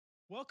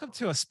Welcome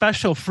to a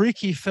special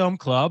Freaky Film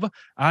Club.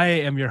 I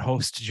am your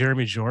host,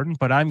 Jeremy Jordan,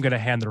 but I'm going to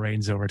hand the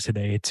reins over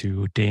today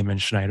to Damon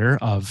Schneider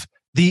of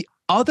the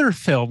other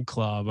film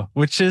club,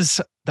 which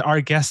is our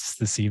guests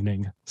this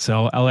evening.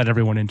 So I'll let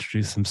everyone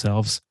introduce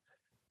themselves.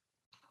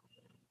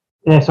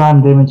 Yeah, so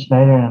I'm Damon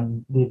Schneider.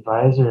 I'm the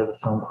advisor of the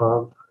film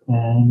club,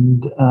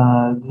 and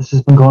this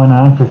has been going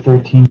on for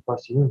 13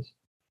 plus years.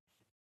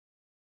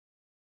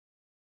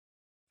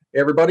 Hey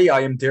everybody,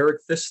 I am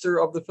Derek Pfister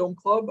of the Film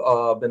Club.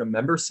 I've been a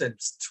member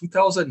since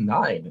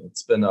 2009.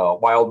 It's been a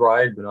wild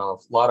ride, been a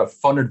lot of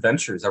fun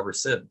adventures ever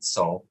since.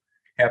 So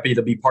happy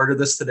to be part of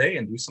this today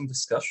and do some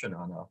discussion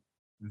on a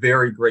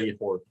very great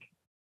horror.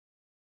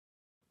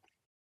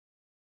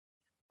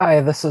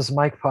 Hi, this is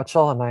Mike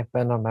Putchel, and I've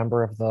been a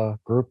member of the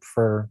group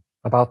for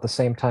about the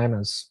same time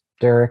as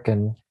Derek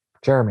and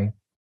Jeremy.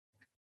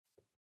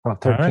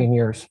 About 13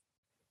 years.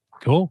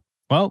 Cool.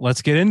 Well,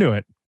 let's get into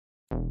it.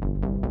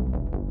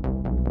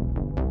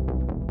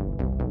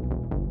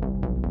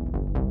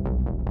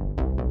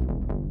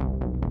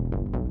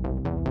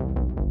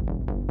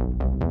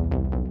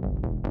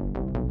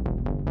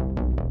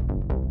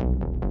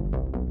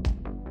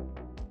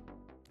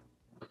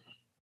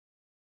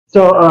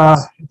 So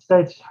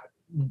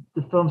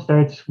the film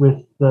starts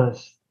with the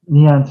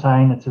neon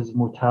sign that says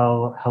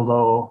Motel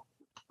Hello,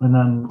 and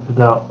then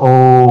the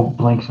O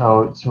blinks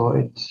out, so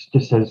it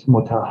just says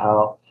Motel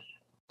Hell.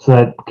 So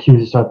that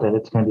cues us up that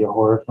it's going to be a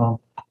horror film.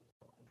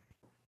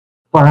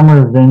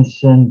 Farmer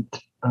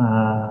Vincent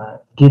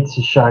gets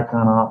his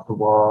shotgun off the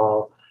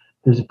wall.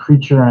 There's a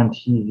preacher on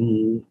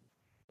TV,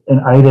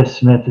 and Ida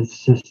Smith, his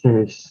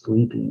sister, is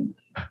sleeping.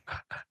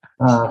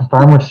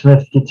 Farmer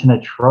Smith gets in a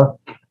truck,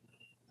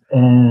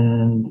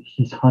 and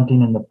he's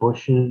hunting in the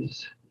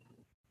bushes.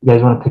 You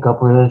guys want to pick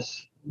up where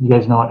this? You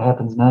guys know what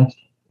happens next?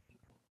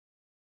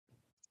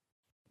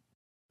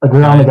 A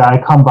girl and a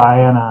guy come by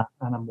on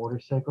a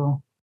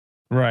motorcycle.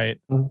 Right.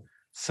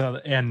 So,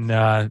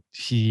 and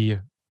he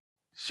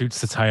shoots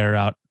the tire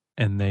out,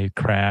 and they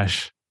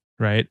crash.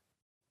 Right.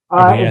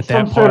 It's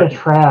some sort of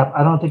trap.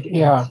 I don't think.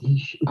 Yeah.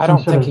 I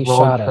don't think he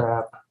shot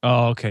it.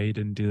 Oh, okay. He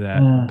didn't do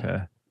that. Yeah.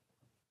 Okay.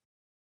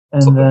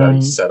 And Something then that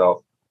he set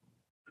up.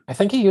 I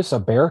think he used a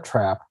bear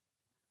trap.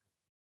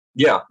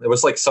 Yeah, it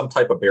was like some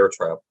type of bear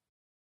trap.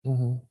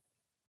 Mm-hmm.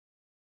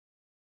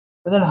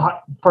 And then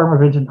Farmer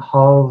Vincent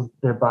hauls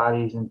their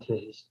bodies into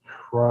his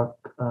truck.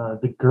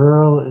 The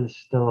girl is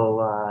still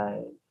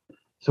alive.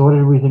 So what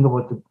did we think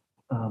about the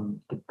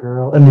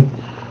girl? And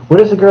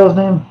what is the girl's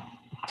name?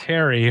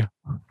 Terry,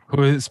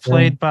 who is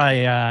played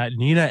by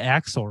Nina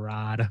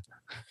Axelrod.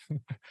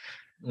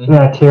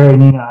 Yeah, Terry,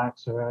 Nina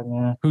Axelrod,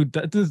 yeah. Who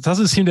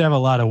doesn't seem to have a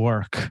lot of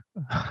work.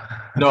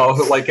 No,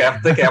 like I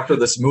think after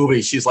this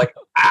movie, she's like,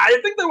 I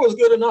think that was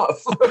good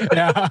enough.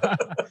 Yeah,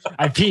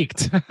 I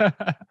peaked.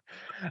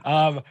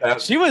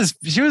 She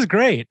was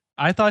great.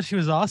 I thought she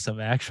was awesome,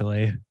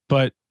 actually.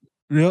 But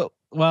I don't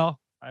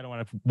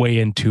want to weigh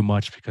in too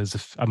much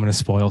because I'm going to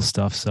spoil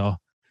stuff. So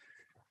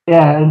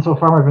yeah, and so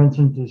Farmer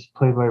Vincent is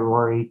played by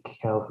Rory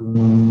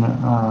Calhoun.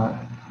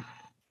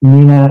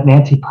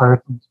 Nancy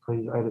Parsons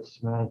plays Ida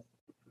Smith.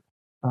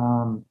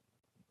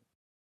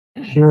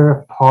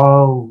 Sheriff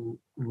Paul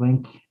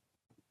Link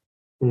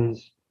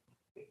is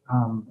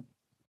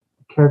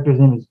character's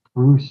name is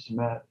Bruce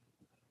Smith.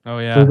 Oh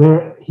yeah.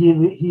 So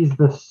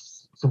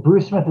so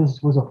Bruce Smith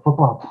was a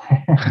football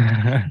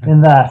player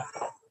in the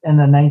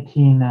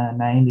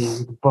 1990s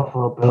with the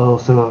Buffalo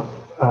Bills. So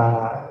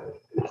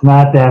it's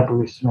not that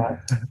Bruce Smith.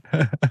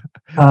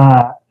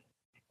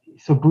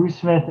 So Bruce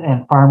Smith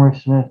and Farmer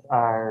Smith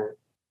are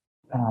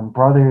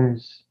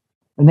brothers,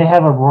 and they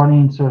have a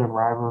running sort of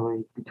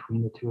rivalry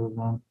between the two of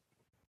them.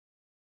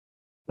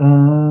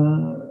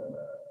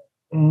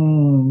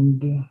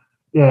 And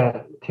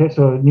yeah,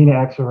 so Nina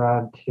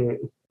Axelrod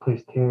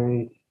plays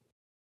Terry.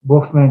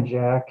 Wolfman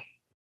Jack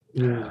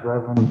is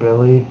Reverend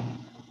Billy.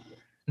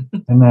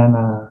 And then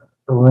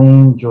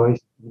Elaine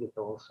Joyce Edith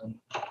Olsen.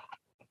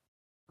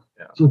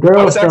 Yeah. So the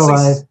girl is still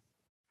alive.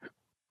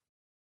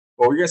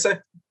 What were you going to say?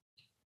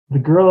 The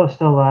girl is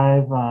still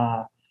alive,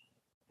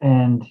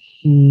 and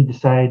he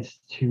decides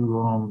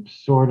to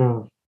sort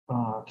of,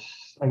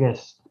 I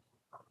guess,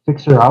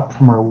 fix her up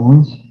from her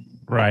wounds.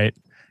 Right.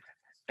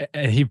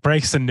 And he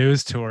breaks the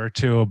news to her,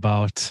 too,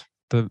 about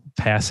the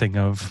passing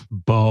of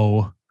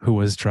Bo, who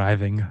was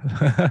driving.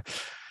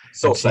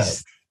 So sad.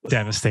 She's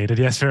devastated.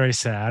 Yes, very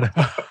sad.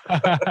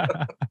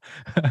 I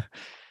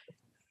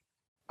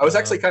was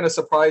actually kind of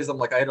surprised.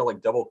 I had to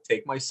double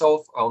take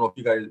myself. I don't know if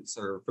you guys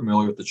are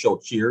familiar with the show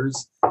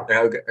Cheers.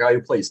 The guy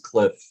who plays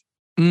Cliff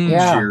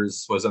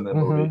Cheers was in that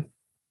movie,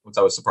 which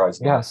I was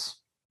surprised about. Yes.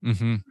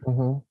 Mm-hmm.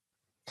 Mm-hmm.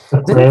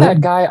 Didn't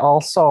that guy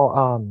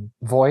also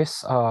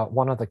voice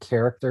one of the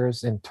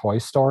characters in Toy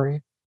Story?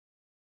 I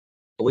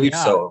believe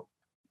so.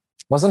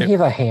 Wasn't he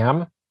the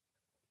ham?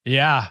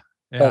 Yeah.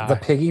 The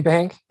piggy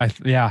bank? That's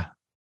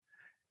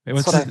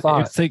what I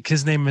thought. It's like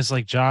his name is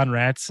like John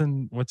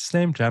Ratzen. What's his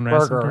name? John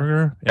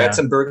Ratzenberger?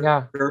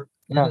 Ratzenberger.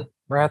 Yeah.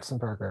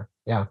 Ratzenberger.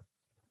 Yeah.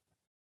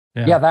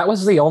 Yeah, that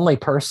was the only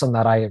person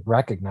that I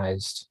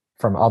recognized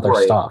from other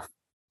stuff.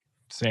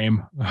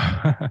 Same.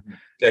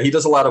 Yeah, he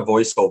does a lot of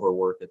voiceover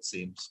work, it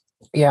seems.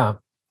 Yeah.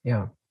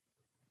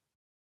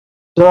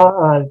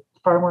 So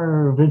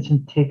Farmer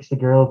Vincent takes the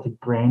girl to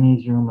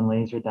Granny's room and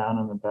lays her down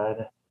on the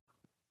bed.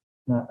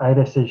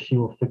 Ida says she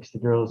will fix the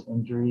girl's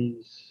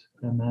injuries.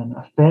 And then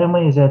a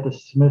family is at the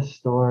Smith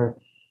store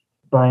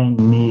buying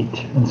meat.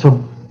 And so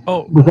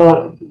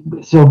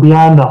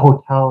beyond the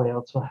hotel,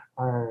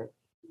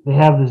 they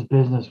have this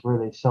business where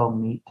they sell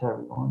meat to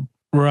everyone.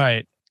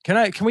 Right.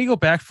 Can we go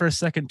back for a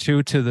second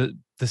too to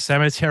the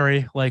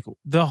cemetery? Like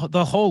the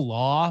whole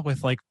law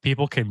with like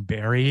people can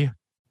bury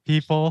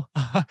people.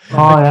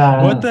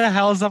 What the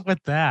hell's up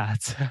with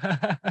that?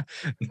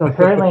 So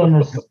apparently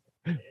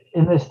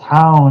in this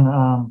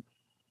town,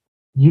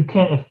 you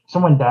can, if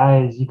someone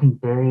dies, you can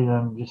bury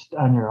them just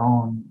on your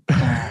own.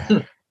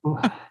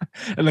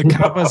 And the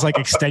cup was like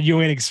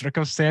extenuating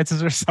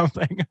circumstances or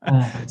something.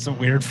 Some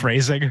weird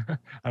phrasing.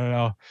 I don't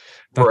know.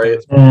 Right.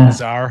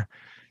 Bizarre.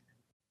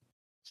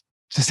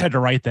 Just had to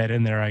write that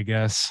in there, I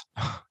guess.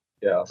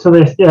 Yeah. So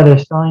they're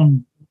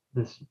selling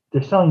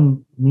they're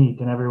selling meat,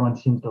 and everyone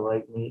seems to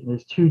like meat. And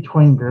there's two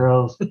twin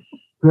girls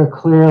who are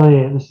clearly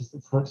it's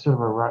sort of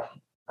a rough.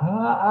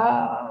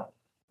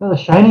 No, The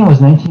Shining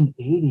was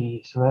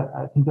 1980, so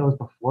I think that was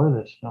before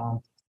this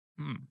film,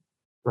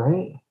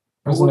 right?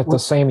 Wasn't it the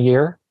same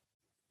year?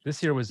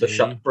 This year was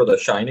for The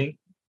Shining.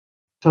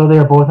 So they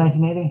were both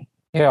 1980.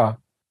 Yeah.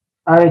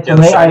 All right. Yeah,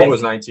 The Shining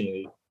was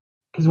 1980.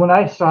 Because when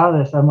I saw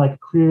this, I'm like,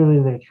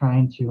 clearly they're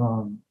trying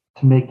to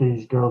make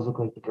these girls look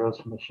like the girls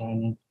from The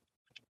Shining,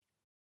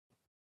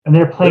 and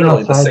they're playing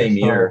literally outside the same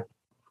year.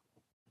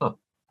 Huh.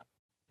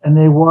 And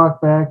they walk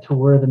back to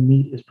where the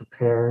meat is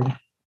prepared,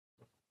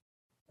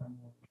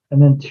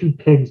 and then two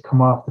pigs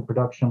come off the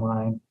production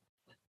line,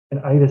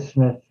 and Ida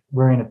Smith,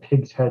 wearing a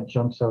pig's head,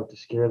 jumps out to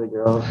scare the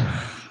girls.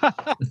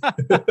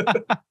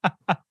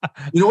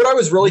 You know what I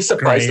was really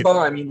surprised about?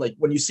 I mean, like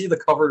when you see the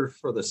cover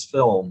for this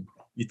film,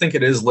 you think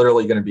it is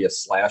literally going to be a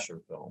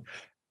slasher film,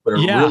 but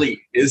it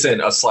really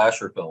isn't a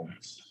slasher film.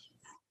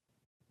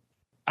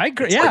 I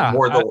agree.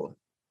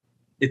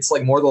 It's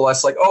like more or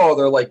less like, oh,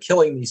 they're like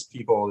killing these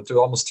people. They're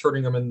almost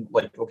turning them in,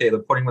 like, okay, they're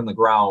putting them in the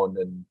ground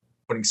and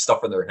putting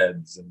stuff in their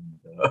heads and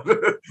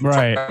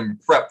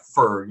prep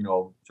for,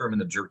 turn them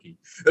into jerky.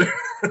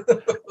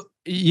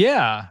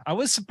 Yeah, I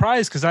was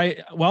surprised because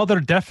there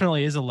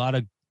definitely is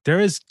there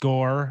is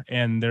gore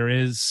and there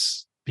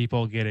is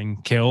people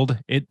getting killed.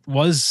 I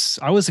was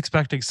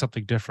expecting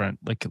something different,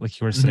 like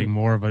you were saying,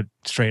 more of a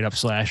straight up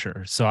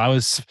slasher. So I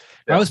was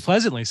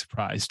pleasantly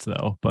surprised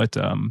though. But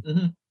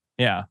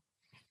yeah.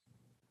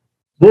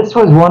 This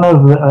was one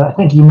of the, I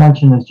think you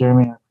mentioned this,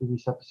 Jeremy, in a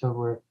previous episode,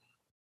 where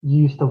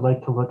you used to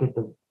like to look at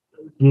the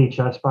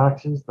VHS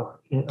boxes of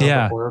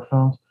the horror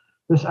films.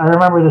 I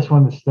remember this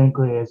one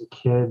distinctly as a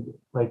kid,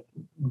 like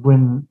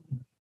when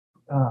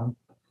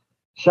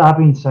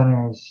shopping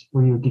centers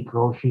where you would get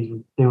groceries,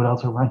 they would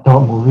also rent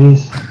out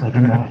movies, like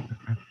in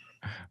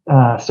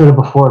the sort of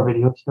before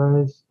video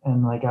stores.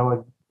 And like I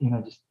would,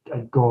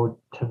 I'd go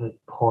to the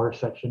horror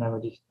section. I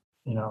would just,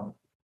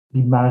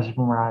 be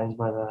mesmerized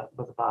by the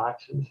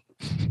boxes.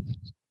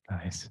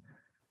 Nice.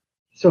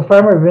 So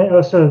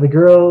the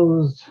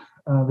girls,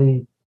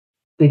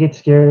 they get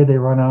scared, they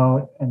run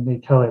out, and they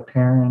tell their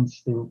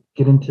parents. They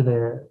get into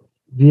their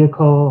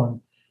vehicle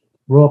and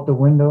roll up the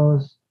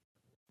windows,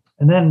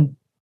 and then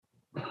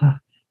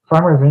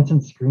Farmer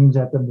Vincent screams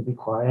at them to be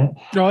quiet.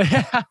 Oh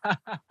yeah.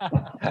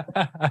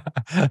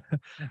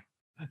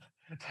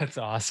 That's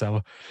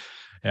awesome.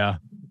 Yeah.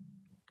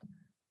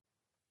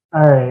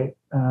 All right.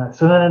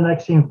 So then the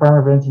next scene,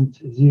 Farmer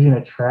Vincent is using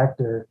a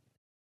tractor.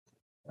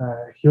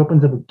 He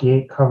opens up a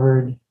gate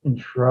covered in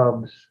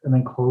shrubs and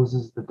then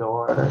closes the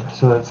door.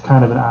 So it's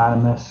kind of an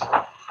ominous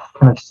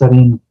kind of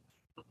setting.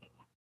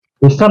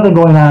 There's something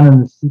going on in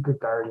the secret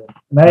garden.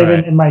 And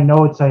even in my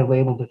notes, I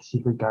labeled it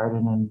Secret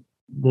Garden, and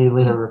they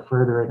later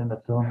refer to it in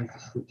the film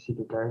as the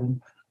Secret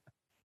Garden.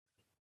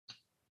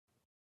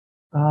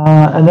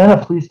 And then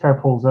a police car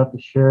pulls up.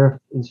 The sheriff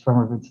is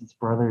Farmer Vincent's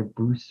brother,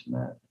 Bruce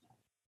Smith.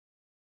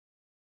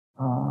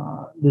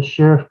 The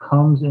sheriff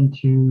comes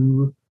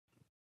into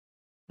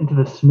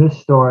the Smith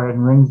store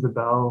and rings the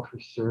bell for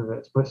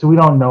service, but so we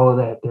don't know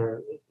that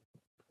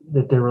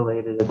they're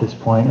related at this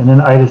point. And then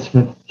Ida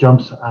Smith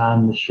jumps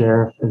on the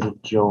sheriff as a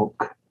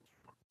joke.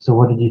 So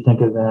what did you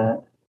think of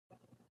that?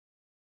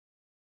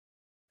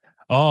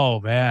 Oh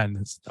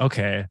man.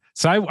 Okay.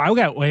 So I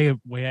got way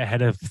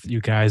ahead of you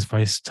guys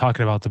by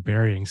talking about the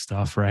burying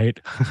stuff, right?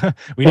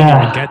 We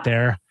didn't even get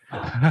there.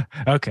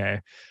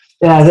 Okay.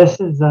 Yeah, this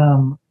is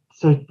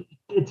so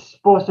it's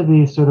supposed to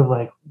be sort of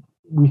like,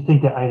 we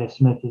think that Ida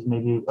Smith is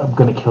maybe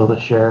going to kill the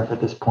sheriff at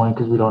this point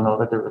because we don't know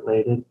that they're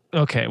related.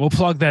 Okay, we'll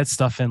plug that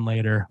stuff in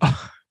later.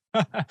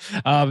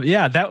 That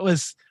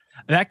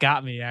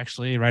got me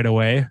actually right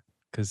away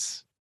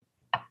because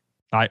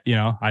I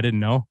didn't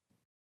know.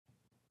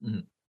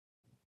 And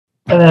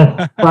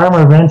then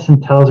Farmer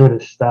Vincent tells her to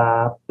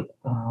stop.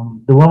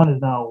 The woman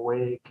is now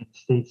awake and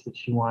states that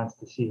she wants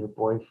to see her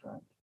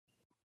boyfriend.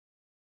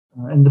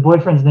 And the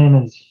boyfriend's name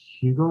is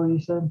Hugo, you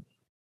said?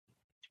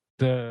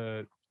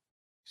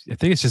 I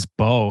think it's just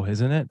Bo,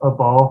 isn't it? A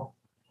Bo.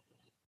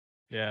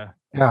 Yeah.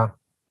 Yeah,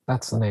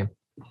 that's the name.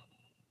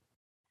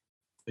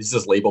 He's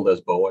just labeled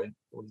as Bo.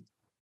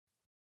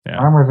 Yeah.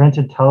 Farmer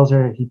Vincent tells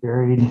her he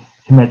buried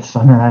him at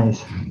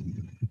sunrise.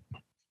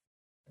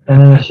 And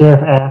then the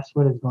sheriff asks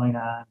what is going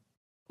on.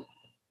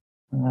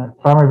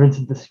 Farmer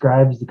Vincent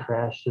describes the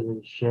crash to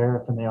the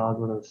sheriff, and they all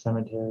go to the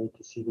cemetery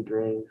to see the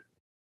grave.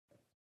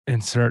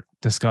 Insert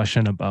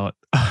discussion about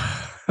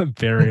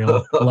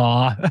burial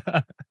law.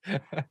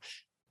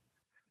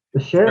 The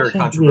sheriff Very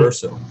seems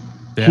controversial.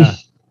 Yeah.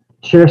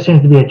 Sheriff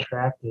seems to be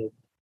attracted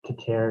to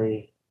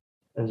Terry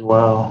as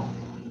well.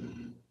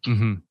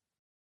 Mm-hmm.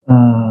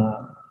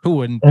 Who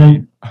wouldn't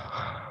and, be?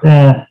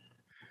 Yeah.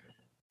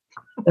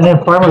 And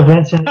then Farmer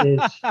Vincent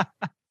is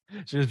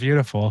She was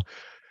beautiful.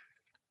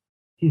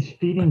 he's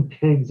feeding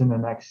pigs in the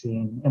next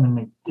scene, and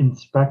an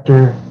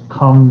inspector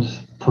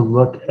comes to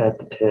look at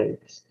the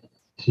pigs.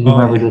 So you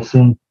remember this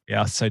scene?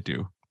 Yes, I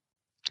do.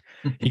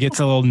 He gets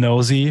a little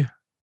nosy,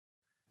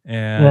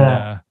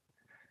 and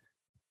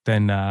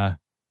then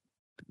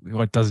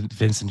what does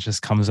Vincent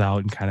just comes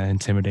out and kind of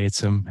intimidates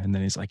him, and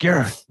then he's like,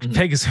 "Your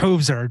pig's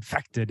hooves are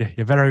infected.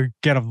 You better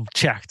get them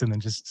checked," and then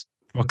just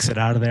books it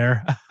out of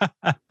there.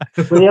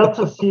 But he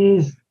also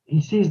sees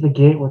the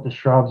gate with the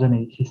shrubs,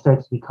 and he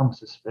starts to become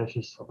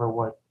suspicious over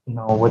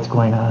what's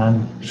going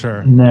on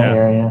in that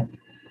area.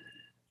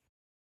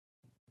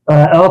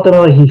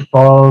 Ultimately, he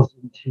falls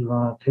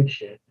into pig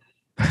shit.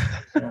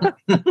 So.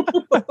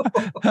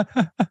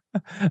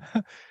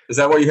 Is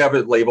that what you have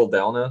it labeled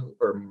down as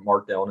or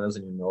marked down as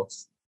in your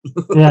notes?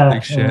 Yeah.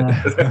 Big shit.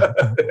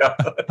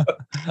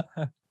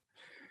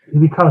 He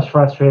becomes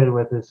frustrated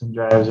with this and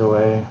drives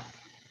away.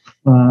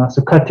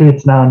 So cut to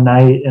it's now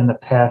night, and the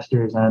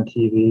pastor is on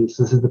TV.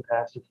 So this is the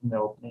pastor from the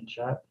opening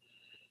shot.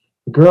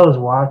 The girl is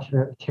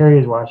watching. Terry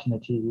is watching the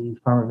TV.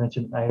 Farmer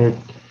Vincent and I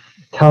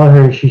tell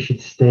her she should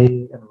stay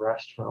and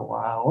rest for a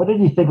while. What did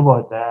you think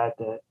about that?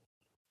 That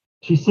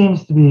she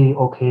seems to be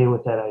okay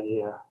with that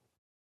idea.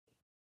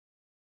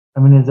 I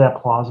mean, is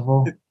that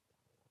plausible?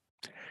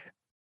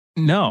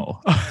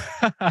 No.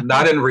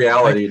 Not in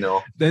reality,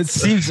 no. That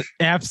seems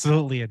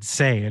absolutely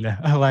insane.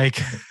 Like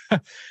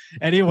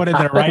anyone in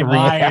their right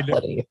mind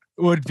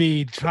would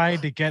be trying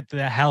to get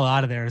the hell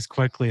out of there as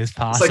quickly as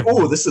possible. It's like,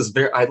 oh, this is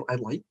very. I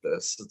like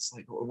this. It's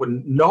like,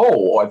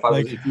 no.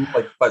 If you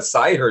like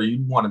beside her,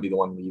 you'd want to be the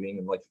one leaving,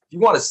 and like if you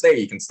want to stay,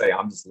 you can stay.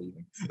 I'm just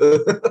leaving.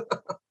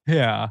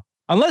 Yeah,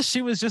 unless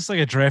she was just like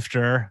a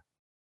drifter.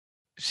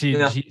 She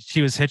was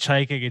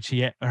hitchhiking,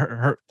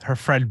 and her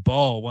friend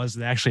Bo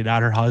wasn't actually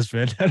not her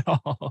husband at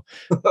all.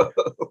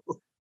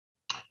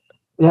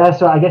 Yeah,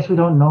 so I guess we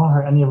don't know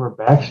any of her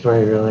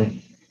backstory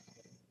really.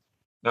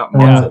 Not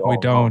much at all. We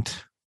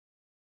don't.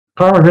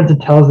 Farmer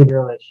Vincent tells the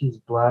girl that she's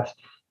blessed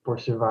for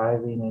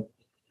surviving, and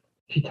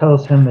she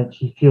tells him that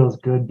she feels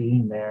good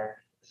being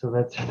there. So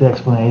that's the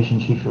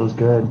explanation. She feels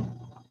good.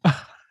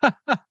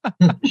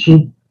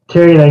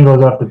 Terry then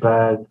goes off to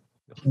bed.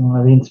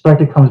 The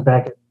inspector comes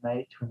back at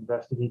night to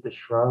investigate the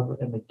shrub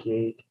and the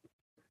gate.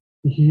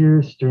 He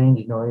hears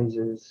strange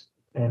noises,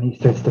 and he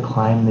starts to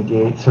climb the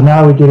gate. So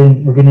now we're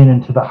getting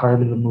into the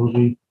heart of the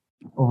movie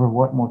over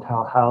what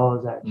Motel Hell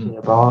is actually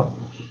about.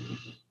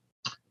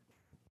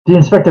 The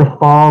inspector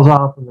falls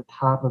off of the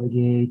top of the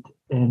gate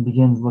and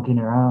begins looking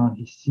around.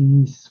 He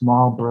sees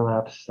small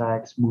burlap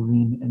sacks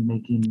moving and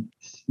making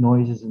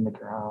noises in the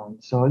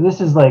ground. So this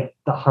is like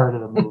the heart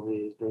of the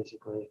movie,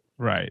 basically.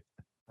 Right.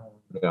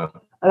 Yeah.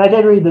 And I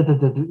did read that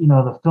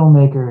the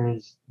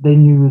filmmakers, they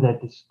knew that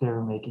they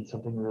were making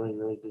something really,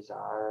 really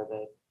bizarre.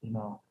 That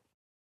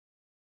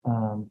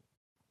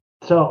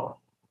So,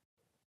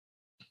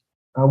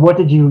 what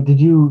did you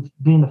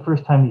being the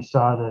first time you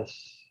saw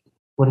this?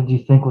 What did you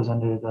think was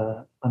under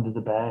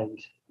the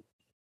bags?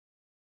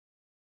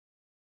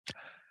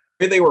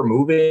 They were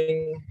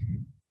moving.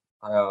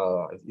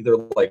 Either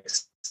like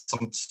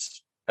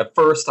at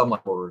first I'm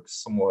like, or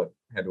somewhat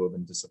had to have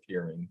been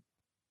disappearing,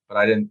 but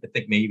I didn't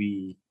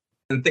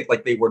think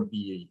like they would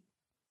be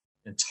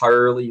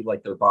entirely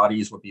like their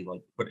bodies would be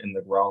like put in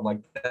the ground like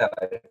that.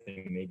 I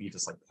think maybe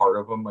just like part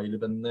of them might have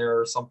been there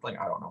or something.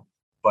 I don't know,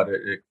 but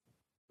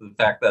the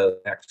fact that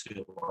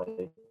actually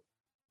like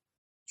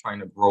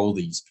trying to grow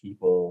these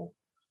people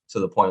to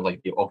the point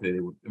like they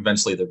would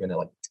eventually they're gonna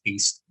like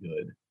taste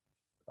good.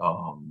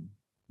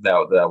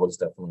 That was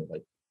definitely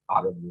like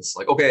out of this.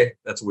 Like, okay,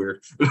 that's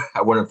weird.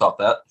 I wouldn't have thought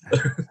that.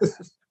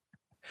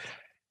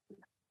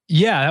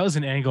 Yeah, that was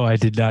an angle I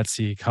did not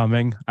see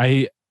coming.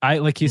 I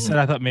like you said,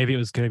 I thought maybe it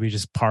was going to be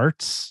just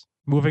parts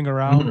moving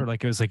around, or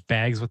like it was like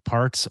bags with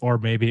parts, or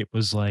maybe it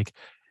was like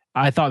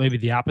I thought maybe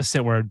the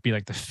opposite, where it'd be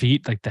like the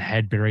feet, like the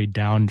head buried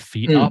down,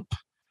 feet up.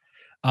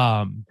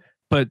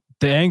 But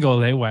the angle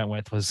they went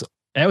with was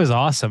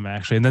awesome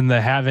actually, and then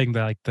having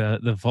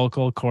the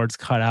vocal cords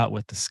cut out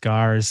with the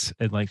scars,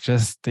 and like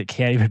just they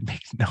can't even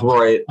make noise.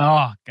 Right.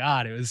 Oh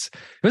God, it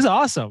was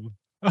awesome.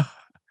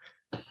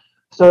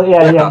 So the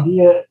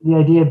idea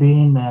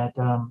being that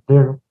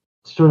they're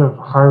sort of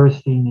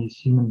harvesting these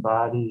human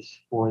bodies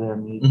for their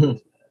meat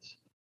business,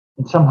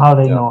 and somehow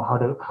they know how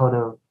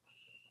to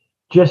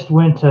just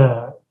went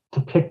to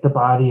pick the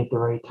body at the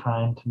right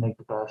time to make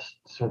the best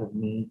sort of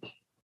meat.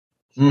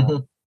 So,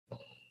 Mhm.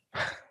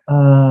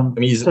 I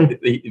mean, so,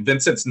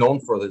 Vincent's known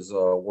for his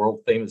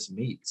world famous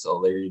meat,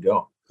 so there you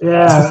go.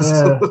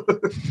 yeah.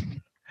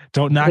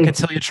 Don't knock it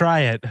till you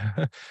try it.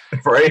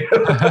 Right?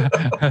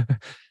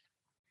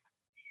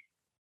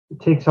 It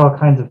takes all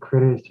kinds of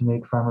critters to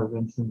make Farmer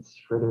Vincent's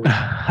fritters.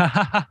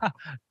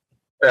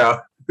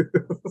 Yeah.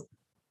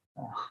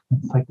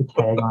 It's like the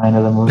tagline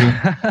of the movie.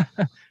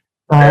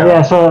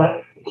 Yeah.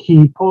 So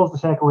he pulls the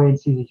sack away and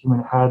sees a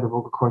human head. The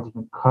vocal cords have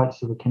been cut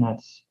so they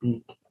cannot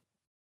speak.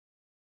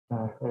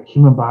 A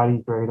human body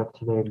buried up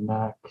to their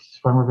necks.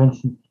 Farmer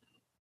Vincent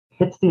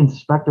hits the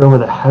inspector over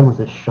the head with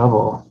a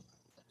shovel.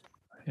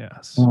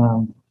 Yes.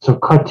 So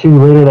cut to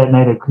later that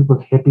night, a group of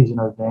hippies in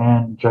a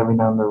van driving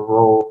down the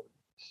road.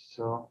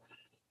 So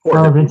Poor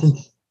Farmer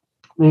hippies.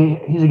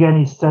 Vincent's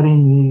he's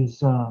studying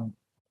these.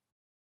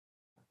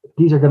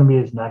 These are going to be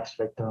his next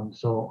victims.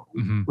 So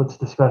let's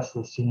discuss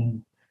the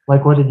scene.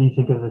 Like, what did you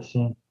think of the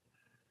scene?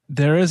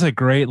 There is a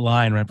great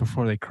line right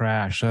before they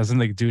crash. Doesn't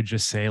the dude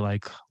just say,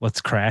 like, let's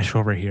crash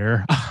over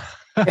here?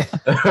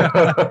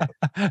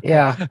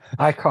 Yeah,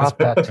 I caught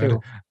that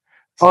too.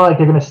 Oh, like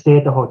they're going to stay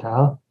at the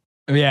hotel?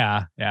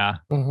 Yeah.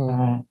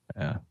 Mhm.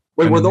 Yeah.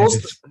 Wait, And were then they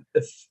those?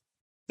 If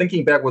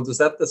thinking back, was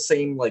that the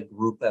same like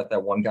group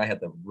that one guy had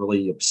the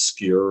really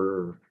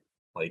obscure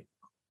like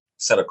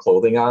set of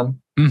clothing on?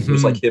 It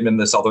was like him and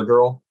this other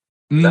girl.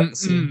 Was that the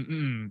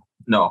scene?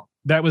 No.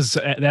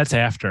 That's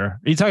after. Are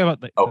you talking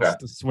about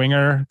the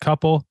swinger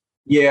couple?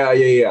 Yeah.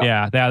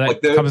 Yeah, that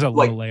Like comes a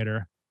little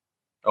later.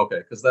 Okay,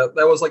 because that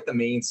was like the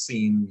main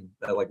scene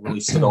that like really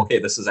stood. Okay,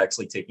 this is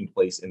actually taking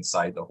place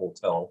inside the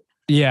hotel.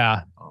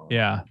 Yeah.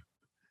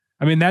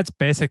 I mean, that's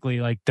basically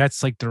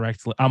that's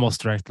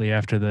almost directly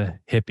after the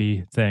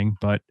hippie thing,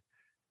 but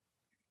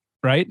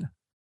right?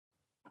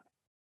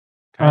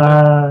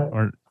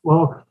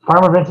 Well,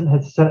 Farmer Vincent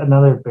had set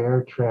another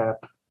bear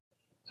trap.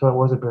 So it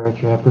was a bear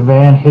trap. The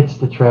van hits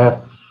the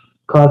trap,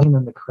 causing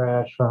them to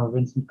crash. Farmer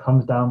Vincent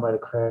comes down by the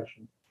crash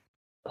and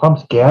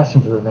pumps gas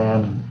into the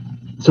van.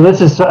 So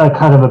this is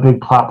kind of a big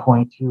plot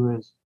point too.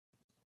 Is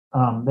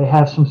they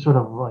have some sort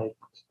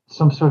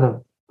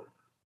of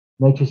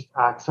nitrous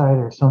oxide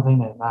or something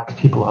that knocks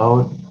people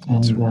out,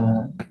 and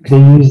they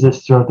use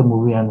this throughout the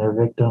movie on their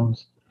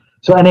victims.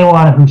 So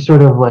anyone who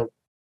sort of like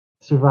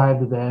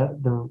survived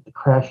the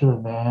crash of the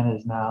van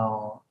has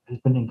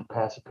been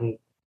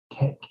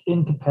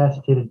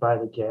incapacitated by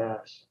the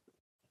gas.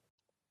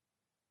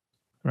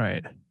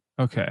 Right.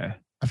 Okay.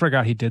 I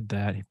forgot he did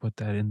that. He put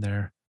that in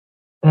there.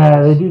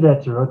 Yeah, they do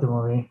that throughout the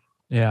movie.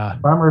 Yeah.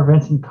 Farmer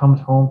Vincent comes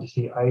home to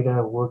see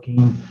Ida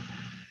working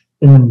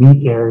in the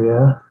meat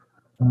area.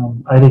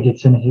 Ida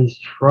gets in his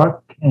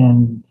truck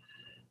and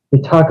they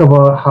talk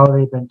about how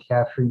they've been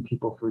capturing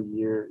people for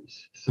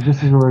years. So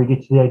this is where we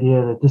get to the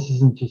idea that this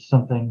isn't just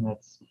something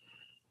that's,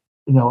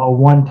 a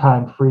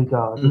one-time freak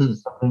out. This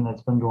is something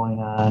that's been going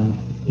on,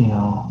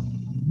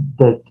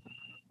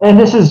 and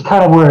this is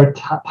kind of where it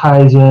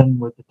ties in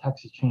with the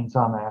Texas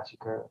Chainsaw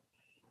Massacre.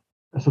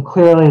 So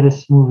clearly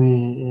this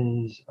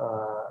movie is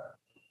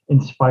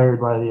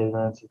inspired by the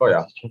events of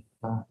Texas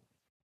Chainsaw.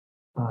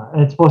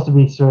 And it's supposed to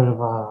be sort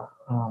of a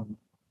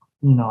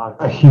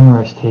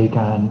humorous take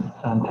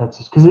on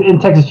Texas. Because in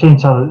Texas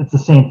Chainsaw, it's the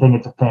same thing.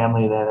 It's a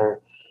family that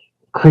are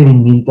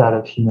creating meat out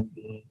of human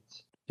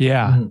beings.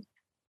 Yeah.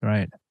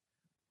 Right.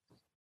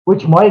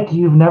 Which, Mike,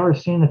 you've never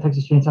seen the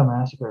Texas Chainsaw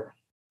Massacre.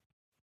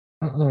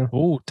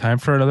 Oh, time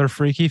for another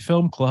freaky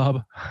film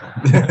club.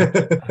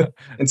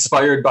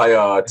 Inspired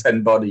by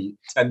Ted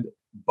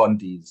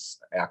Bundy's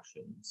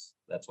actions.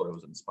 That's what it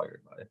was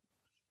inspired by.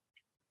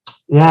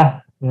 Yeah.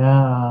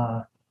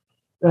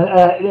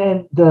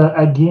 And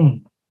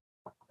again,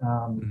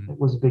 it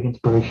was a big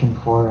inspiration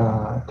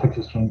for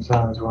Texas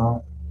Chainsaw as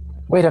well.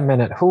 Wait a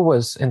minute, who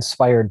was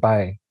inspired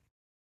by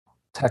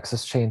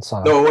Texas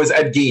Chainsaw? No, it was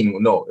Ed Gein.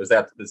 No, is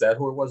that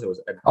who it was? It was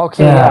Ed.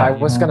 Okay, I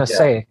was gonna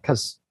say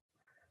because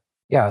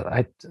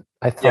I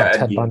thought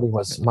Ted Bundy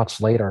was much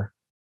later.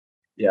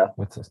 Yeah,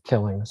 with the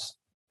killings.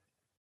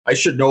 I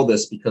should know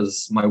this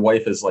because my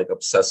wife is like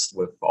obsessed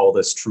with all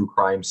this true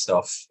crime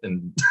stuff,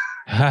 and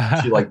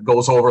she like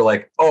goes over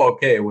like, oh,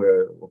 okay,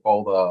 with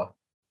all the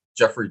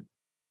Jeffrey,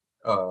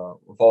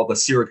 with all the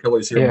serial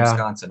killers here in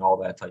Wisconsin, all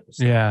that type of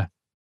stuff. Yeah,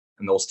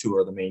 and those two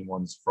are the main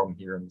ones from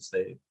here in the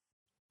state.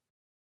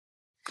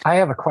 I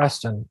have a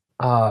question.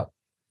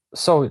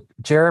 So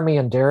Jeremy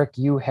and Derek,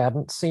 you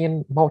hadn't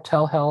seen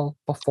Motel Hell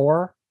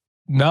before?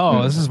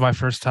 No, this is my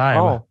first time.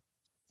 Oh,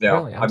 yeah,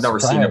 really? I've never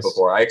seen it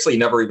before. I actually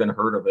never even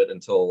heard of it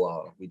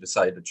until we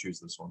decided to choose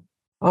this one.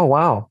 Oh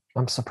wow,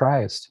 I'm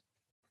surprised.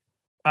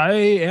 I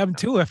am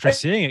too after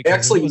seeing it.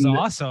 Actually, it was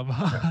awesome.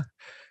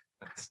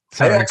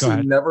 Sorry, I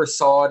actually never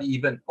saw it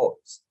even. Oh,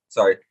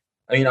 sorry.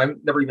 I mean,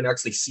 I've never even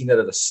actually seen it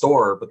at a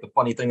store. But the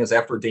funny thing is,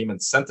 after Damon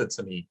sent it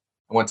to me,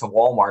 I went to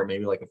Walmart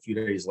maybe like a few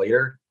days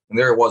later, and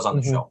there it was on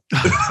the shelf.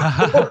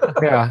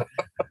 Yeah.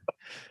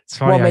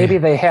 Well, maybe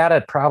they had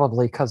it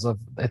probably because of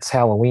it's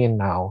Halloween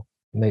now.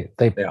 And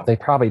Yeah. they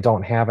probably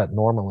don't have it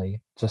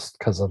normally just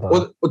because of the.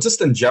 Well,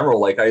 just in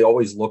general, like I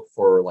always look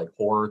for like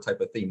horror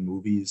type of theme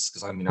movies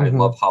because I mean I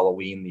love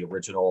Halloween, the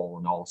original,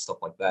 and all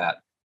stuff like that.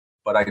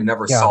 But I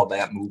never saw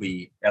that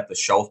movie at the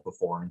shelf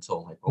before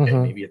until like, okay,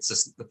 maybe it's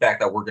just the fact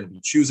that we're going to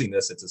be choosing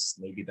this. It's just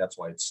maybe that's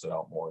why it stood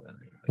out more than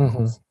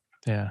anything else.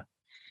 Yeah.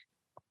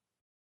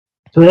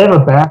 So they have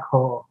a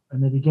backhoe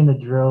and they begin to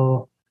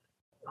drill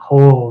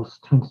holes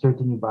to insert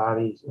the new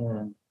bodies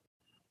in.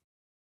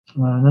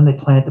 And then they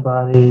plant the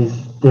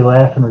bodies. They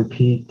laugh and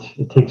repeat.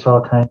 It takes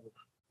all kinds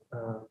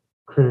of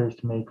critters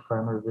to make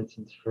Farmer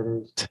Vincent's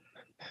fritters.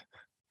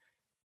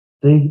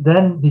 They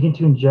then begin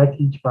to inject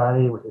each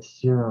body with a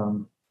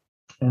serum,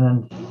 and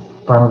then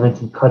Farmer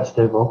Vincent cuts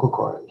their vocal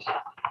cords.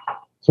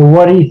 So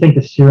what do you think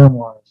the serum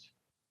was?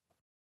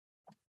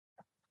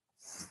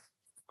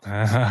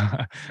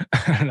 I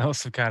don't know,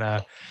 some kind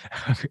of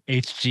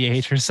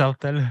HGH or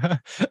something.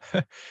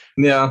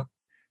 Yeah.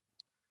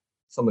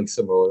 Something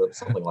similar,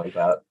 something like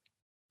that.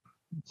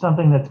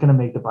 Something that's going to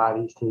make the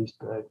bodies taste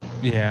good.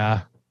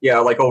 Yeah. Yeah,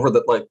 like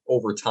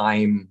over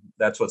time,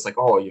 that's what's like,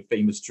 oh, you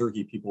famous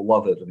jerky, people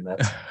love it, and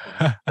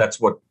that's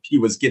what he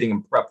was getting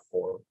him prepped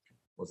for,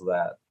 was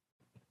that.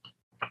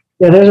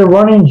 Yeah, there's a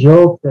running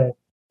joke that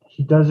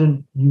he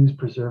doesn't use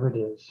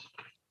preservatives,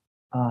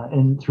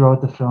 and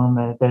throughout the film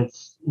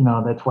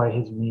that's why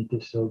his meat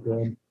is so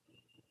good.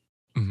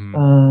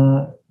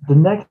 The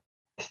next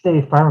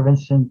day, Farmer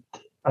Vincent,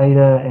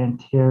 Ida, and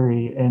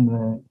Terry,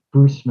 and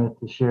Bruce Smith,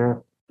 the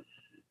sheriff,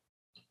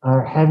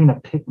 are having a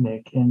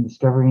picnic and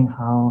discovering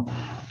how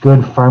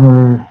good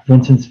Farmer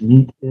Vincent's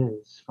meat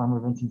is. Farmer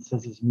Vincent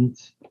says his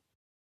meats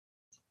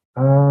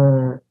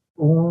are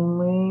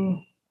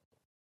only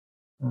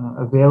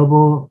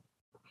available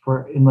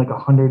in like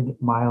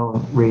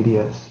 100-mile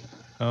radius.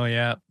 Oh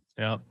yeah,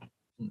 yeah.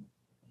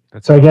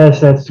 So I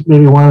guess that's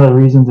maybe one of the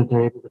reasons that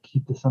they're able to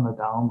keep this on the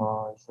down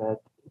low, is that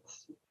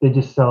they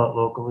just sell it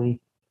locally.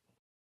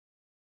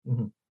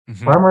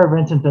 Farmer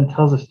Vincent then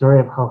tells a story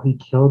of how he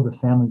killed the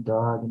family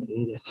dog and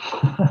ate it.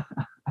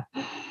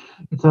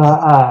 So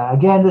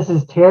again, this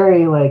is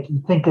Terry. Like,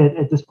 you think that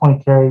at this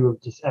point Terry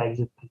would just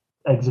exit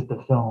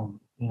the film,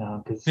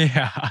 because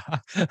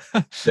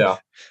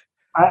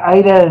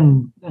Ida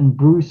and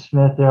Bruce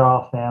Smith, they're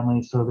all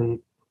family, so they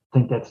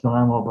think that's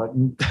normal. But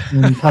when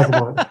you talk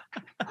about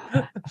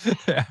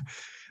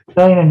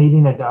killing and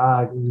eating a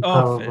dog, you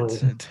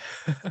probably.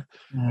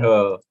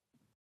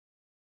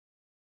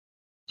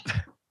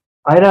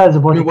 Ida is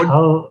about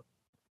to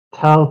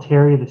tell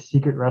Terry the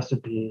secret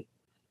recipe,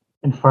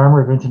 and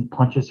Farmer Vincent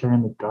punches her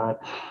in the gut.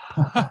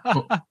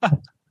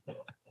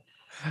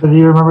 So do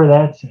you remember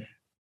that scene?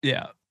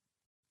 Yeah.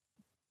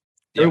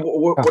 I mean,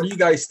 what do you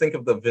guys think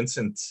of the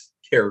Vincent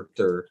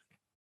character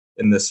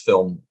in this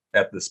film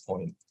at this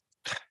point?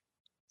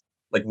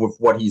 Like with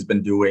what he's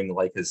been doing,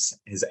 like his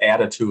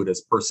attitude, his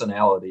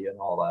personality, and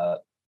all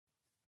that.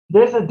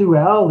 There's a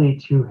duality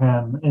to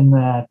him in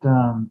that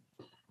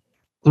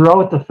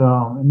throughout the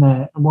film, and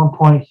that at one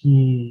point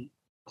he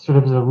sort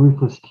of is a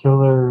ruthless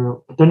killer,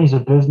 but then he's a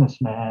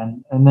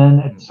businessman, and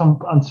then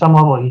on some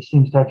level he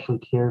seems to actually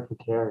care for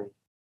Terry.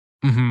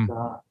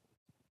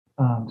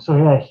 So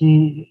yeah,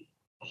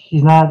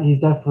 he's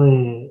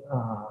definitely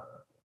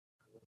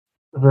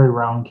a very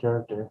round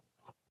character.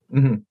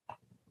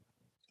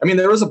 I mean,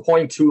 there was a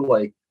point too,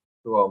 like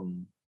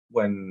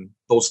when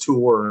those two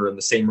were in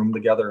the same room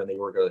together, and they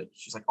were going.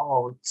 She's like,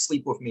 "Oh,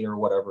 sleep with me or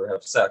whatever,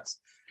 have sex."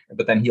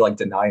 But then he like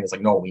denied. It's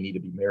like, "No, we need to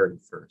be married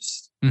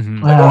first."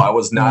 Like, I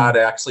was not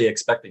actually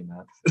expecting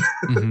that.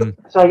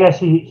 So I guess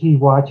he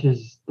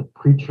watches the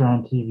preacher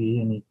on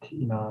TV, and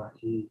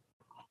he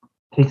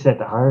takes that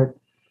to heart.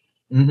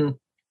 The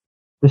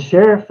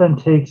sheriff then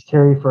takes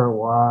Terry for a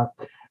walk.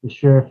 The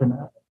sheriff and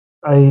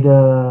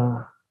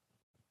the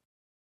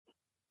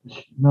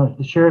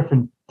sheriff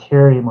and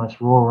Terry must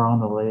roll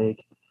around the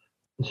lake.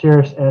 The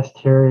sheriff asks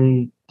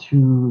Terry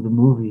to the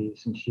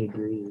movies, and she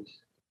agrees.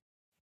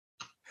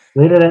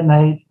 Later that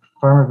night,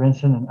 Farmer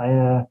Vincent and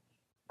Ida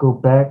go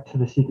back to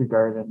the secret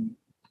garden.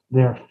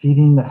 They are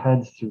feeding the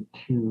heads through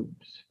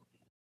tubes.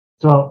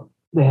 So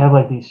they have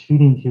like these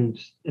feeding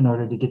tubes in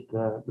order to get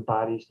the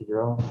bodies to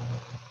grow.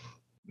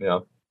 Yeah.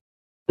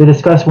 They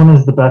discuss when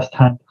is the best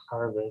time to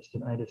harvest,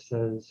 and Ida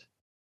says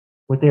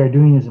what they are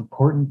doing is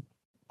important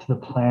to the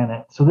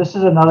planet. So this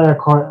is another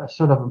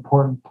sort of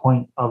important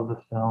point of the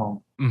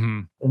film,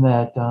 in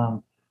that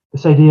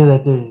this idea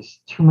that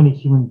there's too many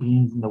human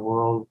beings in the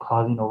world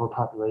causing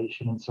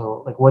overpopulation, and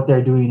so like what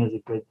they're doing is a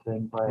good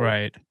thing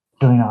by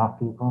killing off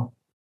people.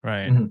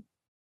 Right.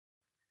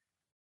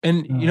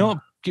 And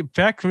get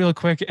back real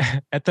quick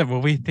at the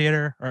movie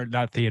theater, or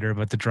not theater,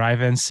 but the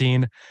drive-in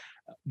scene.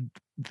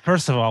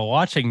 First of all,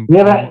 watching we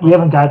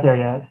haven't got there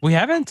yet. We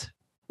haven't?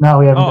 No,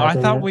 we haven't. Oh, I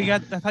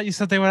thought you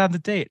said they went on the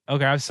date.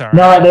 Okay, I'm sorry.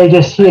 No,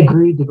 he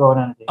agreed to go on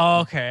a date. Oh,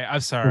 okay, I'm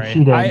sorry.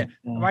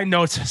 My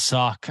notes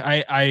suck.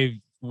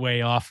 I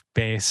way off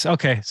base.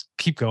 Okay,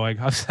 keep going.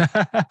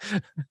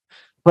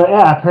 But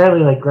yeah,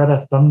 apparently like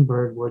Greta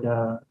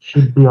Thunberg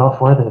she'd be all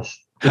for this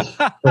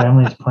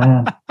family's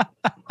plan.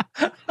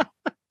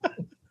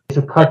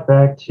 So cut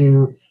back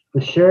to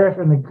the sheriff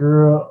and the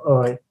girl.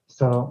 Oh, wait,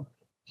 so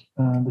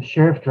the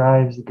sheriff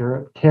drives the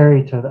girl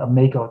Terry to a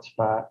makeout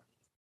spot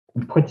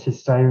and puts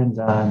his sirens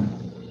on.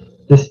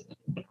 This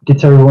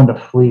gets everyone to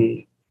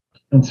flee,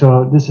 and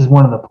so this is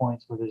one of the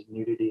points where there's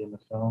nudity in the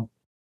film.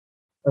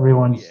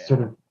 Everyone's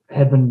sort of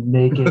had been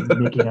naked,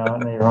 making out,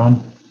 and they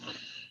run.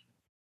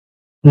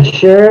 The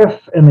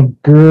sheriff and the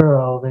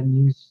girl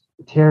then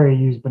Terry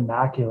used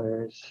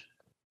binoculars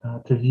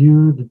to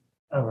view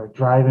the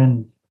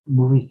drive-in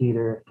movie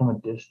theater from a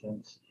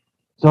distance.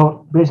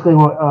 So basically,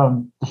 what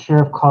the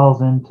sheriff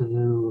calls in to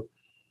do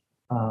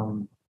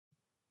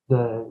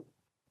the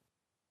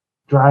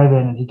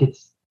drive-in, and he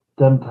gets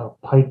them to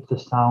pipe the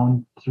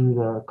sound through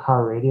the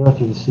car radio,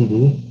 through the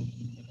CD.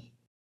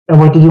 And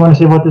what did you want to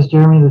say about this,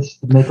 Jeremy? This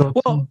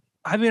makeout scene?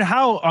 I mean,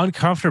 how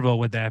uncomfortable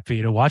would that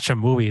be to watch a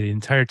movie the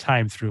entire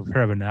time through a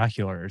pair of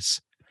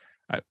binoculars?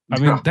 I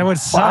mean, that would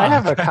suck. Well, I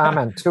have a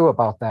comment too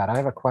about that. I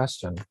have a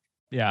question.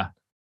 Yeah.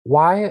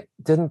 Why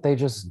didn't they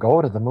just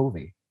go to the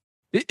movie?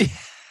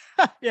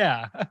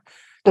 Yeah.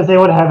 Because they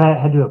would have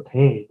had to have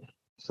paid.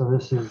 So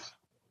that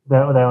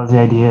was the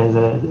idea, is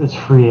that it's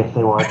free if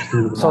they watch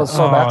through the So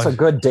that's a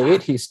good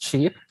date. He's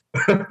cheap.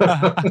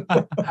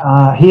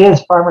 He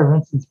is Farmer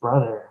Vincent's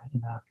brother,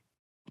 you know.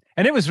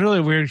 And it was really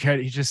weird.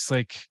 He just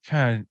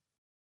kind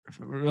of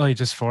really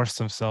just forced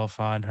himself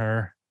on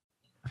her.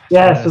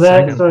 Yeah, because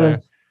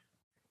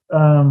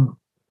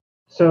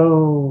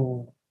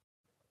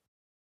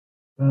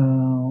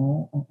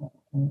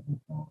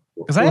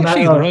I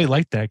actually really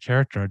liked that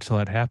character until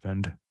it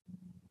happened.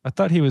 I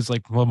thought he was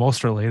like the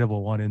most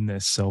relatable one in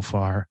this so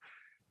far,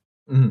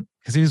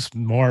 because he's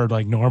more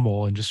like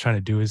normal and just trying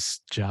to do his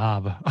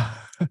job.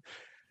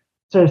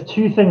 So there's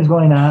two things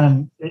going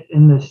on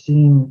in this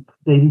scene.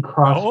 They do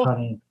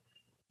cross-cutting.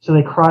 So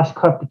they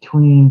cross-cut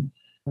between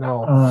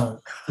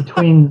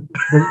the...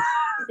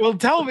 Well,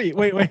 tell me.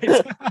 Wait.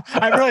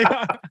 I really...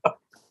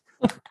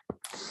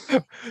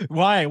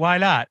 Why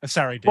not?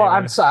 Sorry, David.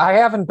 Well, I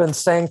haven't been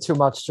saying too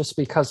much just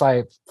because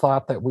I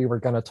thought that we were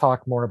going to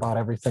talk more about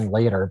everything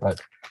later, but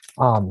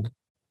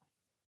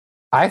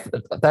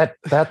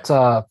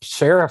that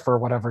sheriff or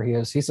whatever he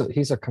is,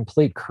 he's a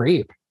complete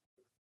creep.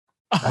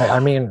 I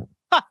mean,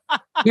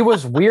 he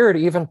was weird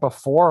even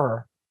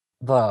before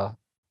the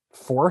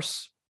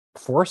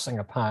forcing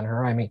upon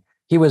her. I mean,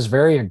 he was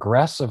very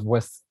aggressive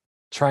with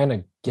trying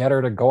to get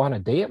her to go on a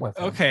date with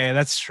him. Okay,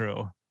 that's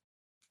true.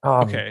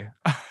 Okay.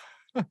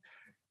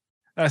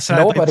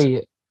 So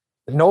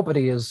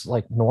nobody is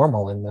like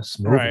normal in this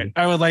movie. Right.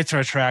 I would like to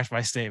retract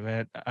my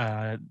statement,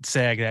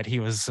 saying that he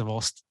was the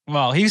most.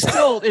 Well, he's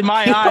still in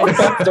my eyes.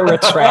 Have to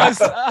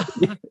retract.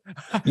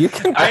 You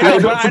can. I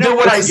don't forget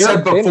what I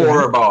said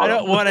before about. I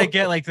don't want to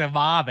get like the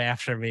mob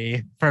after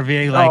me for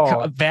being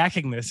like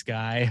backing this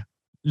guy.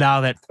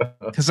 Now that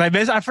because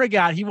I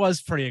forgot he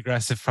was pretty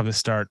aggressive from the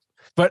start.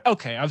 But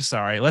okay, I'm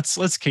sorry.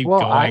 Let's keep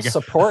going. I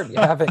support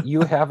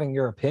you having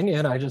your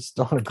opinion. I just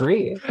don't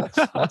agree.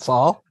 That's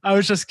all. I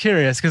was just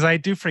curious because I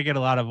do forget a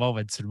lot of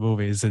moments in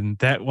movies, and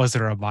that was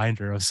a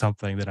reminder of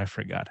something that I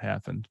forgot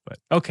happened. But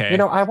okay.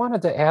 I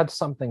wanted to add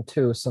something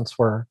too, since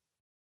we're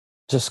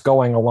just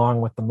going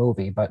along with the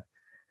movie. But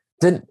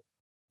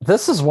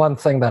this is one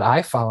thing that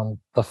I found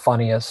the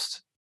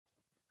funniest,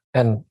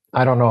 and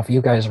I don't know if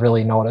you guys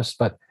really noticed,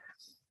 but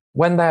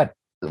when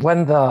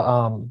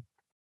the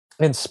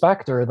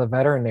inspector, the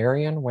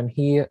veterinarian, when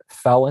he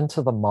fell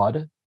into the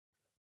mud,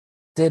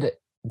 did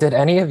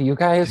any of you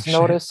guys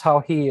notice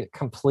how he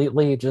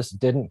completely just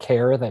didn't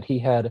care that he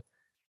had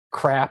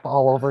crap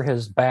all over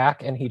his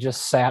back and he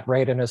just sat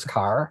right in his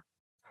car?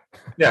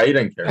 Yeah, he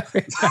didn't care.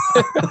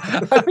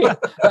 I mean,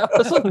 that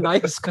was a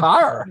nice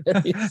car.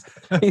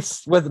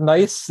 He's with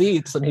nice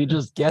seats and he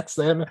just gets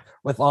in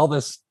with all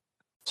this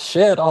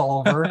shit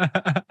all over.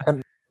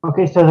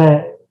 Okay, so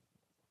that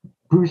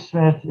Bruce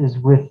Smith is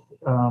with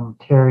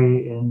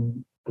Terry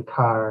in the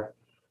car,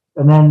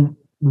 and then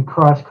we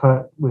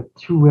cross-cut with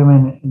two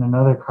women in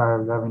another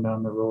car driving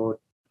down the road,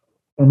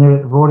 and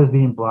the road is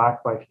being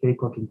blocked by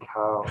fake-looking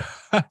cows.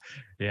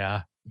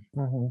 Yeah.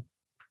 Mm-hmm.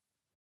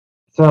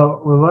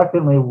 So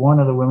reluctantly, one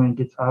of the women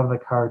gets out of the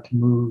car to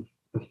move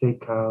the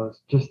fake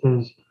cows. Just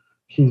as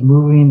she's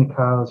moving the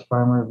cows,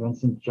 Farmer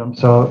Vincent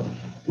jumps out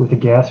with a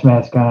gas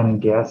mask on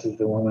and gasses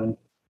the woman.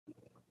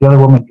 The other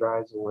woman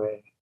drives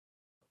away.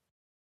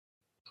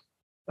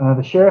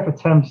 The sheriff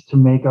attempts to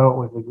make out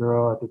with the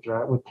girl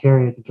with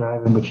Terry at the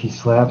drive-in, but she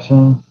slaps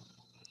him.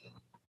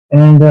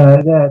 And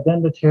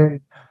then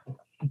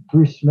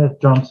Bruce Smith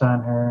jumps on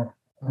her,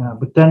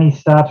 but then he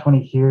stops when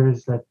he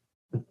hears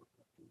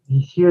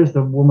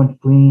the woman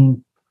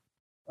fleeing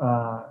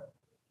Farmer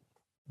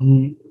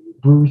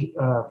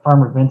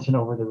Vincent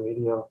over the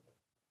radio.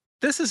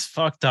 This is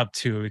fucked up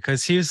too,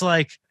 because he's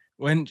like,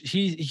 when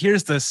he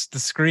hears the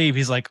scream,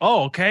 he's like,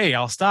 "Oh, okay,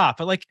 I'll stop."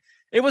 But like,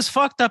 it was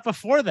fucked up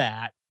before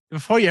that.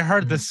 Before you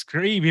heard the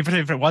scream, even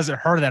if it wasn't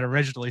her that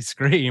originally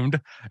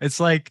screamed, it's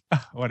like,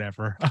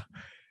 whatever.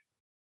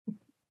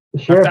 The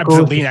sheriff I'm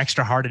going to lean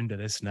extra hard into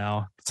this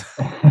now.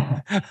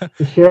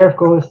 The sheriff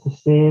goes to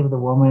save the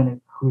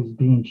woman who's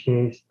being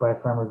chased by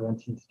Farmer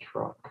Vincent's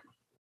truck.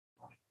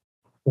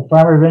 Well,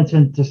 Farmer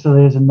Vincent, just so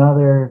there's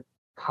another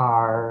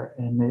car,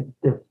 and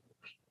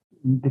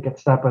they get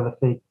stopped by the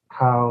fake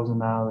cows, and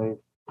now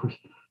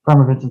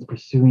Farmer Vincent's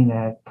pursuing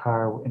that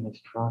car in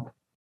his truck.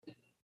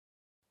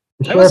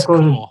 The That was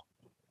sheriff goes. cool.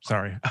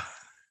 Sorry.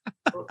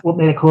 What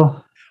made it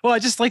cool? Well, I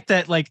just like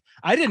that. Like,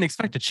 I didn't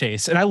expect a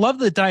chase, and I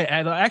love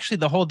actually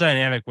the whole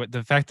dynamic with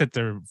the fact that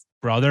they're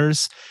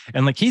brothers,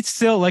 and like he's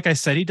still, like I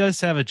said, he does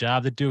have a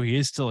job to do. He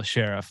is still a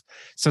sheriff,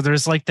 so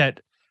there's like that.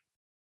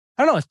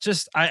 I don't know. It's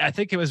just I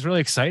think it was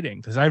really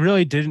exciting because I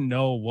really didn't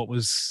know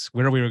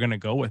where we were going to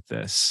go with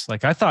this.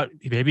 Like, I thought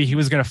maybe he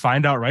was going to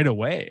find out right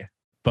away,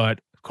 but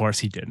of course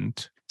he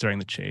didn't. During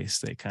the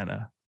chase, it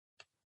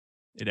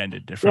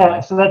ended differently.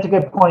 Yeah, so that's a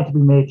good point to be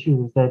made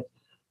too. Is that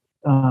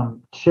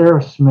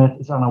Sheriff Smith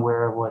is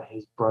unaware of what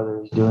his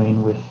brother is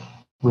doing with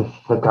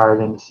the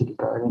garden, the secret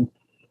garden,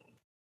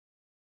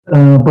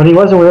 but he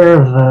was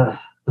aware of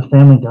the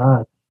family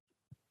dog.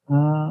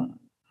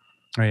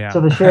 Oh, yeah.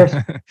 So the sheriff,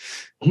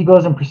 he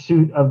goes in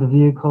pursuit of the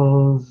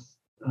vehicles,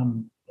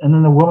 and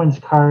then the woman's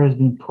car is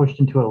being pushed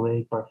into a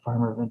lake by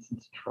Farmer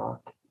Vincent's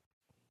truck.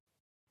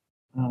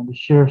 The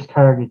sheriff's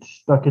car gets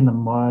stuck in the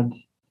mud,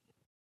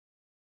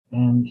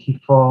 and he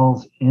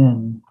falls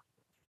in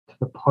to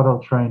the puddle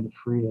trying to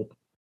free it.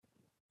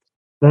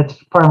 That's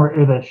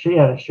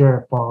the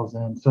sheriff falls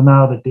in. So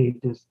now the date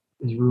is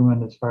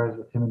ruined as far as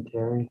with him and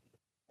Terry.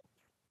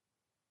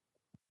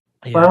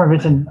 Yeah. Farmer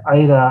Vincent and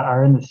Ida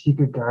are in the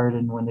secret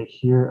garden when they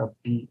hear a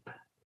beep.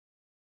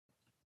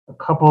 A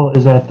couple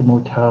is at the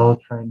motel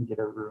trying to get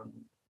a room.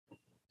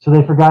 So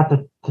they forgot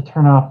to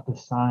turn off the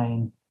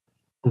sign,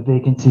 the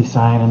vacancy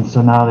sign, and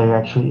so now there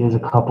actually is a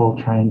couple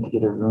trying to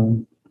get a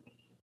room.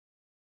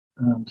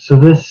 So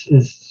this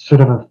is sort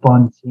of a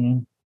fun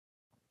scene.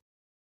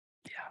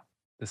 Yeah,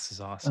 this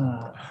is awesome.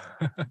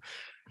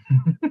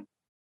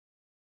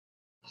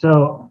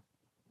 So,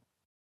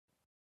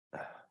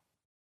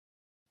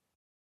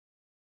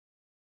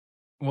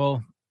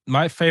 well,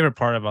 my favorite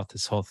part about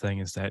this whole thing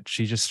is that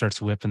she just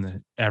starts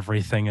whipping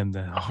everything in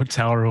the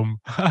hotel room,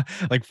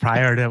 like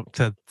prior to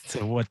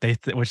what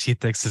what she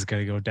thinks is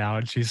going to go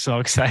down. She's so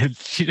excited.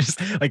 She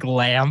just like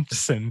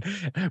lamps and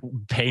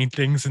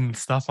paintings and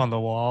stuff on the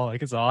wall.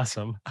 Like, it's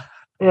awesome.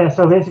 Yeah.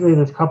 So basically,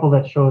 this couple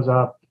that shows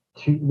up,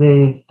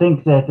 they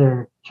think that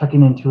they're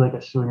checking into like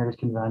a swingers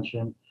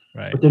convention,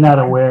 right? But they're not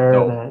aware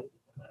that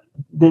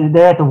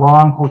they're at the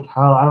wrong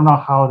hotel. I don't know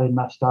how they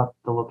messed up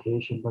the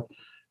location, but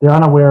they're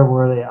unaware of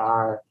where they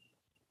are.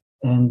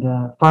 And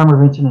Farmer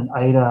Vincent and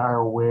Ida are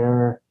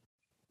aware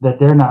that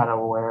they're not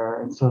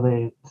aware, and so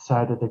they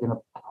decide that they're going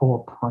to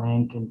pull a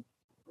prank,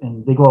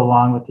 and they go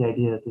along with the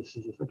idea that this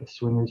is like a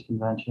swingers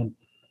convention.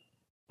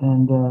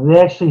 And they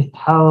actually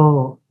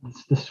tell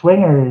the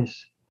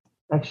swingers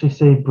actually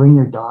say, "Bring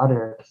your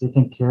daughter," because they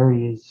think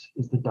Carrie is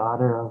the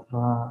daughter of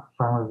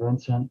Farmer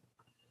Vincent.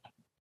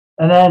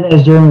 And then,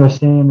 as Jeremy was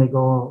saying, they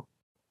go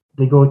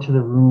to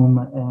the room,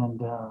 and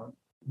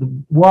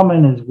the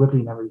woman is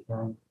whipping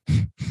everything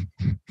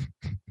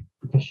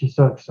because she's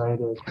so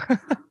excited.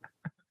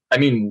 I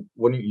mean,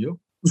 wouldn't you?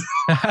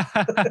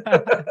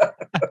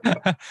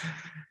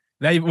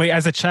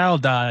 As a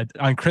child,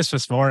 on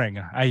Christmas morning,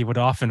 I would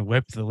often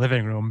whip the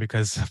living room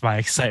because of my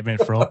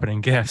excitement for opening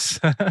gifts.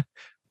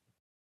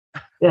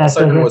 Yeah,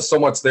 excitement was so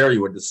much there,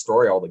 you would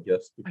destroy all the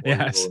gifts before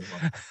yes. you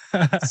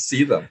go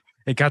see them.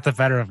 It got the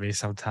better of me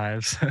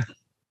sometimes.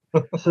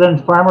 So then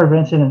Farmer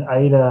Vincent and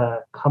Ida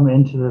come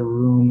into the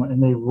room,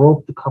 and they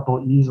rope the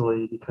couple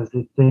easily because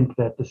they think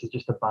that this is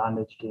just a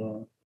bondage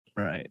game.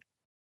 Right.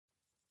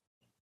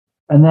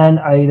 And then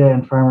Ida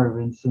and Farmer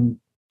Vincent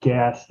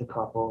gas the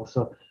couple.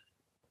 So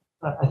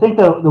I think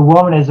the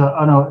woman is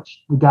the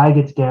guy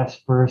gets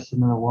gassed first,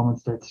 and then the woman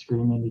starts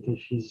screaming because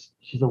she's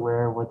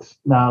aware of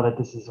now that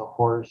this is a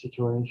horror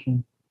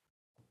situation.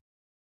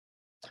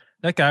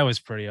 That guy was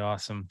pretty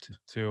awesome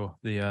too.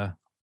 The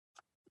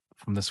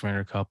from the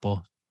swinger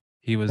couple,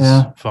 he was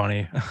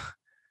funny.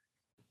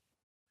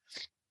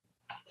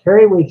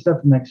 Terry wakes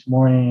up the next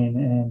morning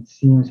and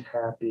seems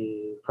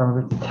happy.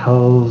 Farmer Vincent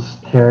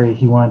tells Terry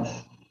he wants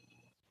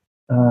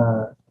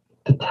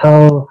to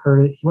tell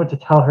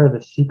her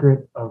the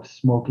secret of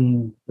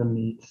smoking the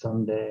meat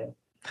someday.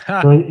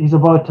 So he's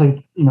about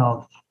to,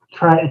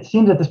 try. It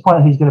seems at this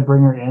point he's going to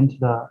bring her into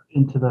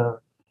the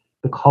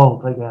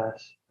cult, I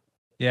guess.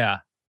 Yeah.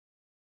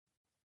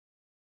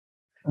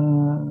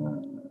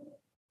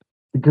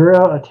 The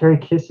girl, Terry,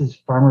 kisses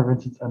Farmer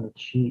Vincent on the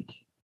cheek.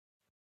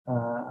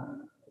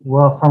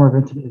 While Farmer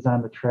Vincent is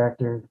on the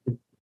tractor,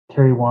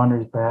 Terry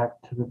wanders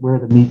back to where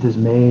the meat is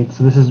made.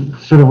 So this is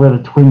sort of where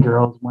the twin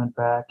girls went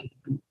back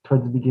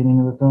towards the beginning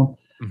of the film.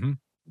 Mm-hmm.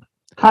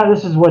 Kind of,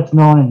 this is what's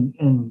known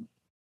in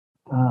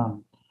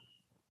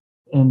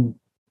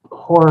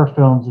horror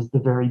films as the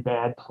very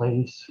bad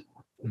place.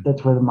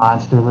 That's where the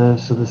monster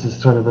lives. So this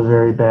is sort of the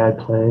very bad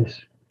place.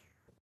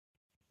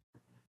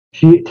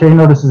 Terry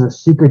notices a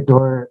secret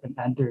door and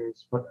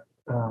enters, but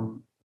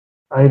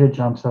Ida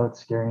jumps out,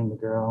 scaring the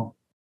girl.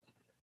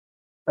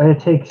 Ida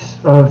takes.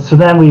 So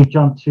then we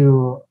jump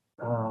to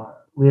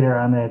later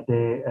on that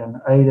day, and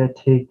Ida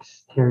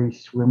takes Terry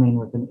swimming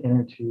with an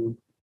inner tube.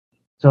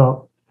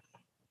 So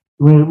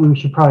we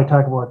should probably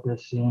talk about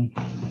this scene.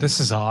 This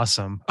is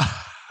awesome.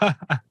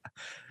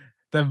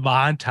 The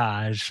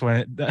montage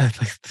when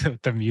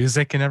the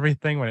music and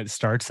everything when it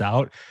starts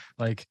out,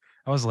 like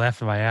I was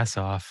laughing my ass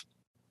off.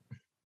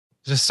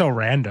 It's just so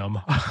random.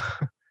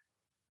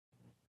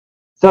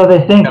 So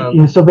they think,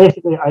 so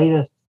basically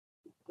Ida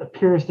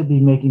appears to be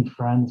making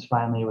friends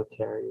finally with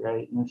Terry,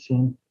 right, in the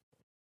scene?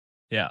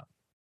 Yeah.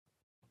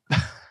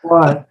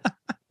 But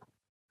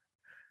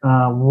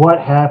what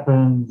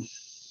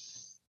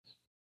happens,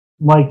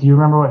 Mike, do you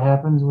remember what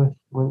happens with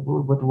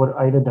what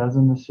Ida does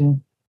in the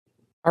scene?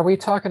 Are we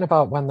talking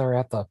about when they're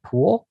at the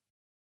pool?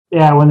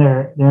 Yeah, when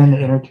they're in the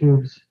inner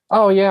tubes.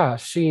 Oh yeah,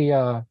 she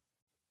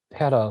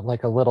had a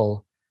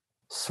little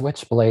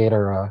switchblade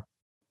or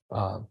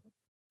a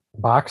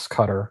box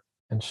cutter,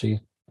 and she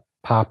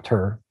popped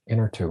her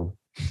inner tube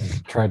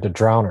and tried to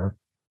drown her.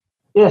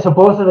 Yeah, so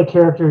both of the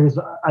characters,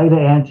 Ida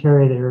and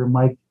Terry,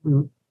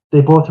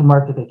 they both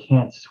remark that they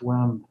can't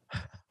swim.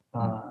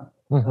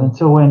 And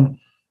so when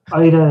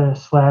Ida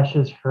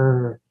slashes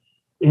her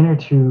inner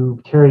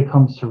tube, Terry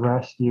comes to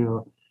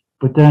rescue,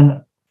 but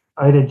then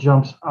Ida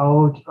jumps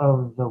out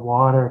of the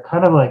water,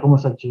 kind of like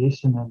almost like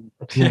Jason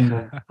at the end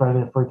of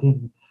Friday the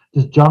 14th,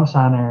 just jumps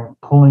on her,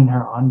 pulling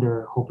her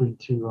under, hoping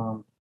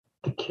to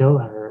kill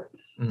her.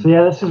 So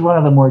yeah, this is one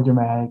of the more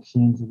dramatic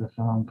scenes of the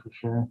film for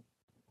sure.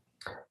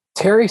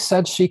 Terry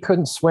said she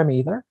couldn't swim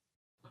either.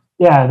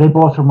 Yeah, they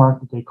both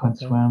remarked that they couldn't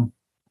swim.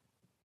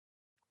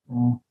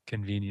 Yeah.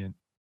 Convenient.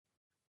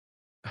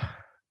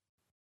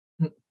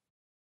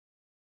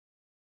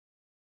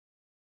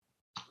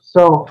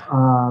 So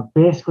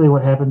basically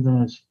what happens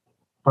is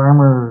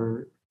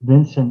Farmer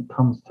Vincent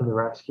comes to the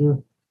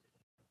rescue.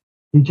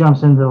 He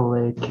jumps into the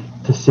lake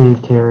to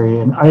save Terry,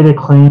 and Ida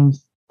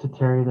claims to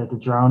Terry that the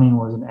drowning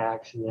was an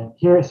accident.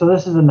 So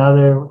this is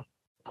another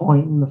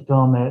point in the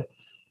film that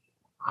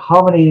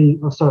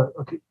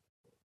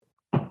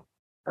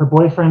her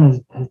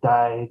boyfriend has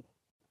died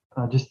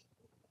just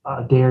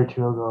a day or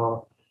two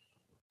ago.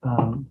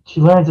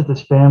 She learns that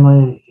this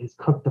family has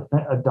cooked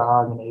a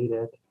dog and ate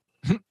it.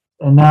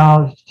 And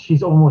now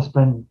she's almost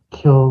been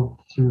killed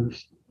through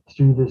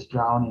this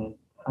drowning.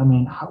 I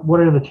mean,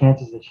 what are the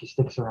chances that she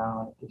sticks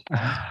around at this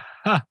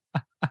point?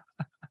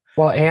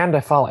 Well, and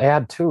if I'll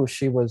add too,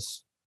 she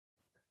was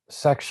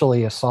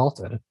sexually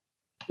assaulted.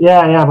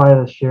 Yeah, by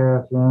the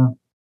sheriff. Yeah.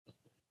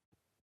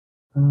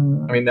 I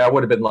mean, that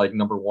would have been like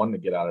number one to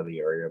get out of the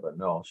area, but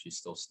no, she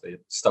still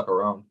stuck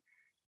around.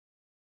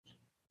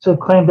 So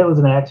claimed it was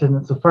an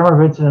accident. So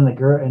Farmer Vincent and the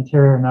girl and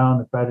Terry are now in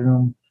the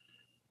bedroom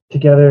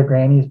together,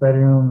 Granny's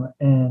bedroom,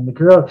 and the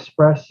girl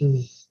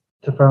expresses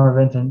to Farmer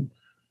Vincent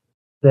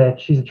that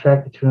she's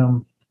attracted to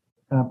him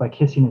by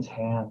kissing his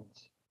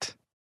hands.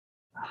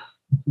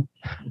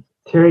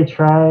 Terry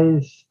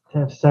tries to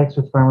have sex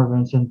with Farmer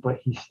Vincent, but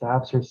he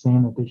stops her,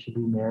 saying that they should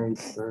be married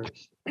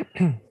first.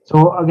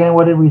 So again,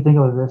 what did we think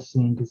of this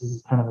scene? Because this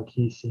is kind of a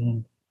key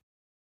scene.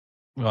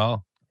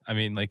 Well, I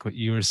mean, like what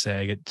you were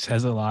saying, it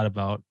says a lot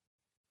about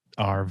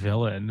our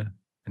villain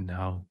and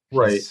how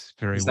he's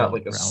very well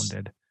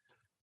rounded.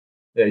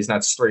 Yeah, he's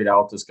not straight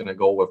out just going to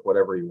go with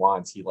whatever he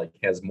wants. He like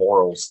has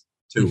morals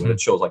too, and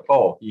it shows like,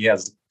 oh, he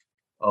has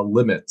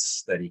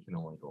limits that he can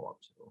only go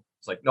up to.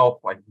 It's like, nope,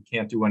 we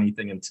can't do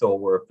anything until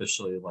we're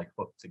officially like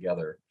hooked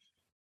together,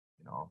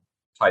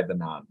 tied the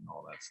knot and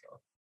all that stuff.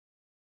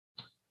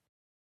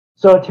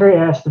 So Terry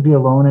asks to be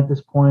alone at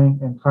this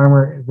point, and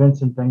Farmer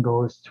Vincent then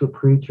goes to a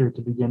preacher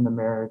to begin the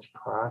marriage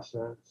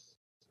process.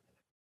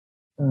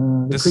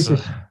 He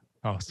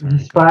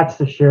spots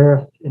the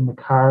sheriff in the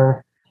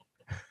car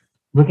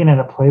looking at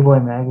a Playboy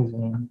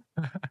magazine.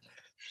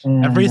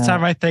 And, every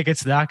time I think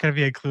it's not going to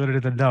be included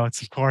in the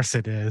notes, of course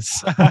it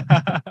is.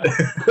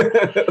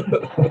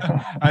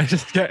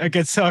 I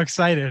get so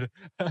excited.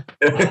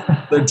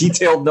 They're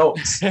detailed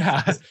notes.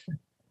 Yeah.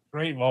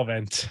 Great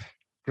moment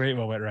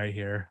right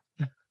here.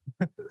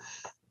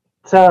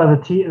 So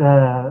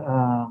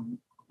the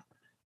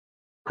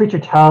preacher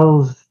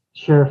tells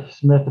Sheriff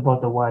Smith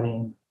about the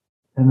wedding,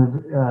 and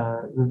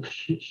the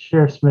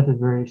Sheriff Smith is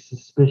very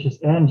suspicious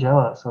and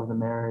jealous of the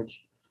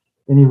marriage,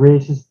 and he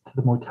races to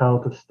the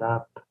motel to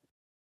stop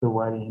the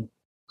wedding.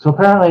 So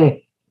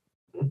apparently,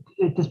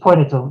 at this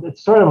point,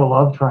 it's sort of a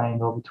love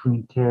triangle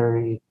between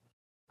Terry,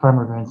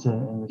 Farmer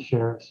Vincent, and the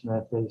Sheriff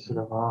Smith. They sort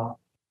of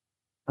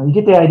you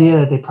get the idea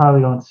that they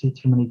probably don't see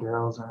too many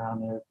girls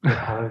around their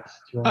parks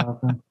too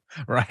often.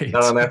 Right.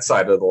 Not on that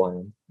side of the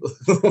line.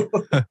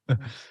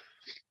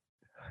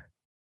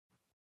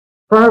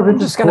 I'm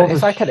just gonna,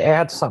 if I could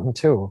add something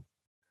too.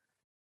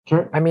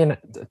 Sure. I mean,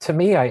 to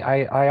me,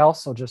 I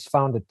also just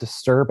found it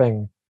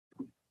disturbing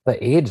the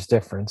age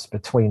difference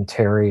between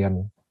Terry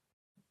and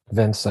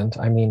Vincent.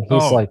 I mean,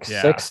 he's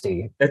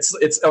 60.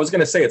 I was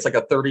gonna say it's like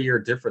a 30-year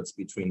difference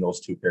between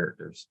those two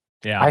characters.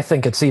 Yeah. I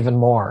think it's even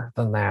more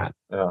than that.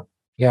 Yeah.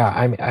 Yeah.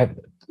 I mean, I've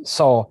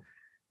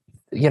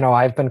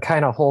been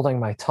kind of holding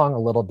my tongue a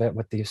little bit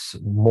with these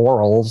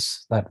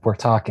morals that we're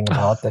talking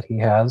about that he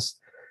has.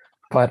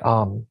 But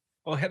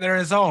Well, they're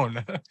his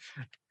own.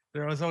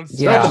 They're his own. It's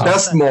not the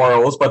best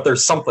morals, but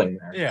there's something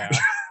there. Yeah.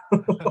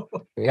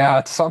 Yeah,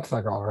 it's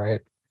something, all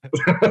right.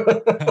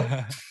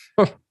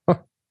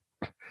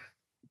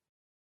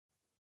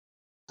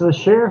 So the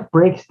sheriff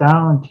breaks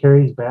down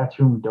Terry's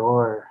bathroom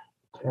door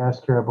to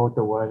ask her about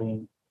the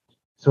wedding.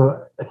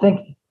 So I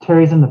think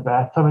Terry's in the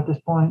bathtub at this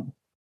point.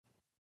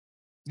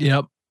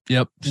 Yep,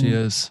 she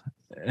is.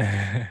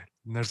 And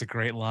there's a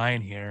great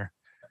line here.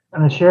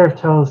 And the sheriff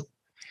tells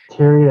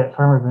Terry that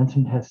Farmer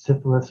Vincent has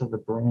syphilis of the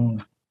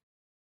brain.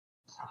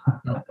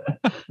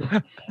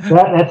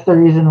 That's the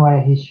reason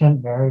why he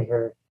shouldn't marry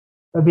her.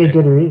 That'd be a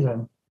good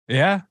reason.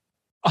 Yeah.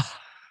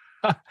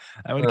 That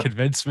would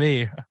convince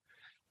me.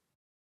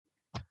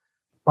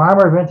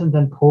 Farmer Vincent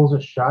then pulls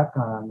a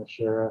shotgun on the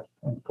sheriff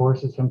and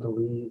forces him to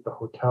leave the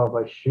hotel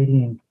by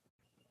shooting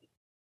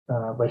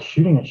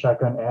a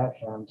shotgun at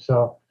him.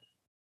 So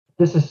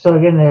this is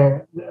again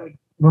there.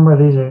 Remember,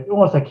 these are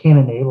almost like Cain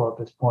and Abel at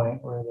this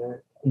point, where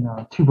they're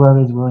two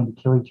brothers willing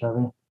to kill each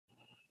other.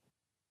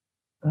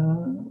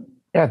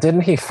 Yeah,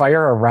 didn't he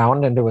fire a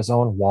round into his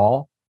own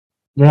wall?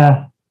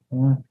 Yeah.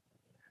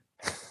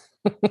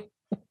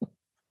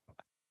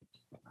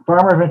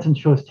 Farmer Vincent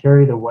shows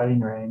Terry the wedding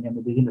ring, and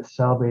they begin to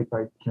celebrate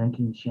by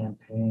drinking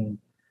champagne.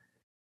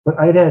 But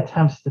Ida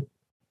attempts to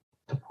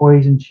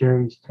poison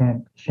Cherry's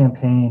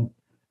champagne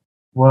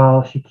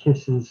while she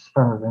kisses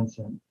Farmer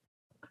Vincent.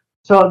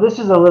 So this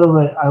is I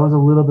was a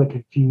little bit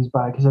confused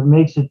by, because it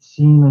makes it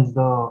seem as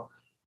though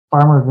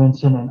Farmer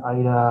Vincent and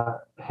Ida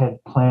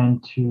had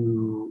planned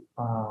to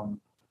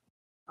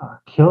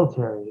kill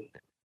Terry.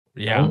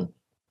 Yeah. Right?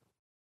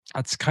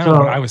 That's kind of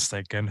what I was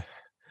thinking.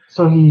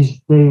 So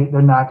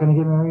they're not going to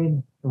get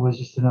married? It was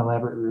just an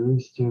elaborate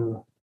ruse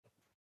to...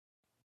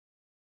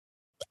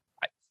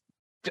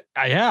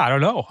 I don't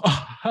know.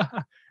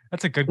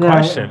 That's a good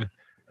question.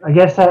 I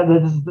guess that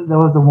was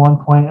the one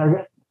point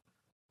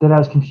that I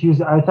was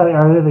confused. I thought,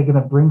 are they going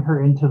to bring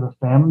her into the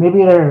family?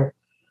 Maybe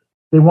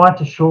they want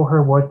to show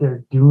her what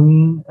they're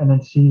doing and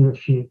then see if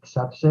she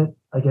accepts it.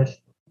 I guess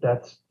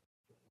that's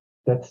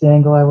the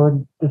angle I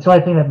would... It's the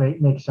only thing that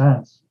makes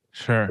sense.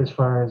 Sure. As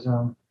far as...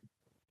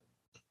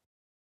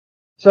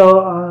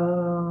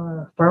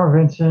 So Farmer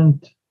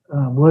Vincent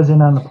was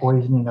in on the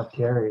poisoning of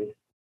Terry.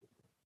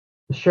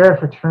 The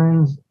sheriff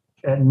returns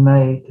at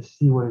night to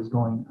see what is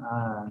going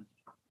on.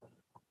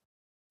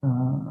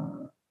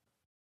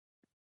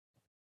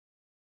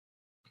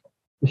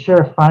 The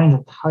sheriff finds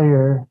a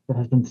tire that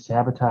has been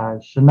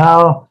sabotaged. So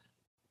now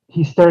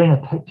he's starting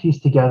to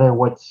piece together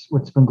what's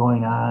been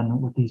going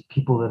on with these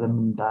people that have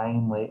been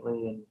dying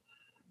lately,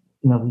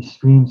 and these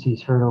screams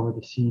he's heard over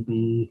the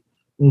CB.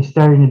 He's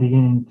starting to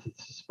begin to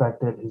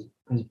suspect that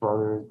his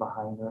brother is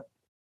behind it.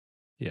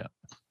 Yeah.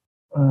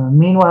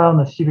 Meanwhile, in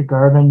the secret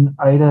garden,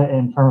 Ida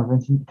and Farmer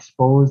Vincent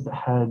expose the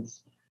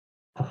heads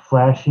to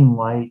flashing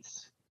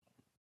lights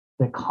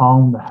that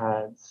calm the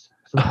heads.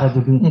 So the heads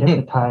are being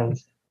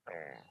hypnotized.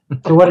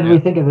 So what did we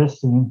think of this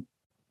scene?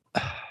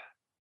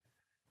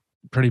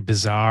 Pretty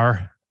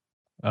bizarre.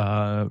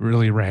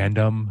 Really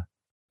random.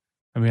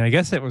 I mean, I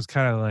guess it was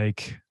kind of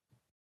like,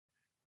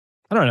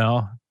 I don't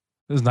know.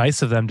 It was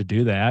nice of them to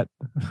do that.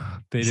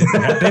 They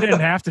didn't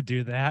have to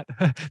do that.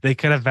 They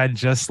could have been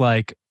just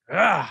like,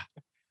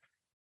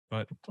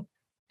 but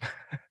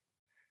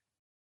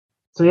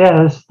so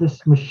yeah,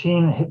 this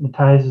machine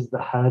hypnotizes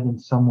the head in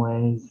some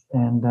ways,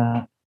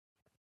 and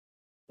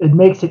it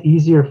makes it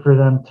easier for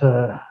them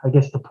to, I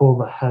guess, to pull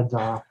the heads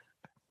off.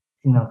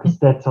 Because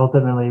that's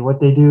ultimately what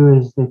they do,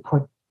 is they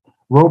put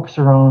ropes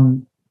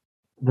around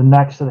the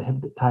necks of the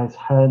hypnotized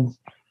heads,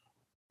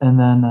 and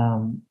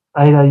then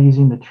Ida,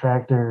 using the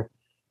tractor,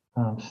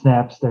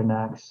 snaps their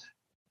necks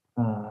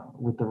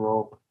with the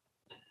rope.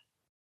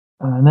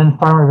 And then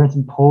Farmer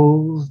Vincent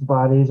pulls the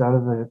bodies out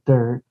of the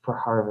dirt for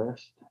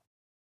harvest.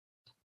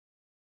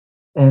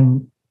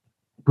 And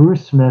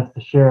Bruce Smith,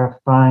 the sheriff,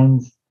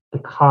 finds the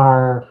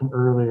car from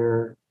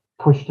earlier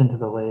pushed into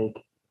the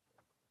lake.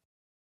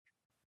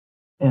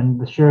 And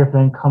the sheriff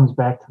then comes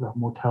back to the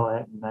motel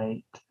at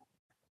night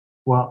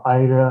while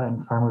Ida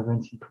and Farmer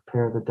Vincent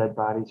prepare the dead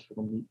bodies for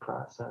the meat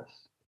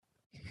process.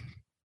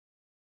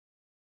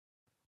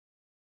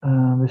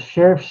 The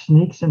sheriff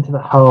sneaks into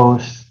the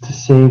house to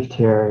save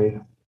Terry.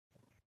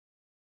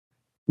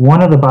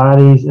 One of the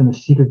bodies in the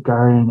secret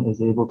garden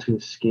is able to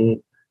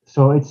escape.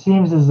 So it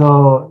seems as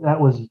though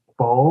that was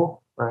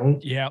Bo, right?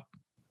 Yep.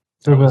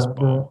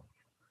 So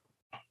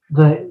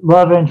the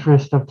love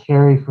interest of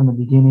Terry from the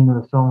beginning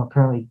of the film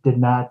apparently did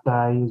not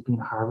die. He was being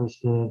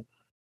harvested,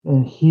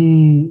 and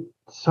he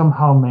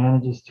somehow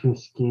manages to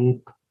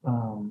escape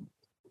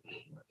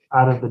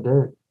out of the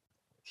dirt.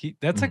 He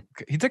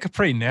took a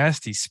pretty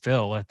nasty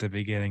spill at the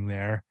beginning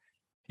there.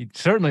 He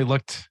certainly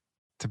looked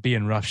to be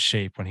in rough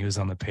shape when he was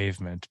on the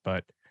pavement,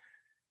 but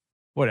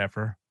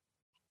whatever.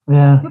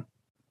 Yeah.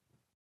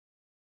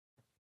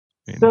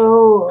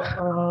 So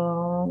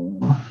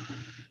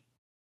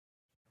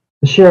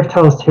the sheriff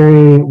tells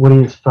Terry what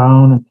he has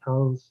found and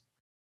tells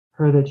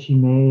her that she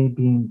may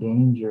be in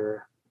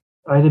danger.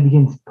 Ida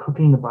begins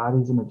cooking the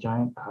bodies in a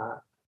giant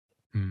pot.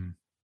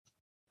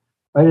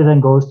 Ida then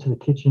goes to the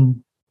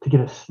kitchen to get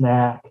a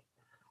snack.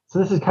 So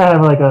this is kind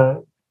of like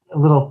a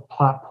little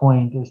plot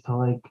point as to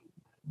like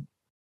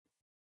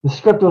the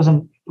script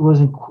wasn't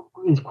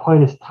is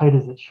quite as tight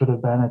as it should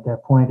have been at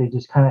that point. They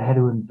just kind of had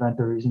to invent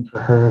a reason for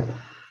her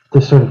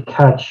to sort of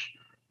catch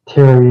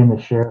Terry and the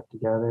sheriff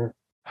together.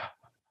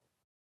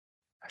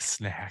 A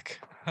snack.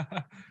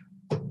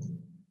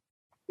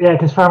 Yeah,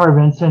 because Farmer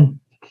Vincent,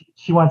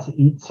 she wants to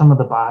eat some of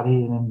the body,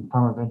 and then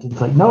Farmer Vincent's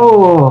like,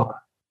 no.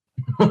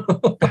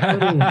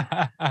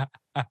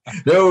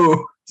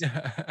 No.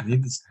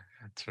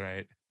 That's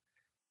right.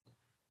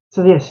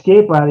 So the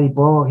escape body,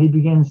 Bo, he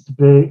begins to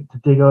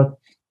dig up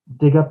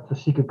the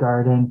secret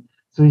garden.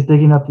 So he's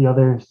digging up the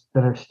others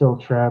that are still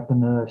trapped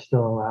and that are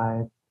still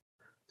alive.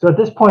 So at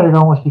this point, it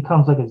almost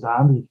becomes like a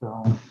zombie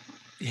film.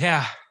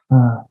 Yeah.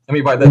 I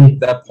mean, by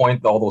that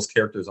point, all those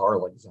characters are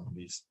like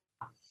zombies.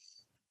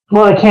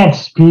 Well, I can't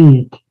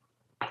speak,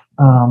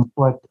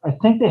 but I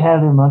think they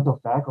have their mental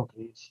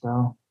faculties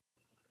still,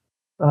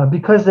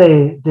 because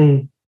they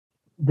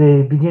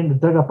begin to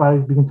dig up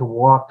bodies, begin to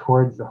walk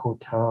towards the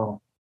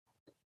hotel.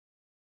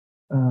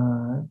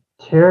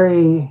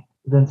 Terry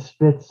then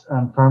spits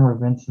on Farmer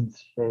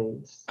Vincent's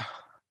face.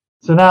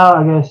 So now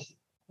I guess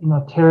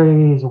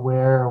Terry is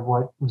aware of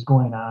what was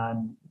going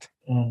on,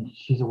 and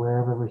she's aware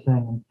of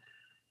everything.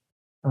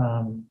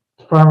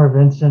 Farmer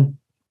Vincent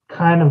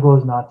kind of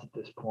goes nuts at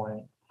this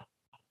point.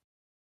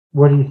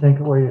 What do you think?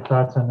 What are your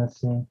thoughts on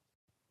this scene?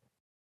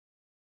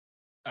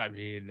 I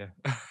mean,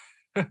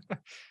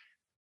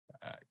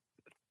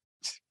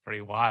 it's pretty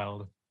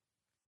wild.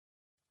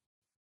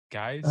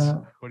 Guys,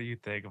 what do you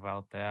think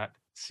about that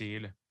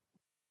scene?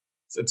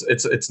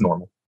 It's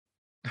normal.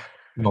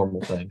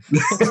 Normal thing.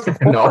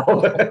 No.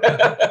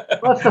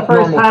 Well, it's the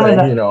first time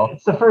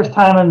it's the first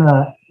time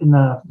in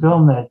the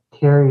film that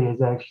Terry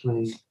has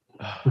actually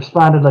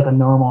responded like a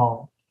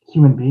normal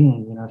human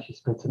being. She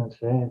spits in his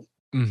face.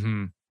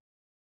 Mm-hmm.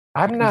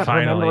 I'm not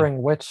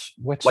remembering which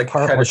like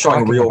part kind we're of showing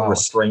talking real about.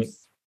 restraint.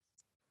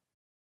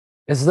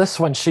 Is this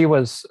when she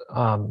was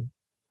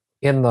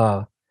in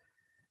the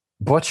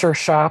butcher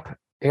shop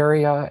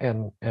area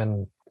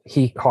and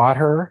he caught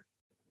her,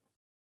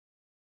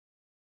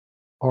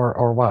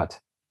 or what?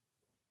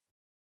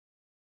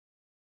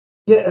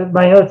 Yeah,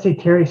 my notes say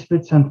Terry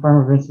spits on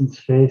Farmer Vincent's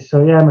face.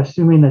 So yeah, I'm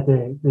assuming that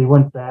they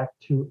went back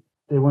to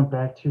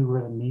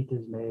where the meat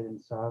is made and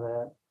saw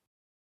that.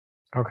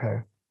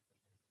 Okay.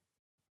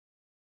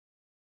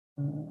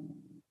 And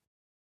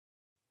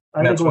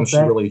that's when she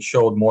really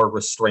showed more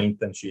restraint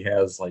than she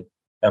has like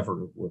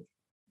ever with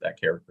that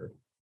character.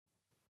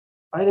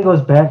 Ida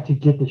goes back to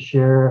get the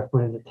sheriff,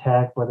 but is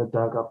attacked by the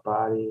dug up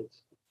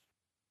bodies.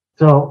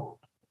 So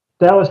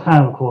that was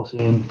kind of a cool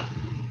scene.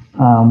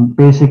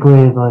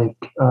 Basically, like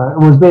it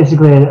was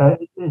basically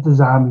it's a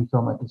zombie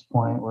film at this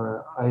point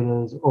where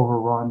Ida is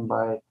overrun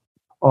by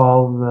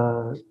all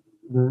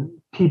the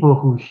people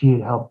who she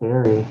had helped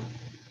bury.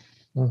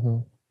 Mm-hmm.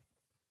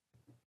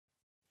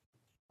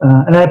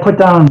 And I put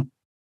down.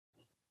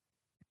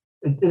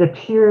 It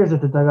appears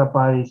that the dug up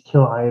bodies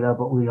kill Ida,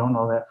 but we don't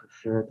know that for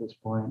sure at this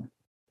point.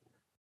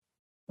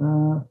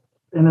 And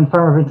then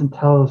Farmer Vincent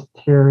tells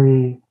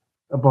Terry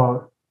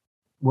about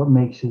what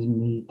makes his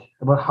meat,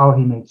 about how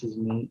he makes his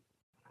meat.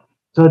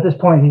 So at this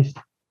point, he's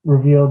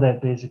revealed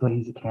that basically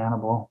he's a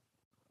cannibal.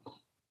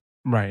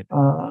 Right.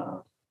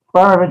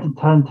 Farmer Vincent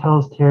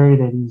tells Terry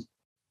that he's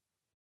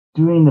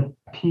doing the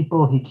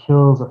people he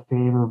kills a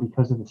favor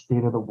because of the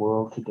state of the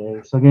world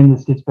today. So again,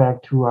 this gets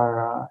back to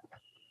our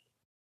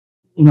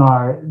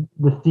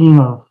the theme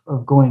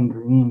of going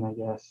green, I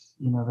guess.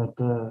 That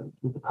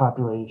the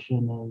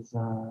population is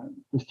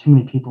there's too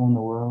many people in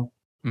the world.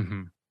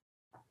 Mm-hmm.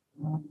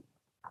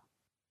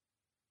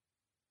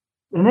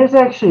 And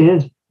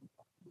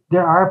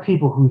there are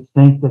people who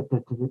think that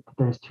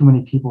there's too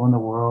many people in the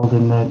world,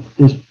 and that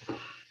there's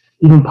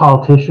even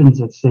politicians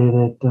that say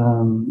that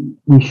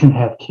we shouldn't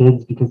have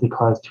kids because they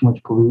cause too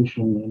much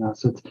pollution.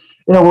 So it's,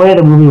 in a way,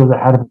 the movie was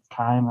ahead of its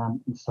time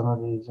on some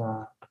of these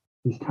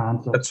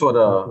concepts. That's what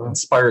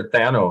inspired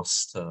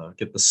Thanos to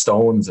get the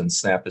stones and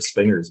snap his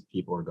fingers.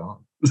 People are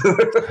gone.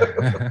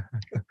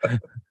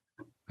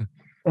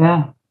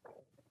 Yeah.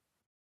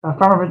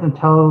 Farmer Vincent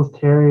tells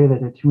Terry that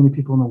there are too many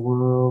people in the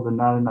world and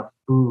not enough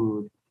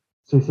food.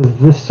 So he says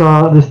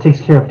this takes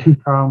care of two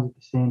problems at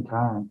the same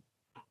time.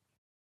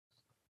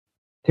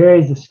 Terry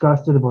is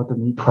disgusted about the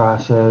meat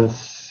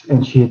process,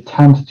 and she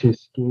attempts to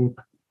escape.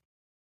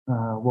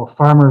 While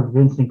Farmer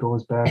Vincent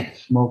goes back to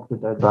smoke the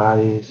dead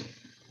bodies.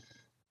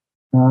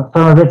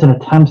 Farmer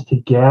Vincent attempts to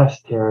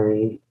gas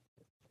Terry,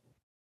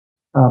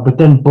 but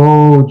then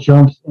Bo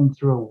jumps in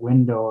through a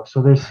window.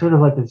 So there's sort of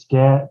like this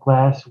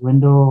glass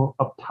window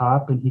up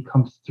top, and he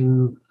comes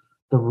through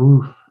the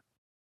roof.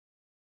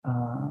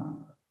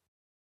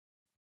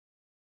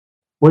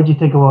 What did you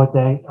think about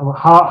that?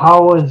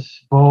 How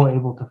was Bo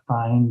able to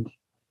find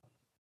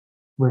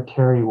where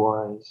Terry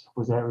was?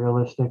 Was that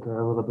realistic or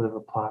a little bit of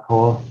a plot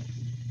hole?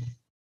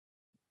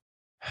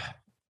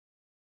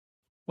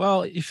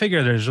 Well, you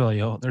figure there's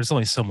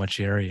only so much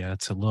area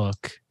to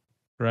look,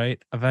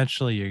 right?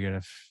 Eventually, you're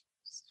gonna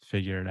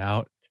figure it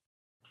out.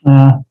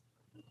 Yeah.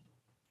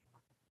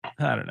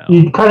 I don't know.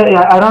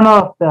 I don't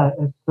know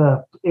if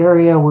the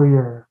area where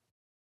you're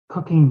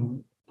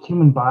cooking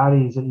human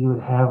bodies that you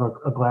would have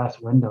a glass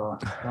window.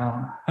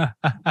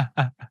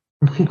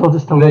 For people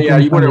just to look. Yeah,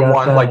 you wouldn't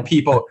want like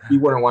people. You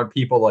wouldn't want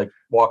people like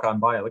walk on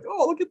by like,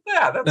 oh, look at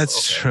that.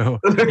 That's okay. true.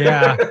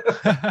 Yeah.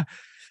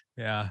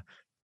 Yeah.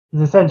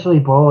 It's essentially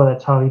Bo.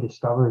 That's how he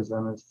discovers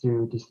them, is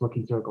through just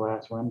looking through a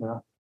glass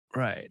window.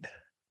 Right.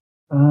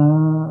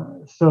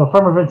 So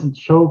Farmer Vincent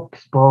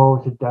chokes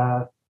Bo to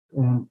death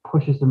and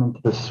pushes him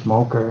into the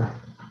smoker.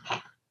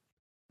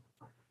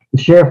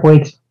 The sheriff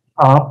wakes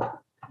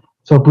up.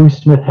 So Bruce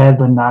Smith had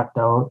been knocked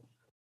out,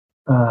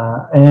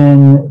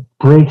 and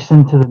breaks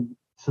into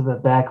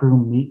the back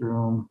room, meat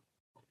room.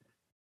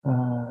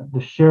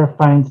 The sheriff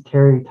finds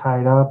Terry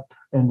tied up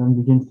and then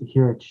begins to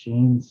hear a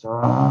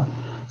chainsaw.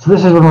 So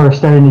this is when we're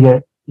starting to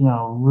get,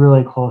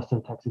 really close to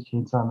the Texas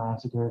Chainsaw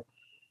Massacre,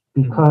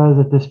 because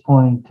at this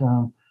point,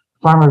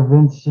 Farmer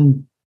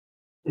Vincent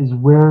is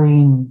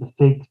wearing the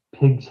fake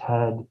pig's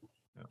head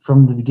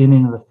from the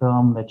beginning of the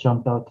film that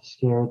jumped out to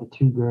scare the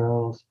two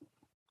girls,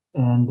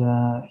 and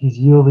he's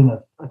wielding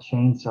a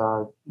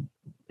chainsaw.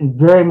 It's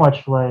very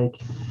much like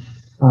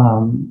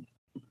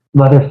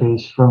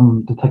Leatherface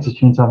from the Texas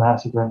Chainsaw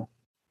Massacre.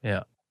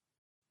 Yeah.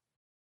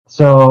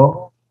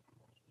 So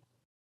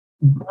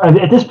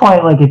at this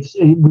point, like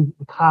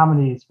the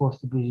comedy is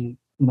supposed to be,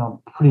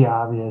 pretty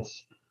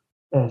obvious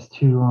as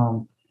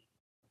to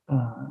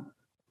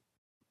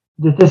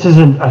that this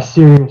isn't a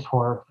serious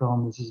horror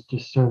film. This is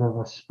just sort of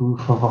a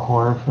spoof of a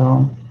horror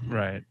film.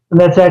 Right. And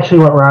that's actually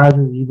what I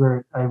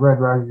read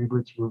Roger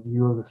Ebert's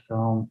review of the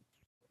film.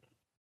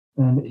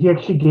 And he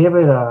actually gave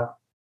it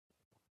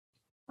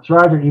so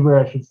Roger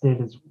Ebert, I should state,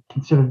 is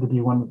considered to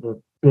be one of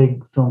the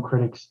big film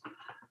critics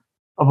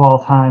of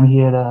all time. He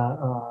had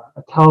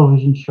a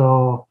television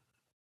show,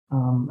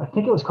 I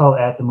think it was called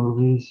At the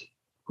Movies,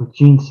 with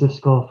Gene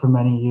Siskel for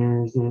many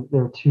years.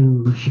 They're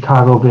two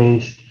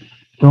Chicago-based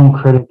film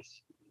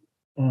critics,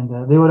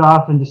 and they would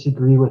often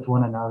disagree with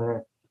one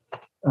another.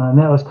 And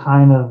that was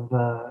kind of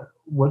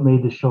what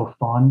made the show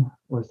fun,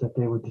 was that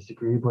they would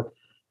disagree. But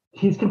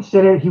he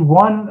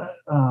won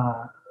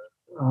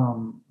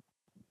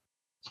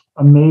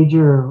a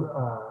major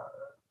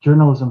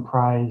journalism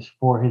prize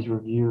for his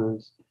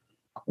reviews.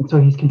 And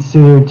so he's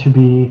considered to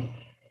be,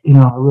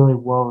 a really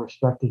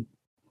well-respected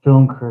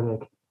film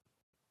critic.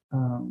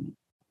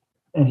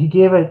 And he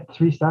gave it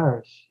 3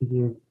 stars. He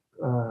gave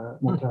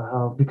Motel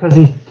Hell because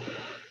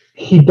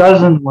he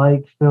doesn't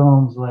like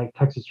films like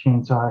Texas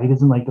Chainsaw. He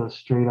doesn't like those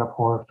straight-up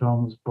horror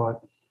films,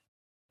 but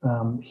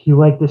he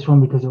liked this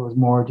one because it was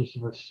more just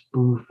of a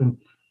spoof. And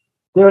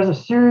there was a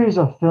series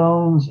of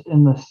films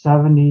in the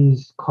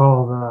 70s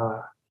called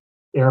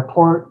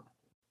Airport.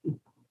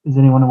 Is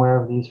anyone aware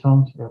of these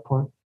films?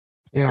 Airport?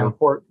 Yeah.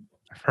 Airport?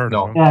 I've heard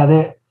No. of them.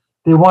 Yeah,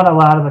 they won a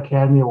lot of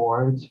Academy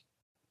Awards.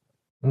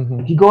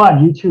 Mhm. If you go on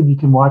YouTube, you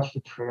can watch the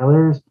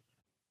trailers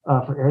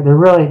for Air.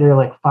 They're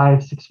like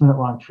 5-6 minute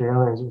long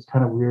trailers. It was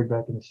kind of weird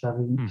back in the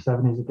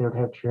 70s that they would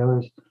have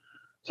trailers.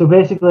 So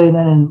basically, and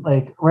then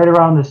like right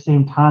around the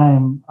same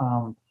time,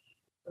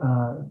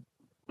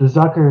 the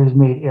Zuckers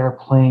made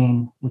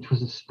Airplane, which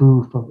was a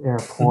spoof of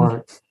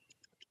Airport.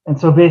 And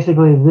so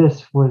basically,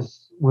 this film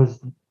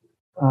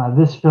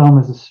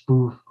is a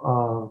spoof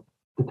of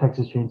the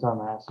Texas Chainsaw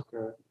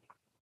Massacre,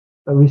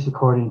 at least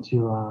according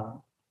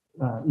to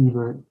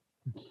Ebert.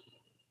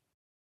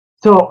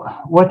 So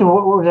what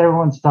was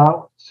everyone's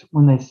thoughts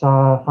when they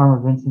saw Farmer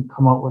Vincent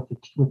come out with the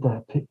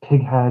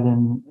pig head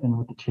and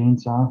with the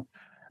chainsaw?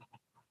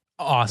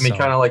 Awesome. I mean,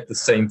 kind of like the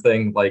same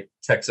thing, like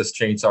Texas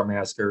Chainsaw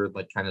Massacre,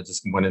 like kind of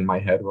just went in my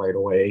head right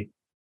away.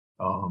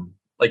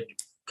 Like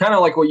kind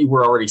of like what you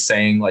were already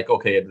saying, like,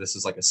 okay, this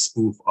is like a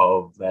spoof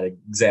of that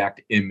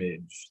exact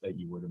image that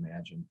you would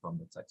imagine from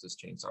the Texas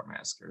Chainsaw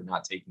Massacre,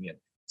 not taking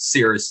it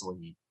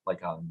seriously,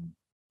 like on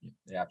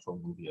the actual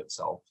movie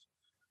itself.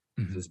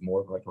 This is more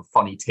of like a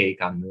funny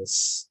take on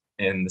this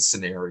and the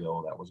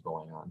scenario that was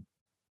going on.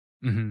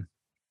 Mm-hmm.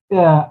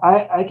 Yeah,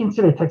 I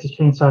consider Texas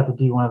Chainsaw to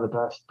be one of the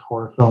best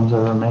horror films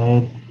ever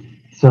made.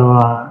 So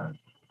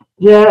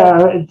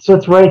so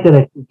it's right that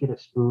I could get a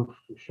spoof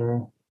for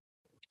sure.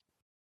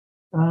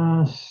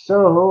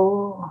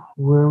 So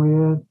where are we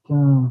at?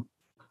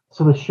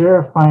 So the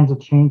sheriff finds a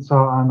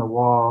chainsaw on the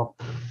wall,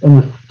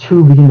 and the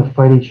two begin to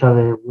fight each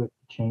other with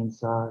the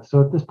chainsaw.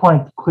 So at this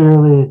point,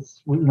 clearly,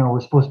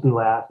 we're supposed to be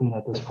laughing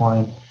at this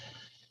point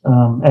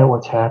at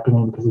what's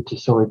happening because it's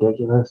just so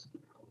ridiculous.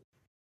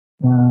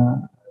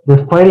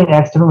 The fighting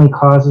accidentally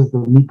causes the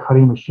meat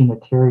cutting machine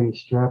that Terry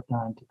is strapped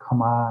on to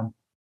come on,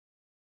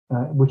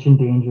 which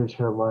endangers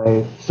her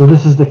life. So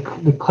this is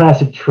the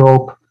classic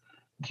trope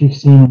that you've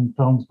seen in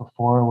films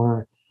before,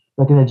 where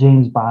like in a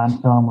James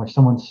Bond film, where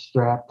someone's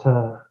strapped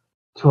to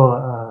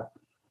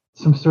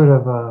some sort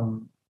of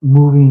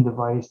moving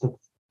device that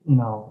in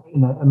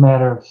a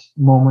matter of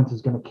moments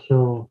is going to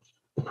kill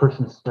the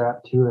person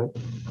strapped to it.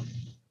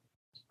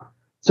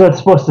 So it's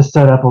supposed to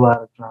set up a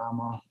lot of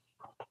drama.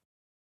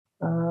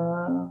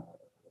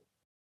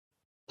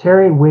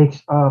 Terry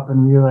wakes up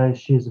and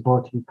realizes she is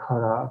about to be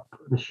cut up.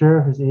 The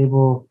sheriff is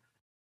able.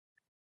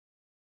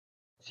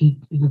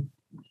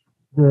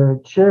 The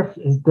sheriff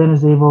is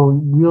able,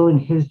 wielding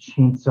his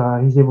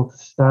chainsaw, he's able to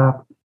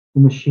stop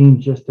the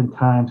machine just in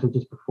time, so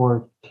just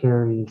before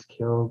Terry is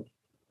killed.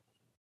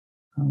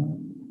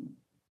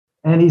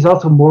 And he's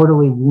also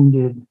mortally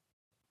wounded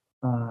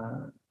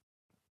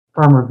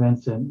Farmer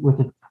Vincent with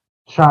a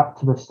shot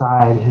to the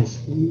side. It's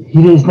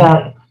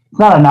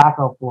not a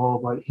knockout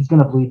blow, but he's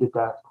going to bleed to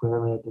death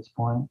clearly at this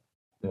point.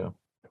 Yeah.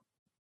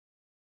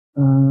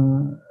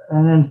 And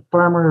then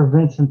Farmer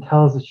Vincent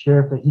tells the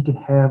sheriff that he can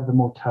have the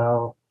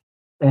motel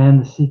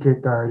and the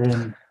secret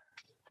garden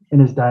in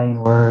his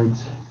dying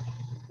words.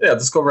 Yeah,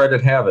 just go right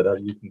and have it.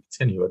 You can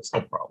continue. It's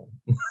no problem.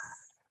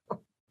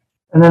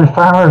 And then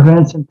Farmer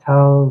Vincent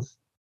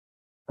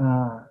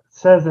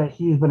says that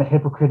he's been a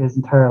hypocrite his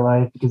entire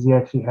life because he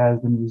actually has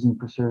been using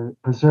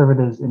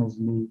preservatives in his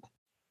meat.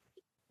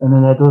 And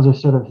then those are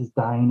sort of his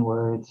dying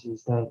words,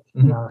 is that,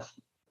 and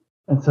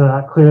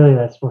so clearly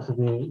that's supposed to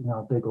be,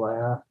 a big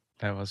laugh.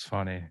 That was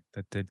funny.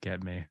 That did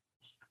get me.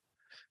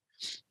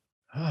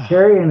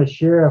 Terry and the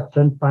sheriff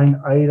then find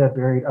Ida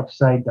buried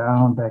upside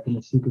down back in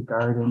the secret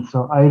garden.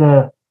 So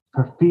Ida,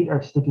 her feet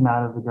are sticking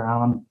out of the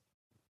ground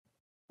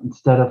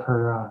instead of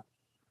her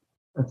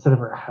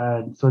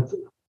head. So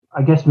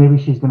I guess maybe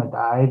she's gonna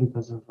die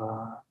because of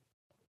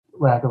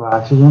lack of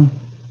oxygen.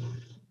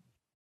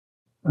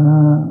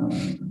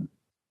 And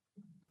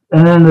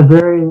then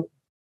the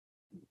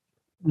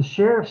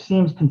sheriff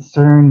seems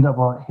concerned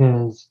about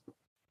his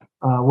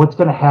what's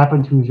going to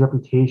happen to his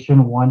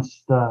reputation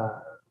once the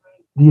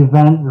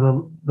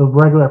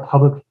regular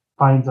public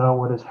finds out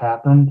what has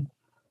happened.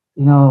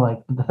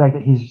 Like the fact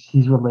that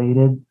he's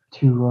related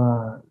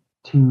to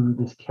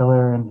this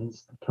killer and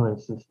his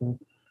killer's sister.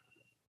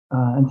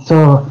 And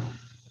so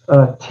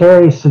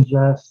Terry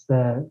suggests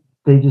that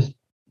they just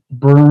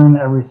burn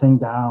everything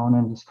down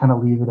and just kind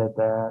of leave it at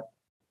that.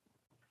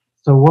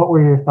 So what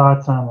were your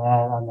thoughts on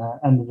the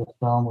end of the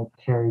film with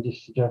Terry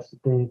just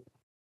suggested they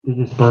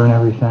just burn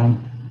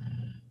everything?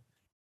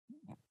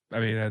 I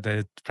mean,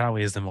 that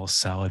probably is the most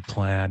solid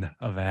plan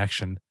of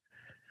action.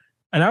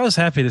 And I was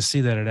happy to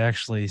see that it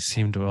actually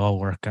seemed to all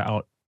work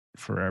out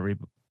for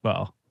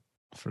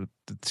for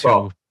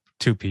the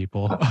two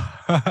people.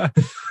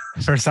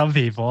 For some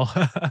people.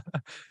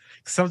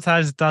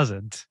 Sometimes it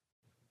doesn't.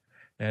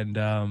 And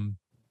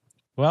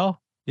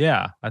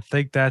yeah, I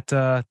think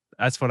that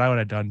that's what I would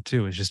have done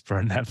too, is just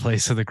burn that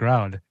place to the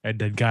ground and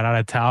then got out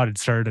of town and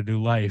started a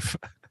new life.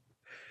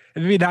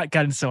 And maybe not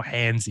gotten so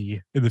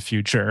handsy in the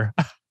future.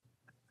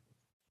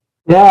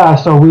 Yeah,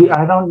 so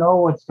I don't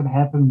know what's going to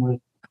happen with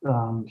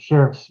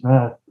Sheriff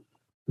Smith,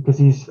 because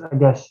he's, I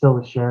guess, still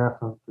the sheriff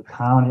of the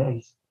town.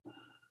 He's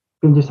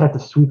going to just have to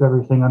sweep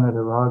everything under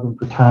the rug and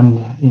pretend,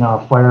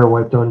 a fire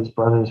wiped out his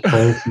brother's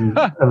place and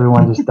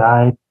everyone just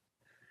died.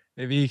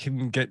 Maybe you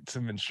can get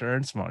some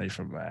insurance money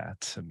from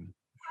that and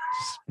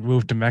just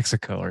move to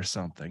Mexico or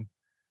something.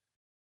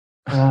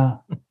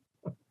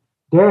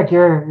 Derek,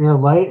 your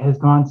light has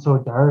gone so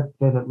dark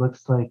that it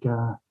looks like...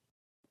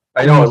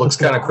 I know, it looks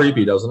kind of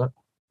creepy, doesn't it?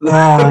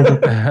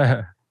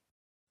 Yeah,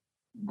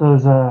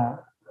 those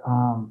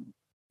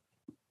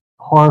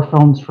horror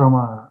films from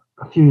a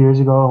few years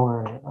ago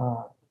where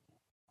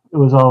it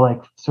was all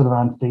like sort of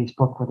on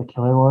Facebook where the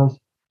killer was.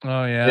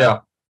 Oh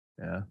yeah.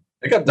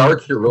 It got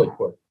dark here really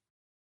quick.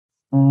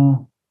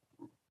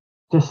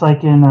 Just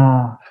like in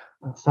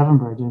Seven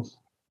Bridges.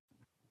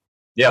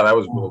 Yeah, that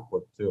was really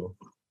quick too.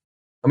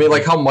 I mean,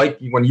 like how Mike,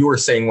 when you were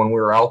saying when we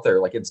were out there,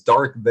 like it's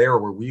dark there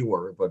where we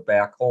were, but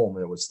back home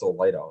it was still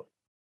light out.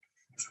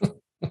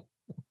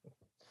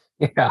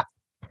 Yeah.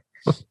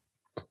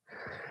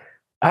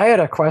 I had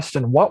a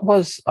question. What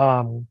was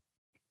the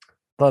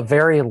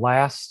very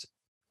last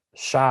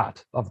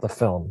shot of the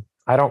film?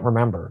 I don't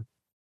remember.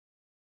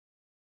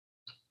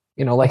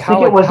 Like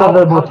how it was of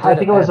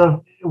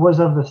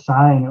the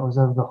sign. It was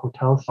of the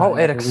hotel sign. Oh,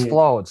 it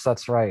explodes.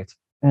 That's right.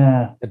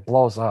 Yeah. It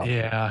blows up.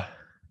 Yeah.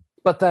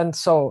 But then,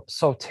 so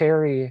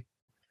Terry,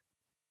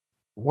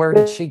 where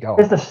did she go?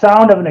 It's the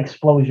sound of an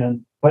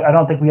explosion, but I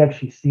don't think we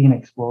actually see an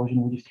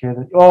explosion. We just hear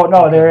that. Oh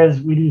no, there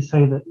is. We do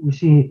say that we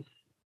see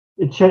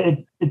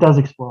it. It does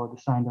explode.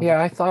 The sign does.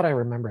 Yeah, I thought I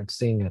remembered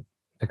seeing it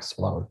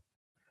explode.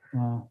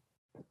 Yeah.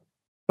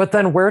 But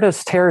then, where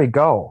does Terry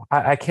go?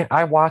 I can't.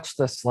 I watched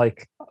this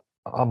like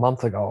a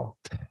month ago.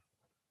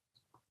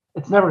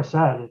 It's never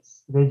said.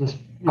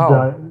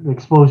 The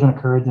explosion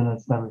occurs and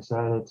it's never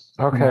said. It's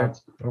okay.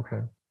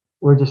 Okay.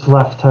 We're just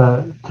left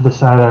to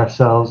decide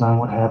ourselves on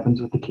what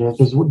happens with the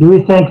characters. Do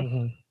we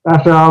think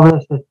after all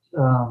this that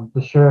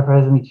the sheriff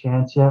has any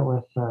chance yet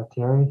with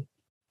Terry?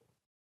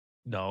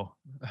 No.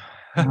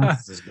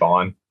 This is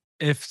gone.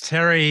 If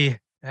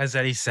Terry has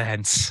any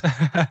sense,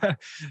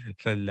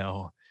 then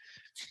no.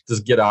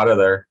 Just get out of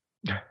there.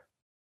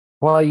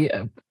 Well,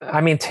 yeah, I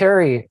mean,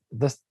 Terry,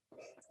 this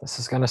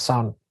is going to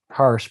sound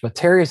harsh, but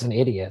Terry's an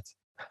idiot.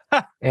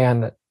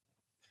 And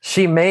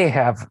he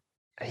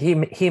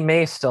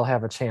may still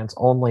have a chance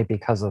only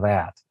because of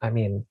that. I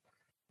mean,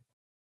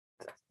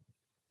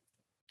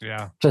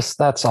 Yeah. Just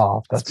that's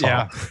all. That's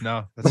yeah. all.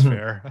 No, that's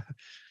fair.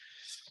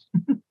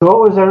 So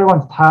what was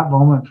everyone's top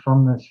moment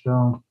from this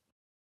film?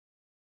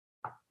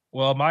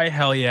 Well, my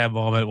hell yeah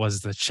moment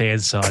was the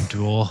chainsaw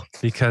duel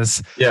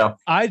because Yeah.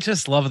 I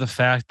just love the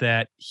fact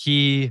that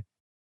he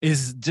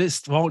is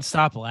just won't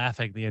stop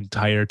laughing the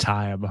entire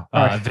time.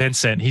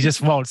 Vincent, he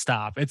just won't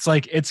stop. It's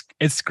like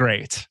it's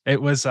great.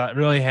 It was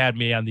really had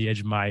me on the edge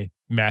of my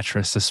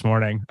mattress this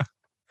morning.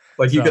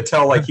 Like you So. could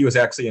tell like he was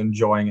actually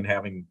enjoying and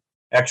having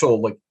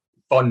actual like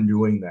fun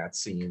doing that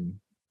scene,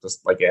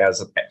 just like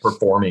as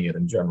performing it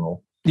in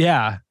general.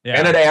 Yeah.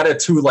 And it added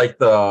to like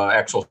the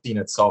actual scene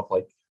itself,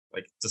 like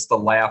just the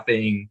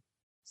laughing,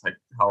 it's like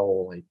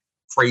how like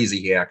crazy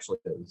he actually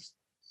is.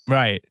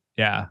 Right.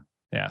 Yeah.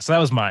 So that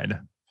was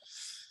mine.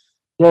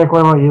 Derek,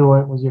 what about you?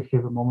 What was your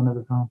favorite moment of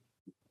the film?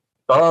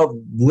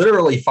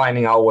 Literally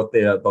finding out what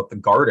the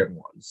garden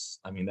was.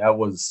 I mean, that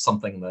was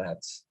something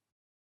that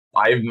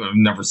I've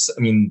never. I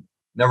mean,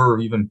 never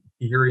even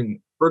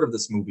heard of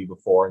this movie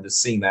before, and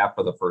just seeing that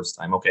for the first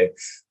time. Okay,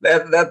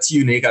 that's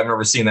unique. I've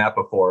never seen that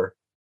before.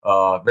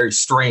 Very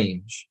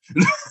strange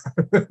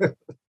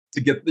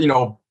to get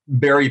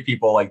bury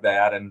people like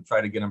that and try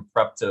to get them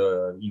prepped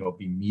to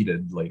be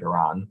meted later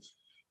on.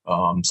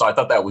 So I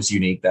thought that was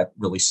unique. That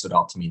really stood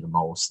out to me the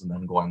most. And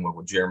then going with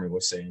what Jeremy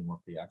was saying with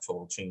the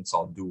actual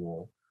chainsaw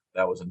duel,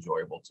 that was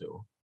enjoyable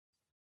too.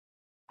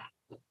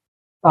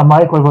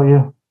 Mike, what about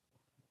you?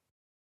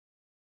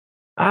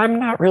 I'm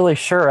not really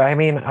sure. I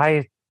mean,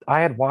 I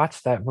had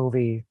watched that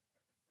movie.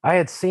 I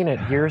had seen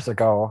it years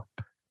ago.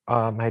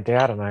 My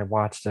dad and I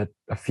watched it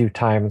a few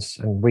times,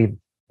 and we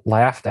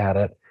laughed at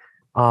it.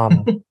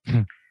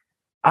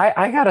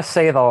 I gotta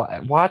say though,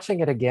 watching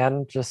it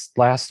again just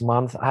last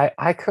month,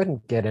 I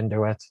couldn't get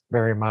into it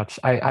very much.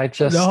 I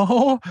just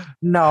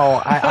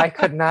no, I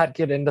could not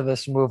get into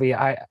this movie.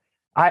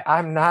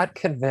 I'm not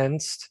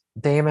convinced,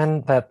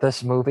 Damon, that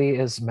this movie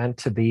is meant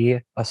to be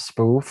a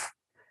spoof.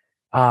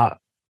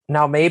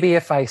 Now maybe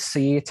if I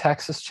see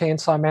Texas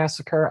Chainsaw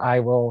Massacre,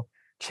 I will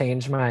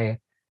change my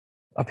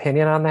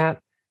opinion on that,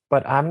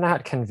 but I'm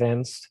not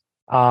convinced.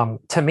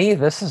 To me,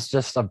 this is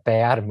just a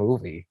bad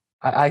movie.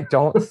 I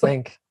don't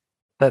think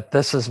that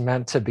this is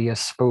meant to be a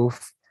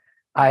spoof.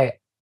 I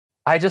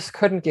just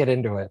couldn't get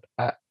into it.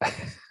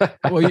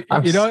 Well,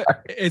 you know,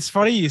 it's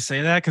funny you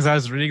say that because I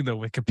was reading the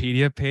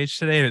Wikipedia page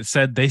today and it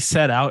said they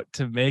set out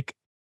to make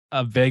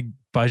a big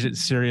budget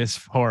serious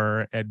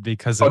horror, and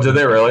because of did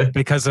they really?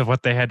 Because of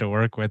what they had to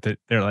work with,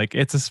 they're like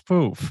it's a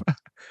spoof.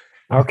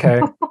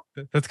 Okay.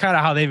 That's kind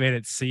of how they made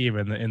it seem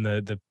in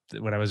the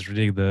when I was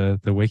reading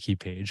the wiki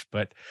page,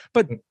 but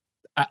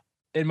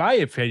in my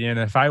opinion,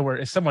 if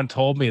someone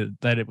told me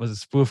that it was a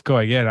spoof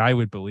going in, I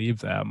would believe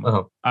them.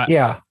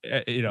 Yeah.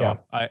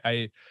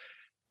 I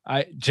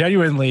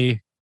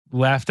genuinely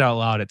laughed out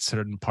loud at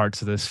certain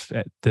parts of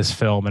this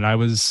film, and I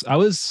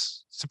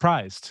was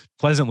surprised,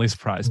 pleasantly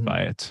surprised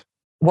by it.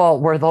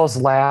 Well, were those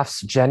laughs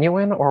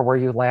genuine, or were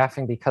you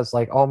laughing because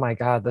like, oh my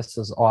God, this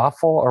is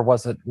awful, or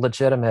was it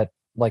legitimate?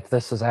 Like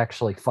this is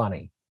actually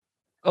funny.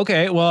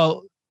 Okay,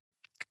 well,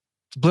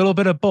 a little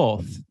bit of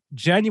both.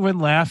 Genuine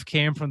laugh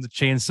came from the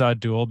chainsaw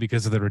duel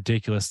because of the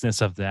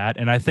ridiculousness of that,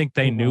 and I think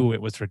they knew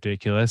it was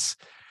ridiculous.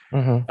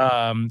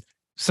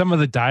 Some of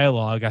the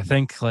dialogue I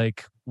think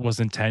like was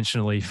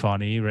intentionally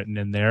funny written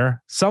in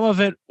there. Some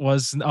of it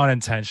was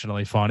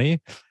unintentionally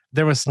funny.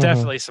 There was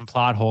definitely some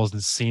plot holes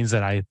and scenes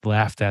that I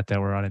laughed at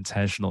that were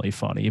unintentionally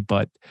funny,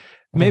 but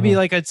maybe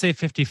like I'd say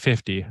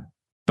 50-50.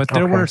 But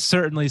there were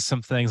certainly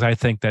some things I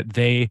think that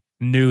they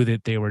knew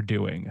that they were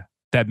doing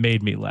that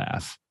made me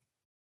laugh.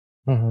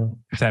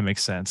 If that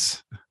makes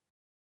sense.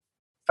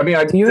 I mean,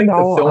 I think the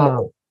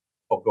film.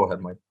 Go ahead,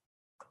 Mike.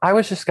 I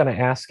was just going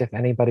to ask if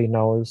anybody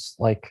knows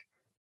like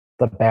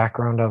the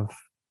background of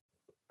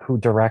who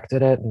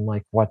directed it and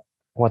like what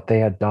they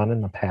had done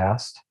in the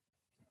past.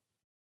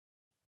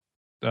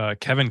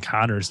 Kevin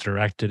Connors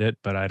directed it,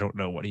 but I don't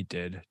know what he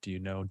did. Do you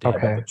know, Dan?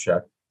 Okay. I have to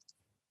check.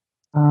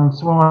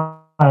 So when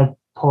I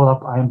pull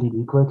up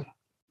IMDb quick,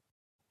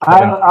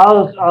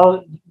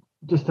 I'll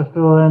just to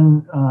fill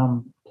in.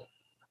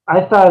 I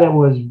thought it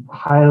was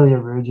highly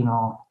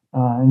original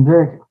and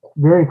very,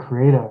 very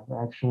creative.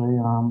 Actually,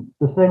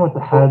 the thing with the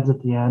heads at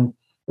the end,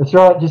 it's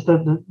all just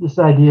this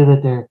idea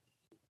that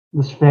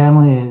this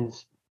family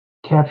is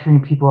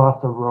capturing people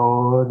off the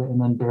road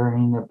and then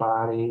burying their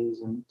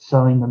bodies and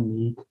selling the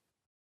meat.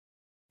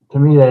 To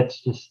me, that's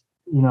just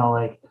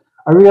like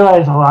I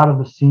realize a lot of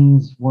the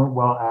scenes weren't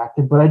well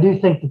acted, but I do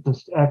think that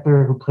this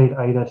actor who played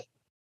Ida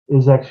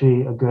is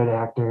actually a good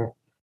actor,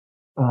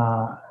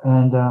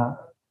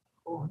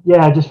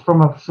 yeah, just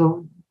from a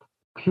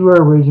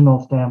pure original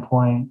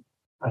standpoint,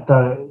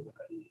 I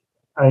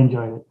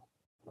enjoyed it.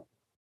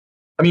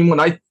 I mean, when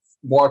I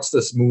watched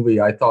this movie,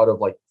 I thought of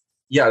like,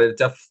 yeah, it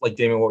definitely, like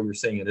Damon, what you're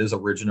saying, it is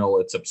original,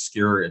 it's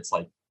obscure, it's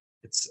like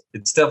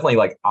it's definitely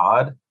like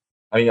odd.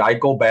 I mean, I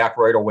go back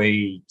right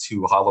away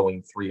to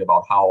Halloween 3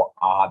 about how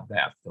odd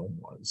that film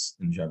was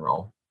in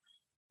general.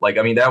 Like,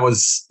 I mean, it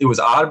was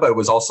odd, but it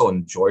was also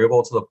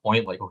enjoyable to the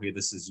point. Like, okay,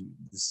 this is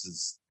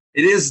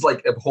it is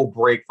like a whole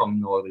break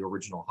from the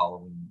original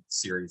Halloween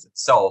series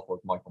itself with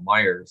Michael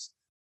Myers,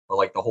 but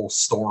like the whole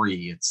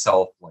story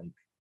itself, like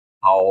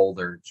how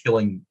they're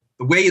killing,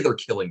 the way they're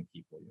killing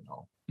people,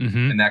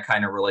 Mm-hmm. and that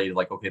kind of related,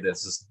 like, okay,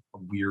 this is a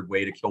weird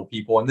way to kill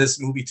people in this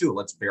movie too.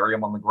 Let's bury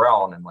them on the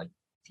ground and like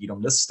feed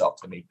them this stuff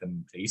to make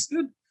them taste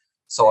good.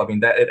 So I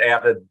mean that it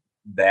added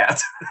that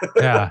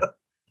Yeah.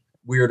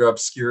 weird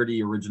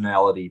obscurity,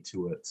 originality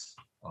to it,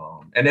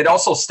 and it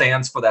also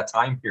stands for that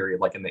time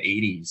period, like in the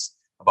 80s,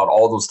 about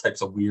all those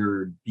types of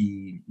weird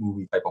B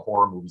movie type of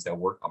horror movies that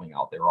were coming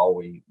out. They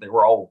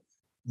were all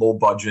low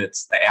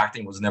budgets. The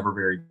acting was never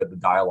very good. The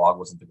dialogue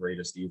wasn't the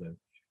greatest either.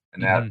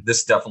 And that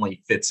this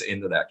definitely fits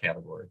into that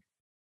category.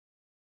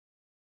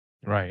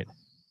 Right.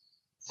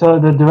 So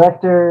the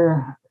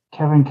director,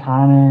 Kevin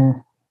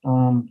Conner,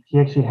 he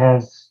actually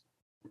has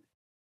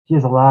a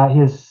lot. He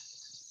has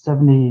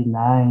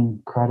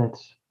 79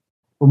 credits.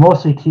 Well,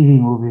 mostly TV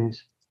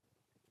movies.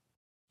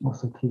 And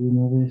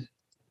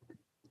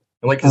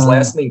like his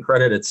last name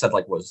credit, it said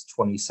like was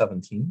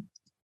 2017,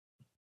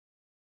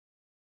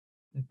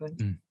 I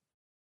think.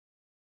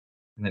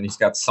 And then he's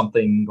got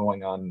something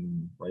going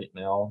on right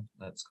now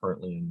that's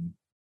currently in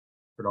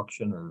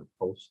production or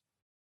post.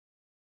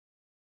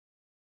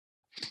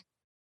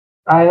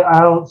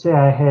 I'll say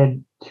I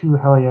had two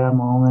hell yeah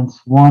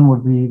moments. One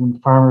would be when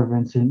Farmer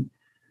Vincent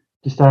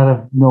just out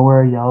of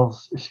nowhere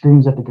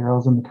screams at the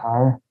girls in the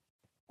car.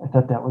 I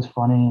thought that was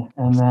funny.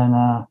 And then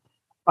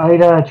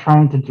Ida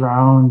trying to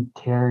drown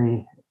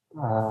Terry.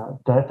 I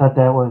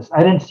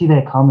didn't see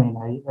that coming.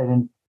 I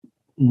didn't,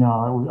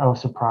 I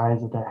was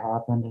surprised that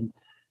happened, and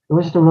it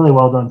was just a really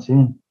well done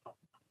scene.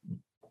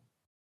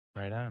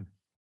 Right on.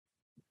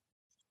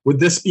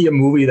 Would this be a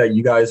movie that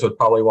you guys would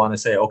probably want to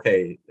say,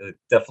 okay, it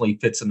definitely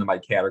fits into my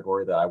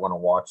category that I want to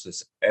watch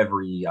this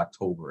every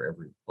October, at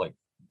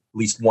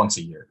least once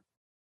a year?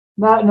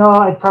 No,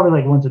 I'd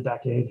probably like once a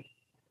decade.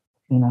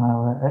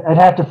 I'd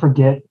have to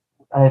forget,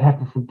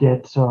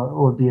 so it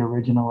would be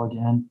original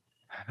again.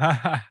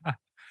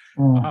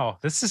 Wow,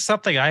 this is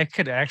something I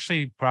could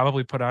actually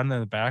probably put on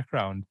in the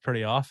background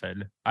pretty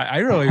often. I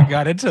really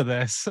got into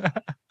this.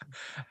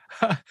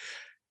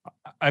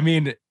 I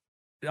mean,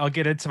 I'll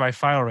get into my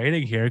final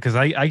rating here because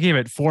I gave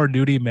it 4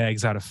 nudie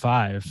mags out of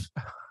 5.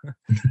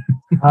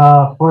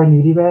 4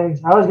 nudie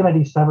bags. I was gonna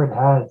do severed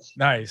heads.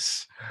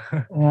 Nice.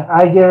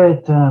 I give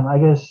it, I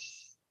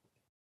guess,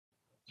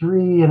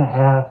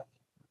 3.5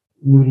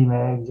 nudie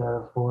mags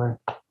out of 4.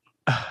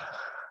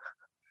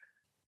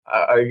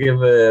 I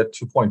give it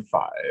 2.5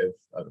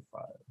 out of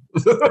 5.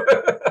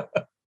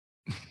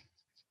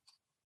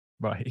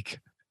 Mike.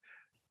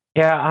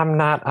 Yeah, I'm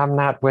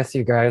not with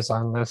you guys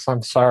on this.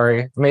 I'm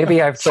sorry.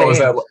 Maybe I've So changed. is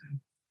that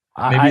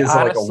maybe it's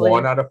honestly, like a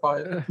 1 out of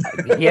 5?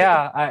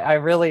 Yeah, I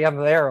really am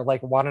there,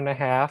 like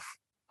 1.5.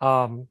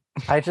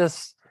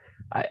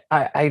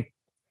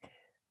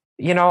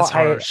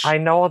 I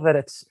know that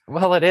it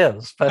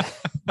is, but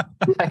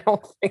I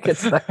don't think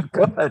it's that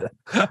good.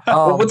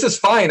 Well, which is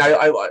fine.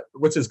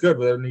 Which is good.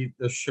 But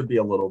there should be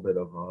a little bit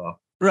of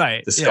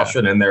right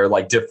discussion in there,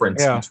 like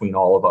difference between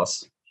all of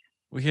us.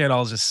 We can't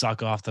all just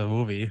suck off the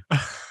movie.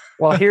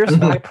 Well, here's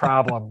my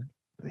problem.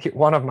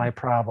 One of my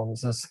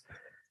problems is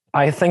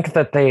I think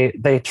that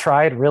they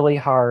tried really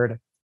hard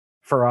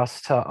for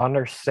us to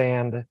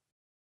understand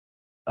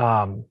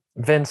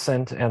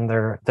Vincent and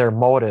their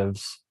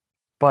motives,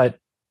 but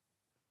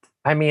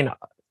I mean,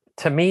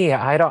 to me,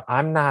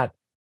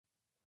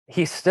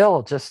 he's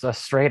still just a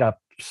straight up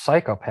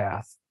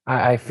psychopath.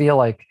 I feel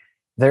like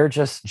they're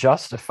just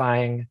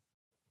justifying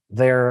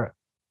their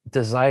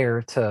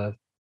desire to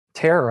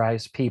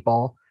terrorize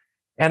people.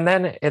 And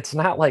then it's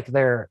not like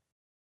they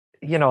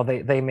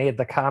made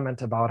the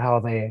comment about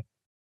how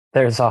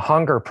there's a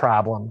hunger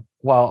problem.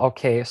 Well,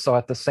 okay, so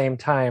at the same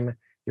time,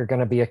 you're going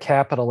to be a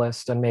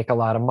capitalist and make a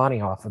lot of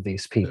money off of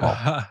these people.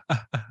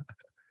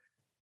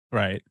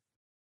 Right.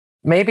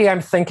 Maybe I'm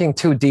thinking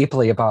too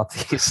deeply about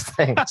these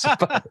things.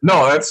 But...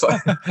 No, that's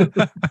fine.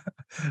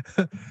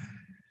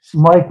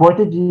 Mike, what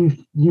did you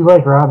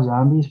like Rob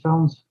Zombie's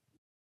films?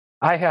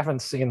 I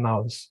haven't seen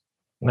those.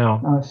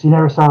 No. So you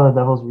never saw The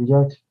Devil's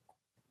Rejects?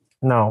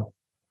 No.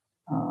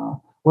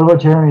 What about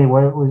Jeremy?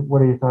 What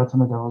are your thoughts on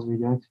The Devil's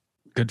Rejects?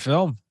 Good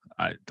film.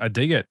 I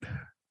dig it.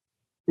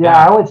 Yeah,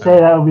 I would say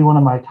that would be one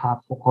of my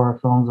top horror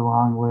films,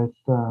 along with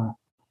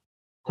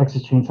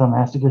Texas Chainsaw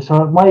Massacre.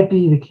 So it might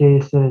be the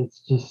case that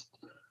it's just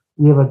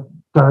we have a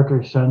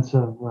darker sense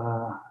of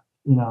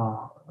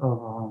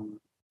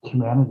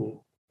humanity.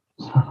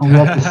 So we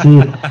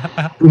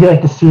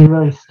like to see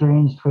really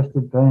strange,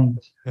 twisted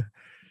things.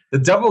 The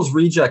Devil's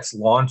Rejects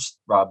launched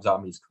Rob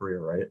Zombie's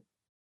career, right?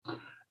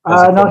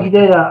 No, he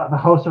did The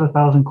House of a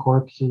Thousand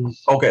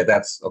Corpses. Okay,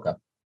 that's okay.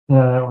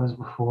 Yeah, that was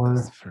before.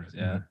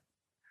 Yeah.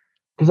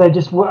 Because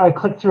I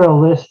clicked through a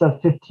list of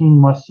 15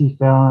 must-see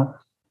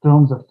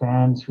films of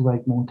fans who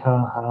like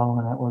Motel Hell,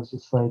 and it was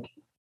just like,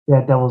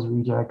 Devil's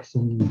Rejects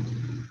and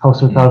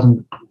House of a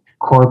Thousand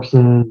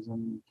Corpses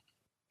and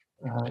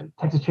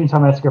Texas Chainsaw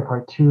Massacre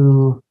Part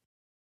 2,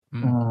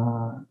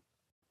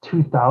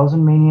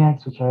 2000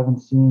 Maniacs, which I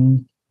haven't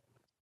seen.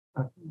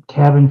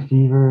 Cabin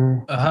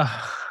Fever,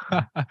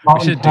 We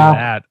should do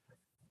that.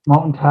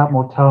 Mountaintop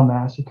Motel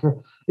Massacre.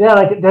 Yeah,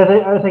 like the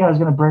other thing I was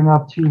going to bring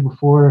up too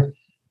before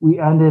we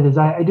ended is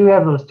I do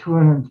have those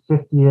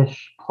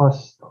 250-ish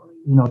plus,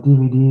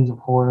 DVDs of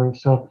horror.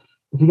 So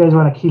if you guys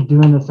want to keep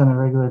doing this on a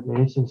regular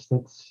basis,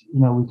 that's,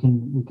 we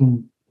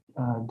can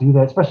do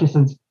that, especially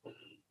since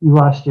you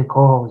lost your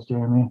co-host,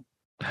 Jeremy.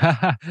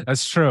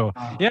 That's true.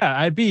 Yeah,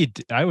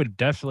 I would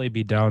definitely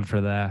be down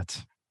for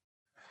that.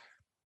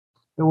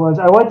 It was.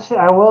 I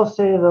will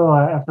say though,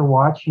 after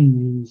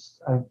watching these,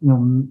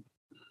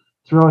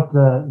 throughout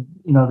the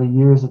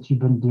years that you've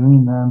been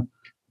doing them,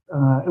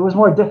 it was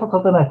more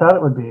difficult than I thought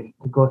it would be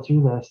to go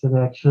through this. That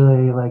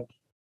actually,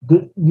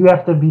 you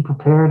have to be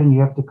prepared, and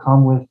you have to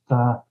come with,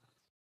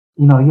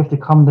 you have to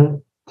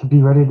come to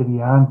be ready to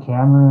be on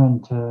camera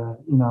and to,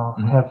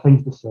 have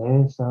things to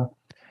say. So,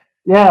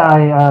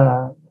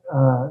 yeah,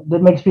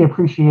 that makes me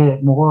appreciate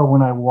it more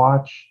when I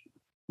watch.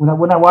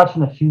 When I watch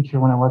in the future,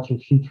 when I watch your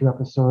future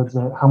episodes,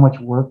 how much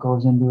work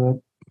goes into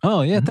it.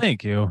 Oh yeah,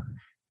 thank you.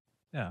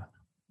 Yeah.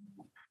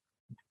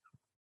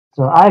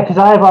 So because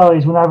I've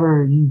always,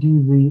 whenever you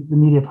do the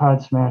Media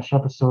Pod Smash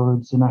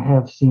episodes, and I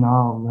have seen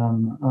all of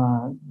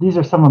them, these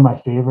are some of my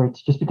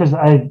favorites, just because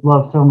I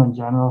love film in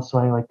general. So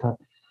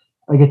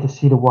I get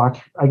to watch,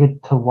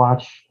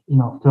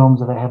 films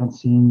that I haven't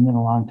seen in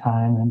a long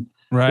time, and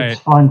right.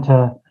 It's fun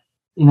to,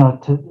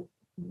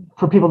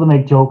 for people to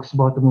make jokes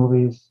about the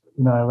movies.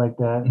 I like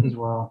that as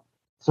well.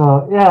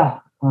 So yeah,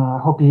 I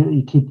hope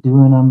you keep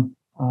doing them,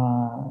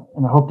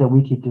 and I hope that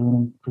we keep doing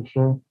them for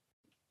sure.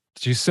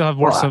 Do you still have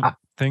more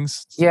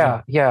things?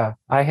 Yeah.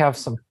 I have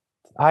some.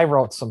 I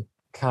wrote some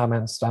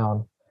comments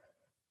down.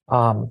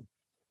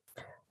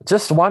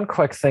 Just one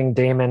quick thing,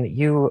 Damon.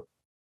 You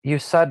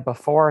said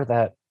before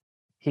that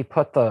he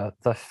put the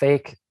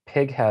fake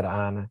pig head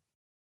on.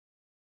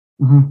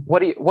 Mm-hmm. What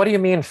do you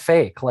mean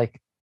fake?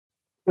 Like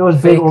it was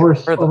big,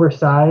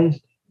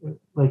 oversized.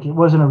 Like it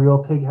wasn't a real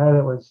pig head.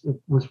 It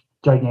was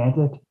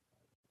gigantic.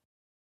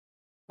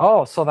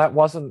 Oh, so that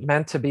wasn't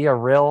meant to be a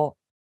real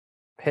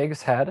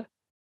pig's head?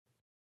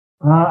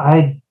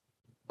 I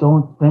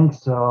don't think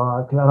so.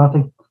 I don't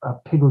think a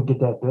pig would get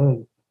that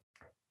big.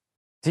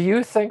 Do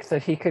you think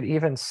that he could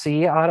even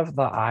see out of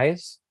the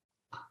eyes?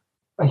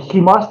 He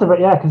must have,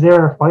 yeah, because when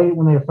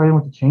they were fighting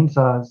with the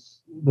chainsaws,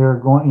 they were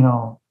going,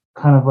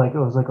 kind of like it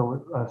was like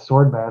a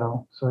sword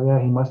battle. So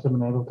yeah, he must have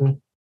been able to.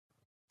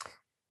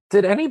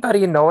 Did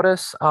anybody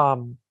notice,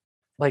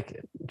 like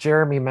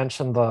Jeremy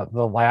mentioned the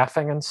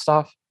laughing and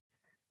stuff?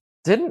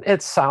 Didn't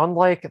it sound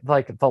like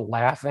the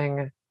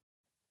laughing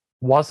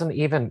wasn't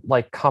even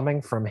like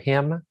coming from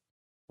him?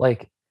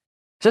 Like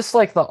just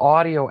like the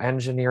audio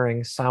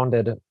engineering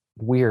sounded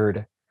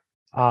weird.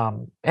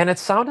 And it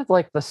sounded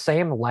like the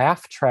same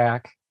laugh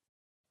track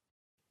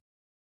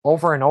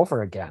over and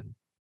over again.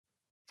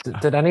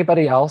 Did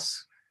anybody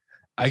else?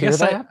 I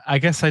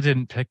guess I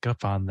didn't pick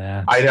up on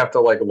that. I'd have to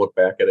look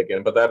back at it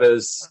again, but that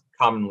is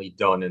commonly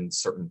done in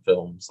certain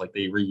films. Like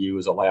they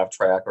reuse a laugh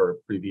track or a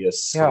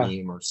previous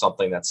scream or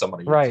something that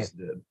somebody just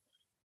did.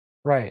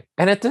 Right.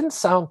 And it didn't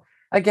sound,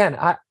 again,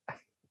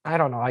 I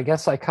don't know. I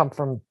guess I come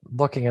from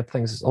looking at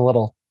things a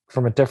little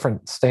from a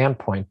different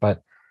standpoint,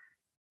 but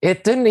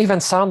it didn't even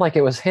sound like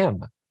it was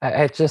him.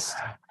 It just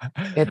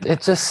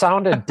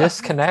sounded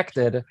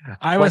disconnected.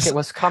 Like it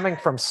was coming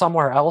from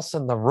somewhere else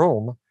in the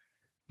room.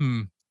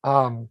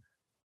 I'll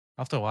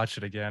have to watch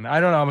it again. I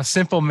don't know. I'm a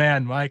simple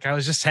man, Mike. I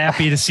was just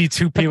happy to see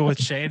two people with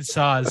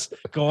chainsaws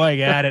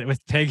going at it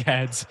with pig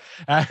heads.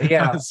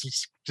 Yeah. I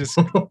was just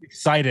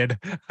excited.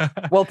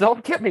 Well,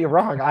 don't get me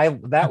wrong.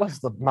 That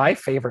was my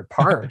favorite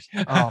part.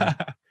 I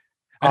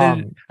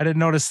didn't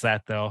notice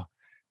that though.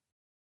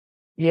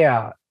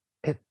 Yeah.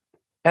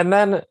 And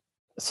then,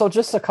 so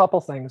just a couple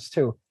things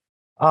too.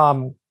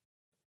 Now,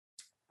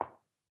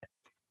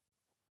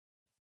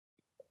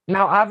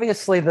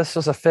 obviously, this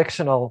was a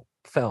fictional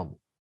film.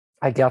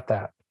 I get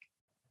that.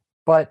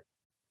 But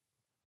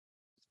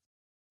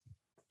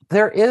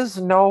there is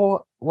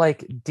no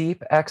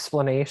deep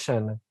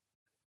explanation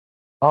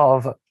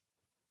of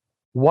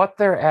what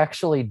they're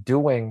actually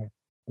doing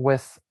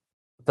with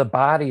the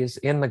bodies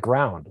in the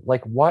ground.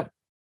 Like what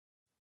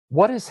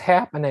is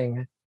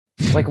happening?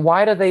 Like,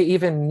 why do they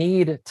even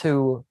need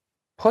to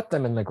put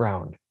them in the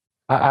ground?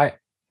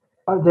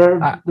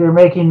 They're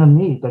making the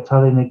meat. That's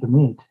how they make the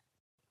meat.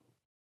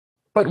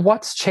 But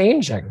what's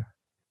changing?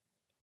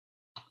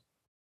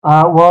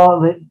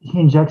 Well, he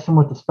injects them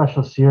with the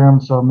special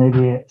serum, so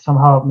maybe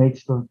somehow it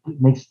makes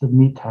the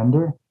meat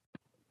tender.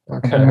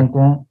 Okay. Something like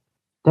that.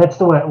 That's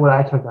what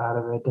I took out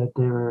of it. That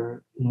they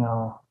were,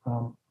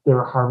 they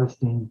were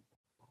harvesting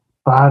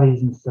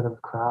bodies instead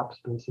of crops,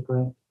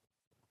 basically.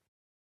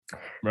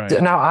 Right.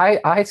 Now,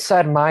 I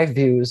said my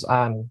views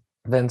on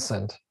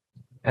Vincent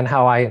and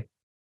how I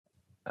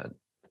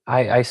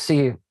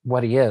see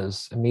what he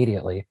is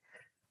immediately.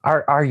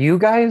 Are you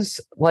guys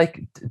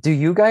do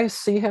you guys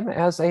see him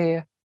as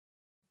a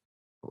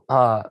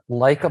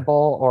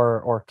likable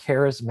or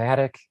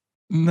charismatic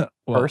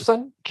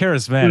person?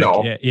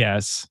 Charismatic,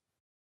 yes,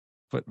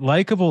 but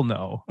likable,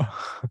 no.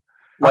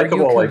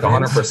 likable, like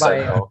convinced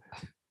 100%. No.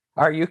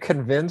 Are you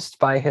convinced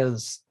by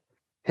his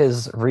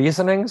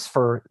reasonings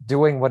for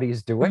doing what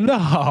he's doing?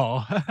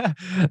 No,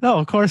 no,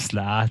 of course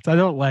not. I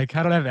don't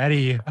have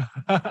any.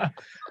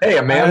 Hey,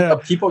 man,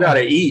 people got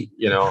to eat,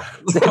 you know.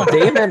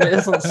 Damon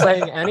isn't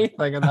saying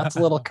anything, and that's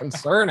a little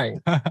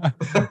concerning.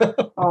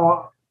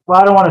 Oh,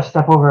 well, I don't want to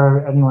step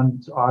over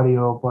anyone's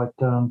audio, but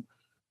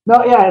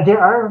no, yeah, there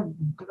are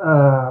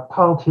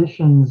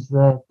politicians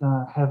that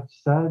have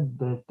said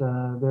that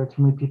there are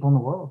too many people in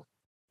the world.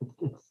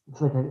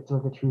 It's like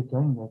a true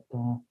thing that.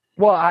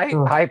 Well,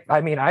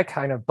 I mean, I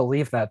kind of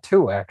believe that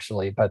too,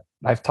 actually. But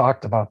I've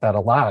talked about that a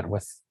lot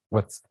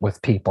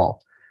with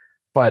people.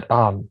 But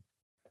I'm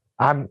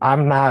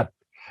not.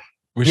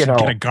 We should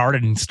get a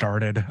garden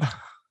started.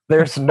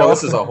 There's no. Well,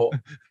 this is a whole.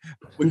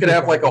 We could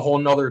have like a whole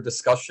nother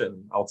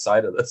discussion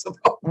outside of this.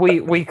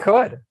 We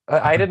could.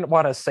 I didn't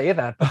want to say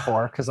that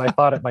before because I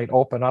thought it might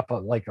open up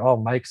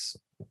Mike's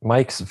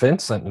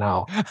Vincent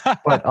now.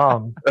 But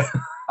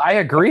I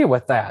agree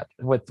with that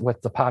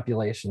with the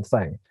population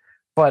thing.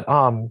 But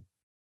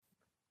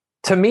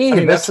to me, I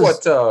mean, that's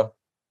what. Oh,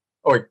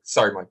 wait,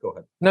 sorry, Mike. Go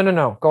ahead.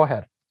 No. Go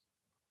ahead.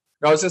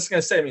 No, I was just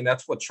gonna say. I mean,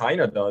 that's what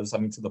China does. I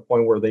mean, to the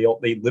point where they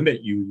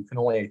limit you. You can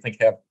only, I think,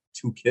 have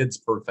 2 kids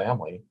per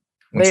family.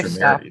 They've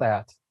stopped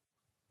that.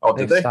 Oh,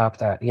 did they? Stopped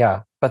that?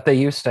 Yeah, but they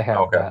used to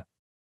have that.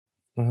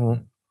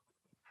 So.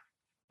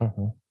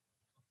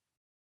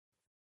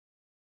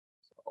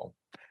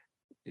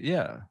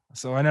 Yeah.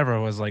 So I never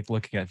was like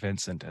looking at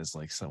Vincent as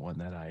like someone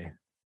that I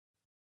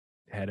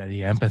had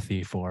any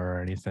empathy for or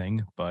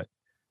anything, but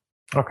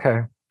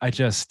okay. I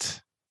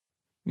just,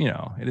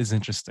 it is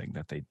interesting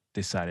that they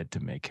decided to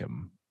make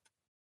him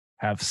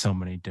have so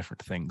many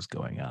different things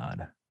going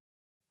on.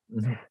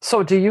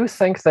 So do you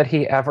think that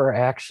he ever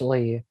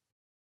actually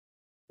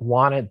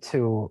wanted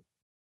to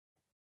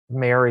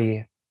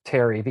marry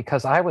Terry?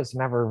 Because I was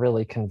never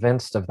really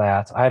convinced of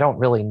that. I don't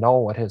really know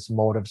what his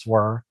motives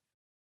were.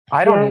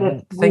 I don't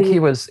even think he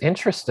was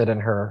interested in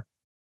her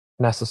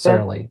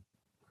necessarily.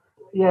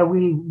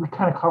 We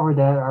kind of covered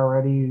that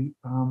already.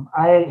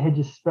 I had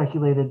just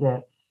speculated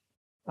that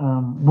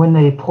when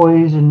they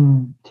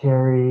poison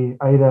Terry,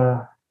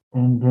 Ida,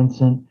 and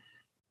Vincent,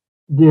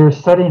 they're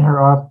setting her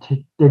up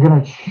to. They're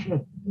gonna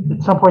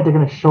at some point they're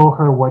gonna show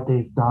her what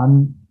they've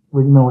done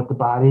with the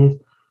bodies,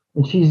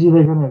 and she's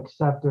either gonna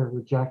accept or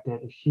reject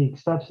it. If she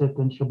accepts it,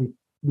 then she'll be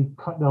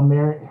they'll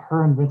marry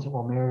her, and Vincent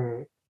will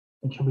marry,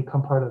 and she'll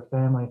become part of the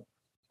family.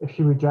 If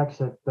she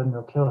rejects it, then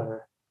they'll kill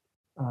her.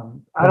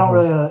 I don't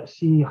really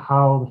see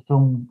how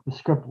the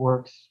script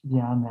works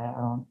beyond that.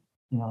 I don't,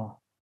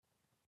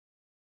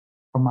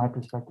 from my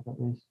perspective at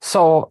least.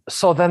 So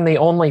then the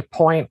only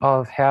point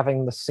of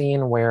having the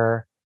scene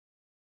where,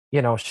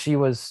 she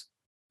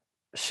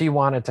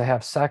wanted to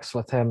have sex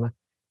with him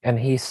and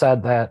he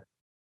said that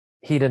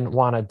he didn't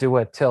want to do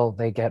it till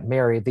they get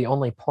married. The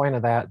only point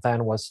of that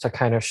then was to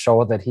kind of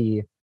show that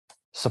he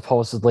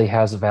supposedly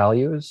has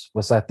values.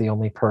 Was that the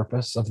only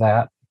purpose of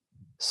that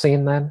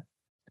scene then?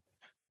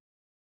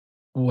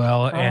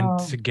 Well, and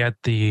to get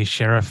the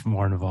sheriff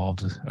more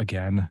involved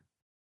again.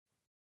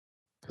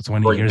 Because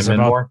when he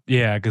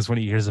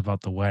hears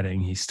about the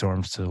wedding, he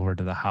storms over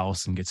to the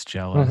house and gets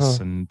jealous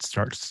and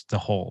starts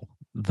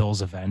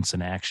those events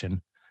in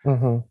action.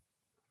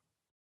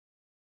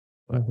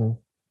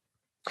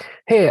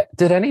 Hey,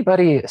 did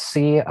anybody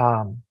see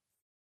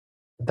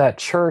that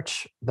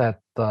church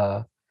that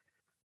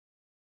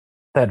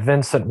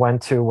Vincent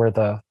went to where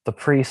the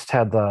priest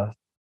had the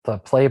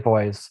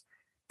Playboys?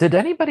 Did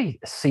anybody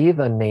see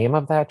the name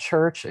of that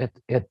church?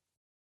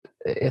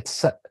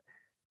 It's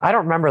I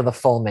don't remember the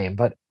full name,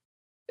 but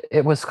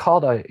it was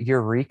called a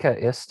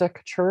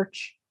Eurekaistic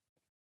church,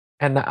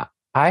 and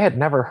I had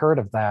never heard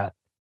of that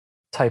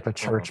type of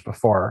church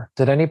before.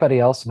 Did anybody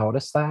else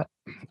notice that?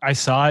 I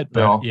saw it,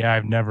 but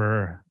I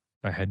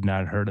had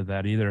not heard of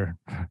that either.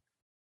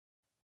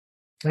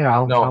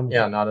 Yeah,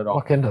 not at all.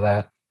 Look into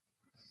that.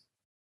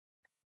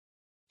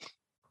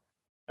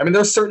 I mean,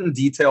 there's certain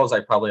details I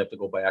probably have to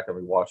go back and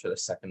rewatch it a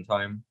second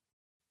time.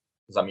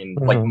 Because I mean,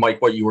 like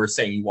Mike, what you were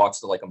saying, you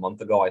watched it like a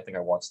month ago. I think I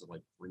watched it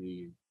like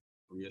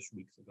three-ish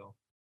weeks ago.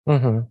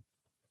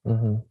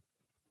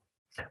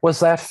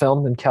 Was that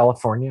filmed in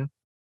California?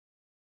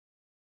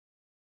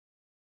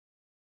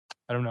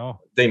 I don't know.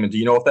 Damon, do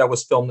you know if that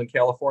was filmed in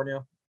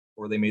California,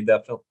 where they made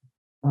that film?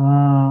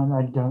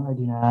 I do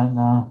not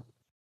know.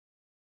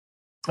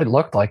 It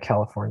looked like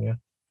California.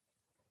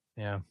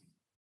 Yeah.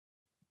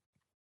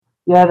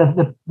 Yeah,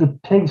 the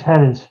pig's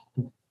head is.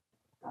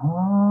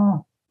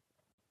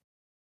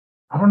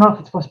 I don't know if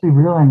it's supposed to be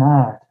real or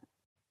not.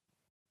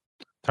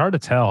 It's hard to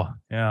tell.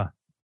 Yeah.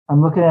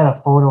 I'm looking at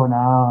a photo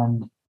now,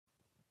 and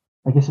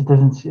I guess it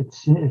doesn't.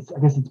 I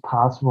guess it's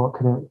possible it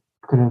could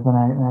have been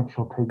an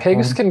actual pig.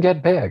 Pigs can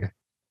get big.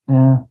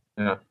 Yeah.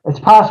 Yeah. It's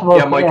possible.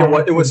 Yeah, Mike.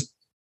 It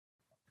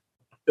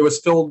was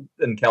filmed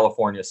in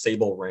California,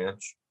 Sable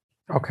Ranch.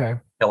 Okay.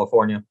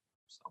 California.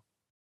 So.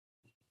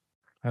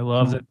 I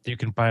love that you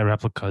can buy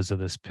replicas of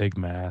this pig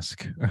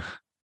mask.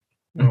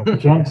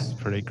 It's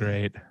pretty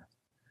great.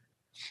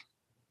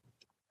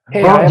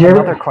 Hey, Well, I have Jared-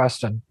 another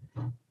question.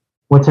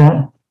 What's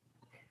that?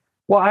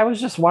 Well, I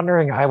was just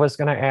wondering, I was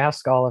going to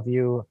ask all of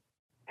you,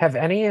 have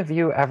any of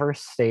you ever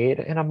stayed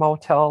in a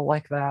motel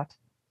like that?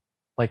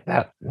 Like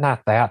that,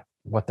 not that,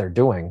 what they're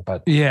doing,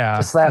 but Yeah.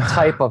 just that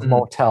type of Mhm.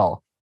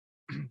 motel.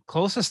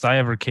 Closest I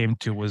ever came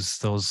to was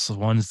those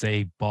ones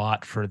they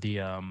bought for the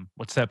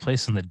what's that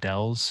place in the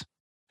Dells?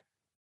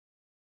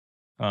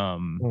 I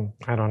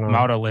don't know.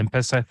 Mount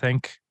Olympus, I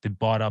think. They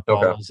bought up all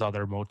Okay. those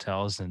other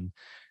motels, and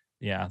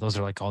yeah, those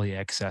are like all the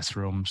excess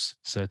rooms.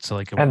 So it's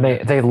like a And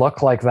weird- they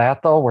look like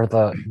that though, where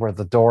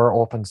the door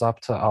opens up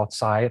to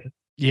outside.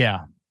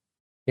 yeah.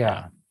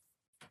 Yeah.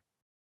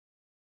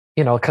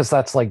 You know, because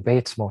that's like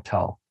Bates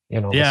Motel,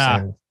 you know, Yeah.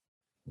 the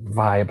same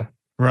vibe.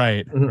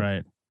 Right, Mhm.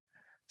 right.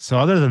 So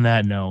other than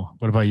that, no.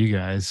 What about you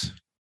guys?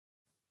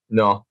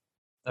 No,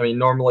 I mean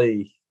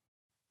normally,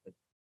 I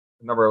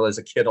remember as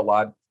a kid a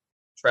lot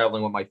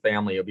traveling with my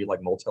family. It'd be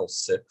like Motel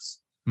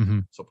 6, Mm-hmm.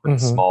 so pretty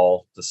Mhm.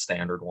 small, the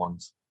standard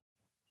ones.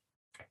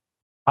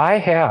 I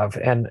have,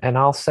 and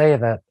I'll say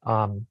that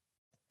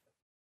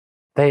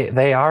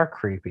they are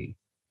creepy.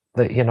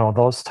 That, you know,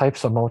 those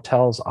types of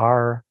motels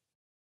are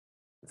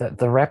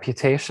the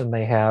reputation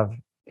they have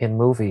in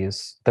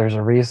movies. There's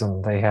a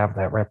reason they have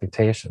that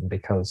reputation,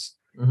 because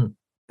Mhm.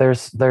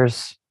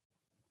 there's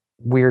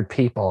weird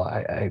people.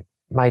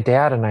 My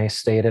dad and I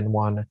stayed in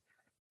one,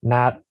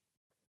 not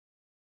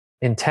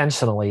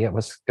intentionally. It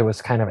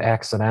was kind of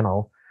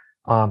accidental.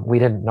 We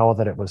didn't know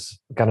that it was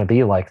going to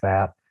be like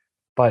that,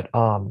 but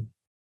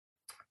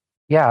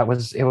yeah, it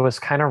was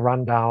kind of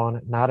run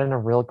down, not in a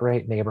real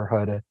great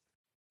neighborhood.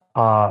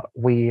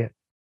 We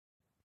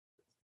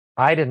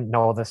I didn't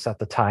know this at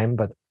the time,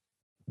 but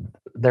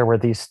there were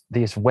these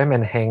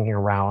women hanging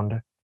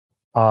around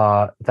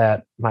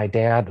that my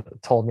dad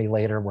told me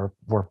later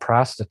were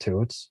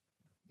prostitutes.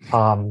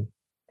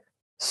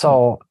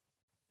 So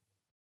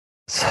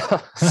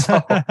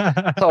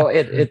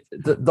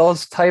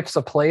those types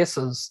of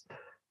places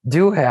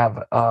do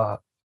have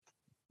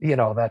you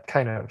know, that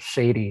kind of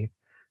shady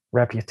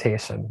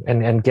reputation,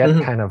 and get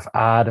Mhm. kind of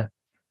odd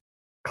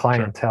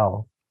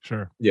clientele.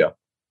 Sure. Yeah.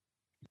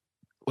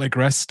 Like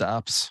rest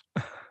stops.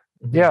 Mhm.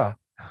 Yeah,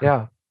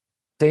 yeah.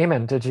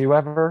 Damon, did you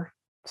ever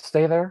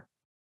stay there?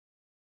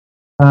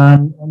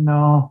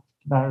 No,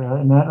 not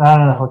really.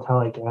 Not in a hotel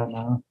like that.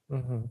 No,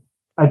 Mm-hmm.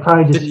 I'd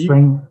probably Did just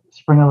you-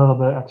 spring a little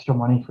bit extra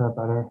money for a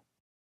better.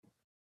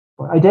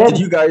 But I Did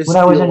you guys when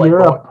I was feel in like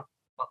Europe.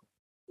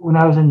 When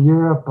I was in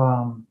Europe,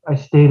 I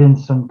stayed in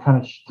some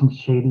kind of some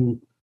shady.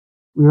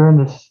 We were in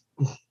this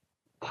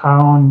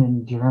town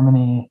in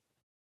Germany,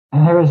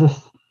 and there was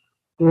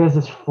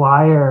this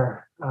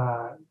flyer.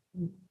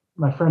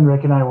 My friend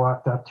Rick and I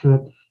walked up to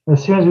it.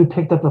 As soon as we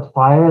picked up the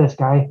flyer, this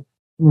guy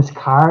in this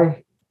car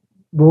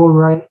rolled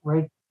right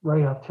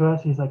up to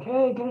us. He's like,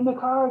 "Hey, get in the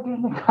car, get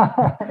in the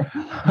car."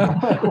 I'm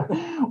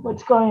like,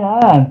 what's going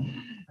on?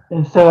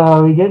 And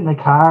so we get in the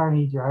car and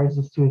he drives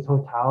us to his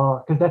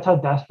hotel, because that's how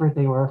desperate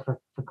they were for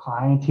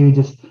clients. He would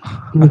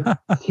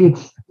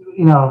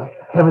you know,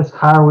 have his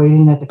car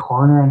waiting at the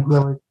corner, and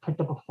whoever picked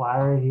up a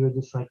flyer, he would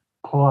just like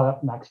pull it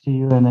up next to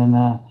you and then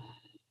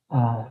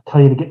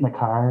tell you to get in the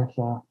car.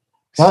 So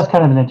that was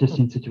kind of an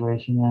interesting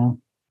situation.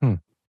 Yeah.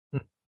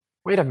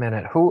 Wait a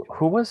minute. Who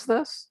was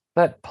this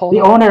that pulled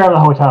The up? owner of the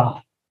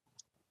hotel.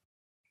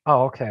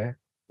 Oh, okay.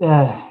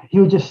 He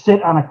would just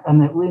sit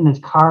in his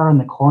car in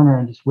the corner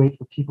and just wait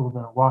for people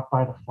to walk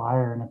by the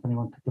flyer. And if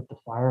anyone picked up the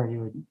flyer, he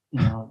would, you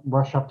know,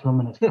 rush up to him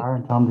in his car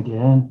and tell him to get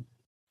in.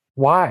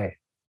 Why?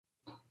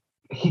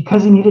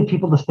 Because he needed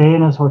people to stay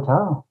in his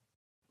hotel.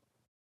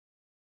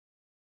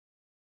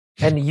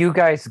 And you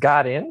guys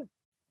got in?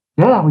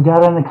 Yeah, we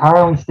got in the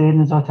car and we stayed in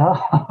his hotel.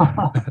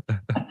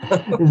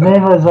 His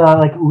name was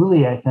like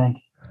Uli, I think.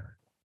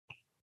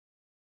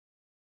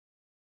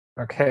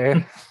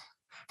 Okay.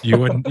 You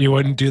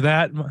wouldn't do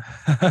that?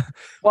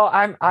 Well,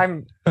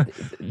 I'm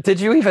did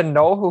you even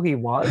know who he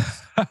was?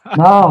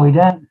 No, we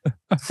didn't.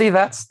 See,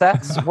 that's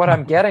what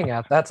I'm getting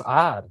at. That's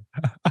odd.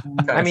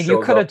 Kinda I mean, you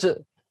shows could have up. just,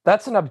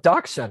 that's an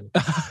abduction.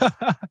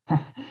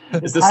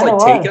 Is this like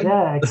Taken?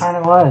 Yeah, it kind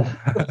of was.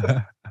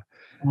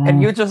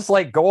 And you just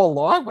like go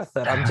along with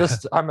it.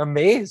 I'm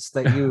amazed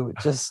that you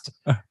just,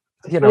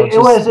 you know, it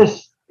was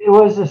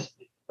this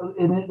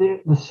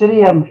in the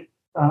city.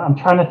 I'm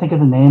trying to think of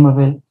the name of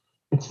it.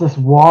 It's this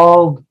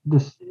walled,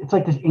 it's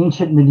like this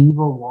ancient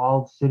medieval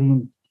walled city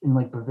in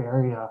like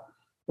Bavaria.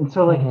 And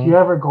so like if you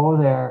ever go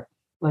there,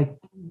 like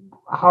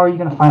how are you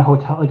going to find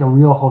like a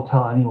real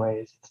hotel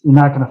anyways? You're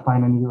not going to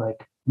find any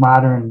like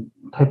modern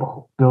type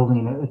of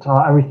building. It's all,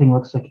 everything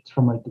looks like it's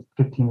from like the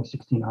 15 or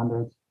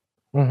 1600s.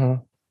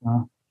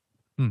 All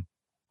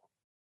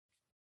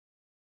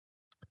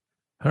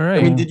I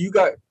right. mean, did you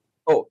guys?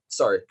 Oh,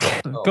 sorry.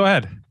 Go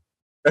ahead.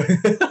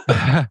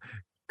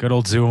 Good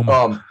old Zoom.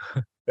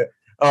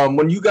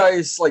 When you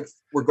guys like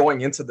were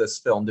going into this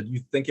film, did you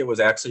think it was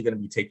actually going to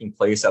be taking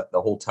place at the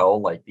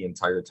hotel like the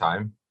entire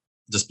time,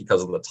 just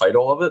because of the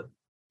title of it,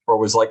 or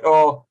was like,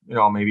 oh, you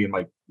know, maybe it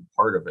might be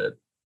part of it?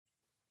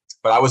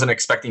 But I wasn't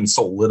expecting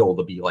so little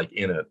to be like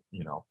in it,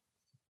 you know.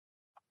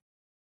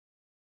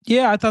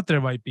 Yeah, I thought there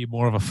might be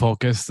more of a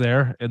focus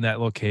there in that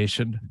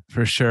location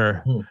for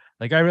sure.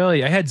 Like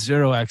I had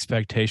zero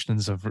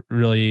expectations of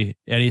really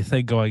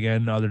anything going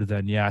in other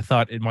than, I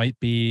thought it might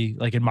be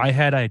like in my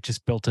head, I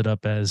just built it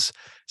up as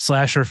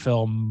slasher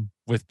film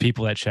with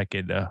people that check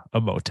into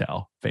a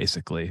motel,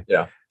 basically.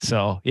 Yeah.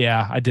 So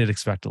I did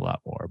expect a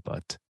lot more,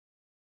 but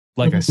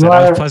like I said,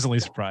 I was pleasantly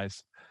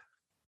surprised.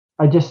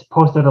 I just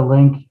posted a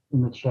link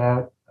in the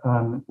chat.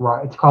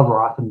 It's called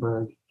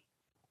Rothenberg.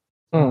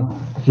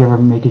 If you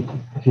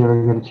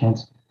ever get a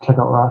chance, check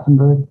out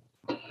Rothenberg.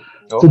 Okay.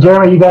 So,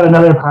 Jeremy, you got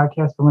another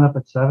podcast coming up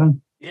at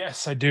 7?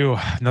 Yes, I do.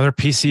 Another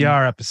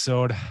PCR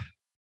episode.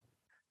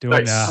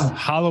 Doing a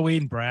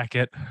Halloween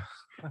bracket.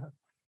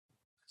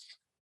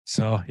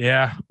 So,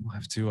 we'll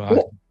have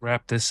to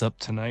wrap this up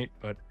tonight.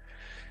 But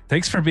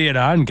thanks for being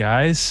on,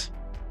 guys.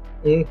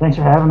 Thanks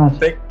for having us.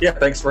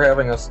 Thanks for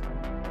having us.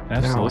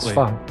 Absolutely. Yeah, it was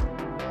fun.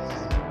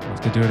 We'll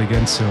have to do it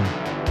again soon.